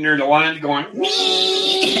standing there in the line going,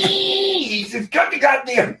 he says, "Cut the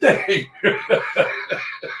goddamn thing."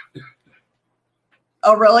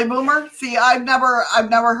 Oh, really, Boomer? See, I've never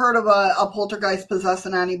heard of a poltergeist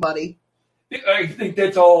possessing anybody. I think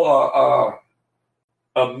that's all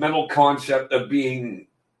a mental concept of being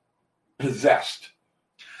possessed.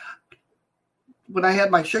 When I had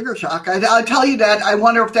my sugar shock, I'll tell you that. I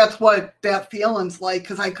wonder if that's what that feeling's like,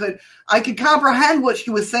 because I could comprehend what she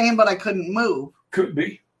was saying, but I couldn't move. Could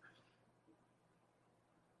be.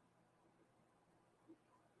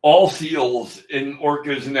 All seals and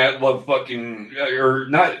orcas and that love fucking, or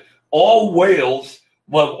not, all whales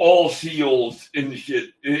love all seals and shit.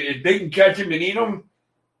 If they can catch them and eat them,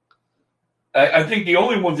 I think the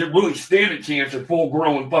only ones that really stand a chance are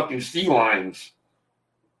full-grown fucking sea lions.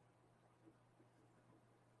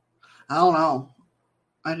 I don't know.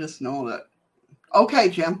 I just know that. Okay,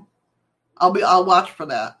 Jim. I'll watch for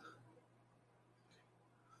that.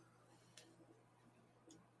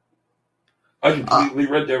 I completely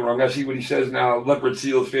read that wrong. I see what he says now. Leopard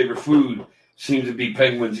seal's favorite food seems to be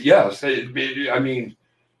penguins. Yes, I mean,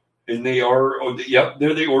 and they are. Yep,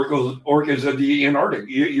 they're the orcas of the Antarctic.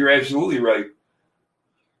 You're absolutely right.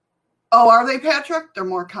 Oh, are they, Patrick? They're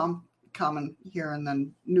more common here and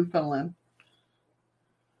then Newfoundland.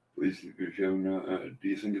 Do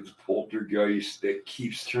you think it's poltergeist that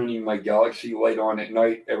keeps turning my galaxy light on at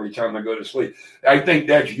night every time I go to sleep? I think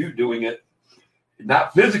that's you doing it,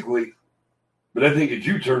 not physically. But I think it's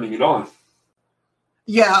you turning it on.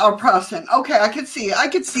 Yeah, oppression. Okay, I could see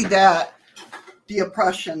that, the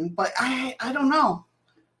oppression, but I don't know.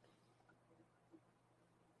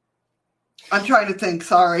 I'm trying to think.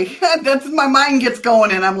 Sorry, that's my mind gets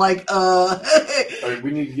going, and I'm like, All right,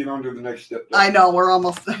 we need to get on to the next step. I know we're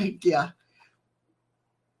almost yeah.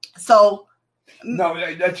 So.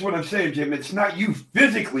 No, that's what I'm saying, Jim. It's not you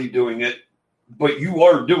physically doing it, but you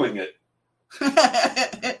are doing it.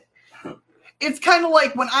 it's kind of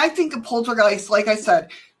like when I think of poltergeist, like I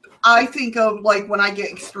said, I think of like when I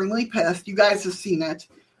get extremely pissed. You guys have seen it,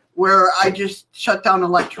 where I just shut down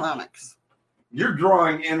electronics. You're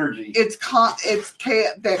drawing energy. It's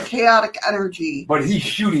that chaotic energy. But he's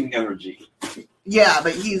shooting energy. Yeah,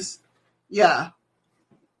 but yeah.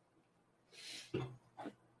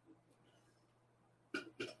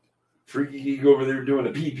 Freaky Geek over there doing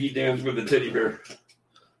a pee-pee dance with a teddy bear.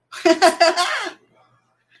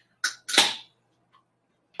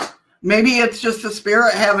 Maybe it's just a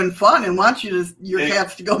spirit having fun and wants your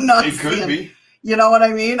cats to go nuts. It could be. You know what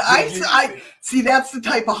I mean? I see. That's the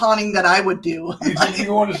type of haunting that I would do. You think you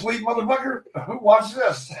going to sleep, motherfucker? Watch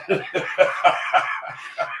this.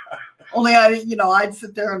 Only I'd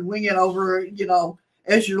sit there and wing it over,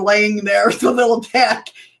 as you're laying there, so they'll attack.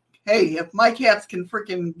 Hey, if my cats can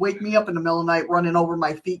freaking wake me up in the middle of the night running over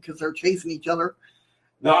my feet because they're chasing each other.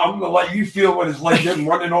 No, I'm going to let you feel what it's like them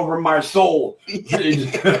running over my soul.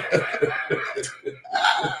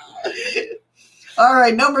 All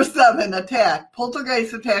right, number 7, attack.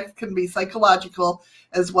 Poltergeist attacks can be psychological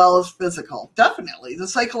as well as physical. Definitely. The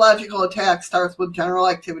psychological attack starts with general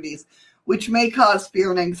activities, which may cause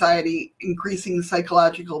fear and anxiety, increasing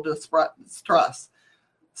psychological distress,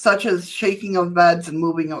 such as shaking of beds and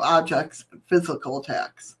moving of objects, physical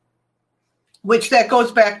attacks. Which that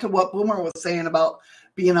goes back to what Boomer was saying about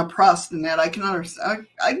being oppressed and that. I can understand.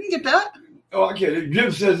 I can get that. Oh, I get it.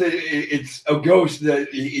 Jim says it's a ghost that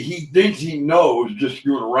he thinks he knows, just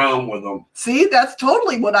screwing around with them. See, that's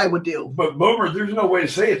totally what I would do. But Boomer, there's no way to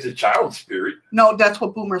say it's a child spirit. No, that's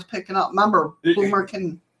what Boomer's picking up. Remember, Boomer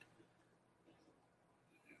can...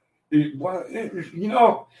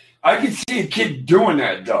 I can see a kid doing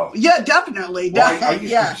that, though. Yeah, definitely. Well, I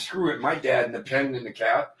used to screw it. My dad and the pen and the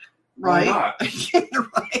cat. Right. Why not?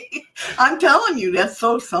 Right. I'm telling you, that's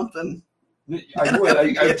so something. I would.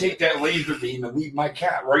 I'd take that laser beam and lead my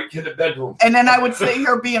cat right to the bedroom. And then I would sit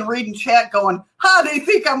here reading chat going, they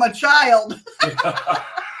think I'm a child.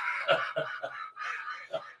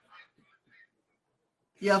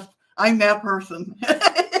 Yes, I'm that person.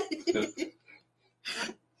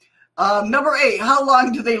 Number 8, how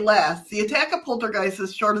long do they last? The attack of poltergeist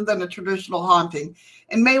is shorter than a traditional haunting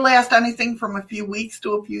and may last anything from a few weeks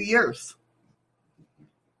to a few years.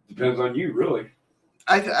 Depends on you, really.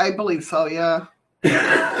 I believe so, yeah.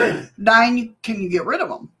 9, can you get rid of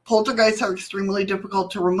them? Poltergeists are extremely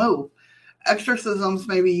difficult to remove. Exorcisms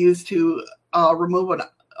may be used to remove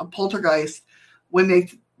a poltergeist when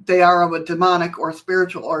they are of a demonic or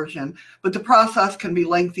spiritual origin, but the process can be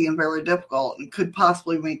lengthy and very difficult and could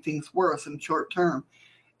possibly make things worse in short term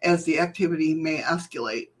as the activity may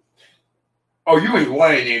escalate. Oh, you ain't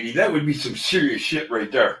lying, Andy. That would be some serious shit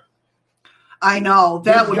right there. I know.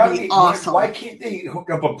 That would be awesome. Why can't they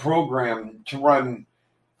hook up a program to run?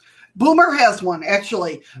 Boomer has one,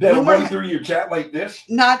 actually. That'll run through your chat like this?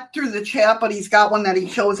 Not through the chat, but he's got one that he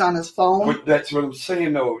shows on his phone. But that's what I'm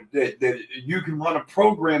saying, though, that you can run a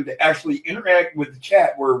program to actually interact with the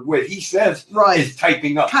chat where what he says is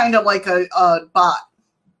typing up. Kind of like a bot.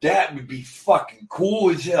 That would be fucking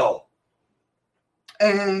cool as hell.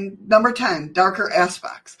 And number 10, darker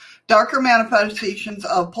aspects. Darker manifestations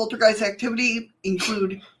of poltergeist activity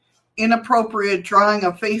include inappropriate drawing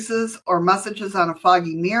of faces or messages on a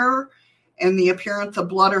foggy mirror and the appearance of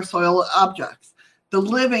blood or soil objects. The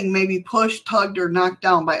living may be pushed, tugged, or knocked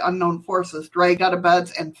down by unknown forces, dragged out of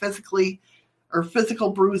beds, and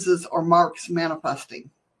physical bruises or marks manifesting.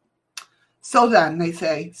 So then, they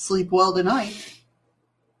say, sleep well tonight.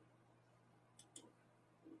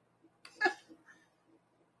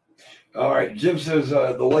 All right. Jim says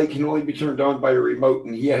the light can only be turned on by a remote,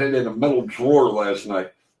 and he had it in a metal drawer last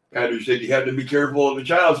night. Patty said you have to be careful of a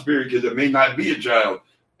child spirit because it may not be a child.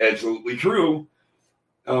 Absolutely true.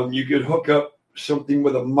 You could hook up something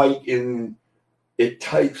with a mic and it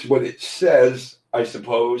types what it says, I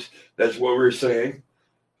suppose. That's what we're saying.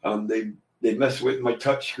 They mess with my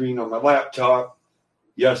touch screen on my laptop.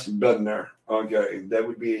 Yes, been there. Okay. That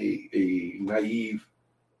would be a naive,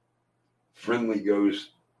 friendly ghost.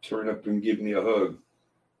 Turn up and give me a hug.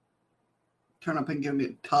 Turn up and give me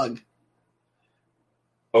a tug.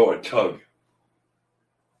 Oh, a tug.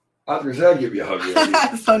 I was going to say I'll give you a hug.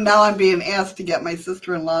 So now I'm being asked to get my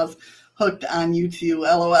sister-in-law's hooked on YouTube,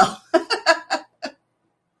 LOL.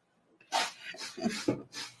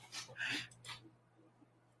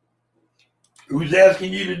 Who's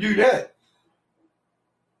asking you to do that?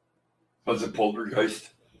 Was it poltergeist?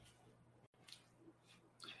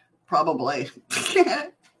 Probably.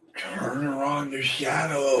 Turn around the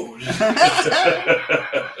shadows.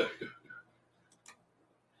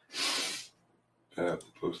 I have to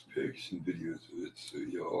post pics and videos of it so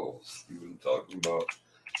y'all see what I'm talking about.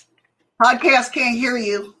 Podcast can't hear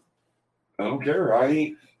you. I don't care. I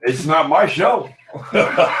ain't. It's not my show.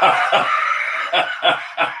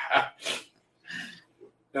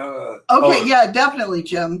 Yeah, definitely,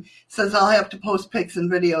 Jim. Says I'll have to post pics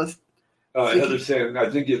and videos. Heather's saying, I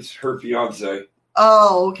think it's her fiance.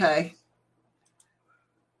 Oh, okay.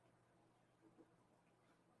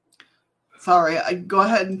 Sorry, go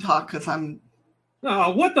ahead and talk because I'm...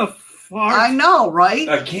 what the fart? I know, right?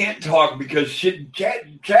 I can't talk because shit. Chat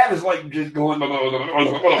is like just going. And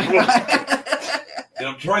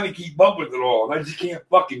I'm trying to keep up with it all, and I just can't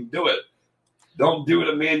fucking do it. Don't do it,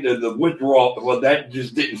 Amanda. The withdrawal. Well, that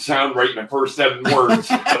just didn't sound right in the first 7 words.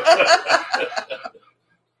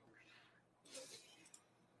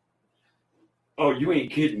 Oh, you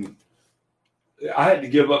ain't kidding. I had to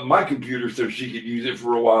give up my computer so she could use it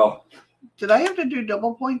for a while. Did I have to do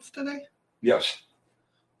double points today? Yes.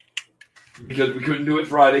 Because we couldn't do it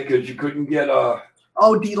Friday because you couldn't get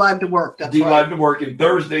D-Live to work. That's right. D-Live to work. And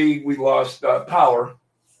Thursday we lost power.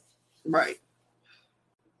 Right.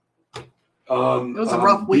 It was a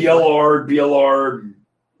rough week. BLR,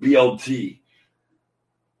 BLT.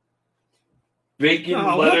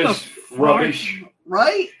 Bacon, lettuce, rubbish.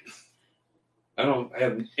 Right? I don't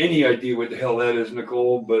have any idea what the hell that is,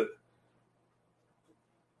 Nicole, but...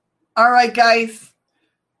 All right, guys.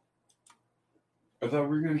 I thought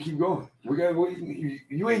we were going to keep going.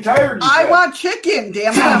 You ain't tired. I want chicken,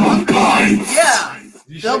 damn it. I'm hungry. Yeah.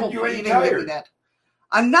 You said you ain't tired.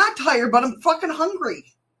 I'm not tired, but I'm fucking hungry.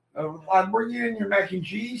 I'll bring you in your mac and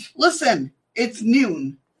cheese. Listen, it's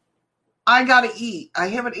noon. I gotta eat. I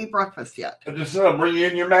haven't ate breakfast yet. I just said I'll bring you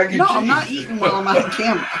in your mac and cheese. No, I'm not eating while I'm on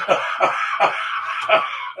camera.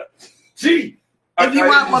 See? If you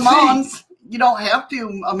want lemons, you don't have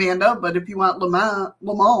to, Amanda, but if you want lemons.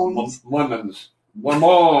 Lemons.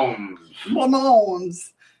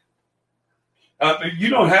 You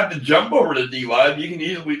don't have to jump over to D-Live. You can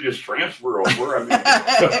easily just transfer over. I mean,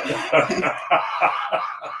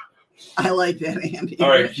 I like that, Andy. All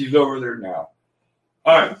right, she's over there now.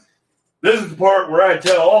 All right. This is the part where I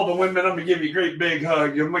tell all the women I'm going to give you a great big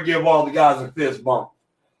hug. I'm going to give all the guys a fist bump.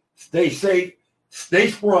 Stay safe.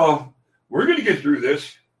 Stay strong. We're going to get through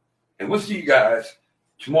this. And we'll see you guys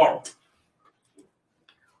tomorrow.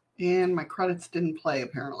 And my credits didn't play,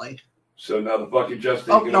 apparently. So now the fucking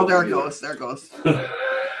Justin. Oh, no, there it goes. There it goes.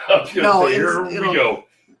 Here we go.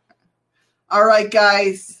 All right,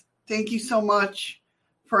 guys. Thank you so much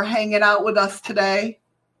for hanging out with us today.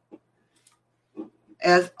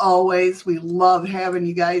 As always, we love having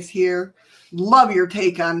you guys here. Love your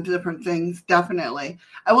take on different things, definitely.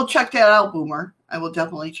 I will check that out, Boomer. I will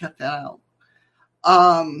definitely check that out.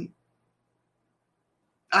 I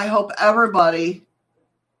hope everybody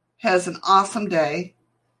has an awesome day.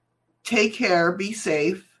 Take care. Be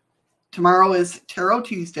safe. Tomorrow is Tarot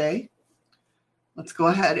Tuesday. Let's go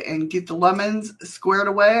ahead and get the lemons squared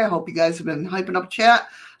away. I hope you guys have been hyping up chat.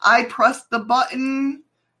 I pressed the button.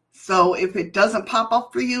 So if it doesn't pop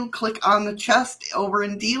up for you, click on the chest over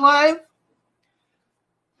in D-Live.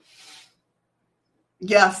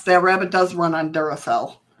 Yes, that rabbit does run on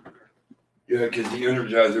Duracell. Yeah, because the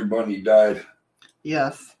Energizer Bunny died.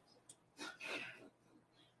 Yes.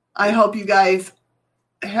 I hope you guys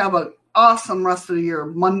have an awesome rest of your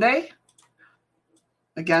Monday.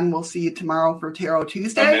 Again, we'll see you tomorrow for Tarot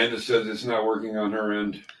Tuesday. Amanda says it's not working on her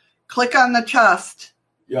end. Click on the chest.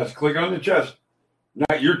 Yes, click on the chest.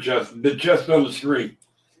 Not your chest, the chest on the screen.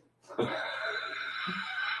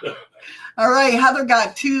 All right, Heather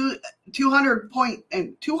got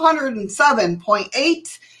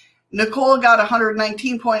 207.8. Nicole got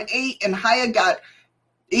 119.8, and Haya got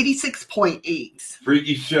 86.8.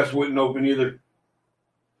 Freaky's chest wouldn't open either.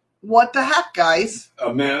 What the heck, guys?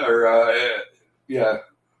 Yeah.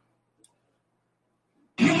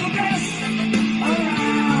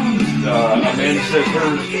 Amanda says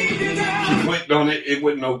hers. She clicked on it. It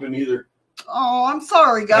wouldn't open either. Oh, I'm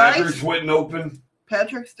sorry, guys. Patrick's wouldn't open.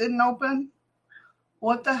 Patrick's didn't open?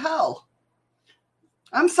 What the hell?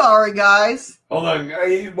 I'm sorry, guys. Hold on.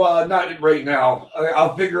 Well, not right now.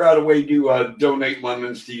 I'll figure out a way to donate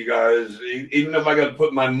lemons to you guys, even if I got to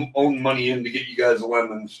put my own money in to get you guys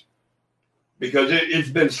lemons, because it's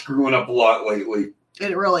been screwing up a lot lately.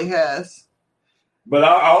 It really has. But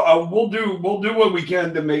we'll do what we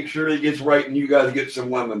can to make sure it gets right and you guys get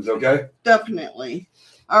some lemons, okay? Definitely.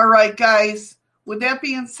 All right, guys. With that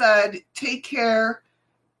being said, take care.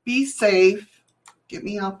 Be safe. Get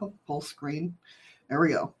me off of full screen. There we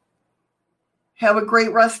go. Have a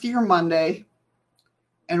great rest of your Monday.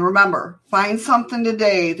 And remember, find something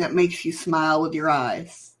today that makes you smile with your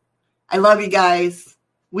eyes. I love you guys.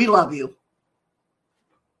 We love you.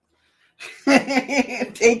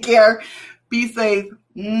 Take care. Be safe.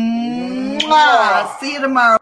 Mwah. See you tomorrow.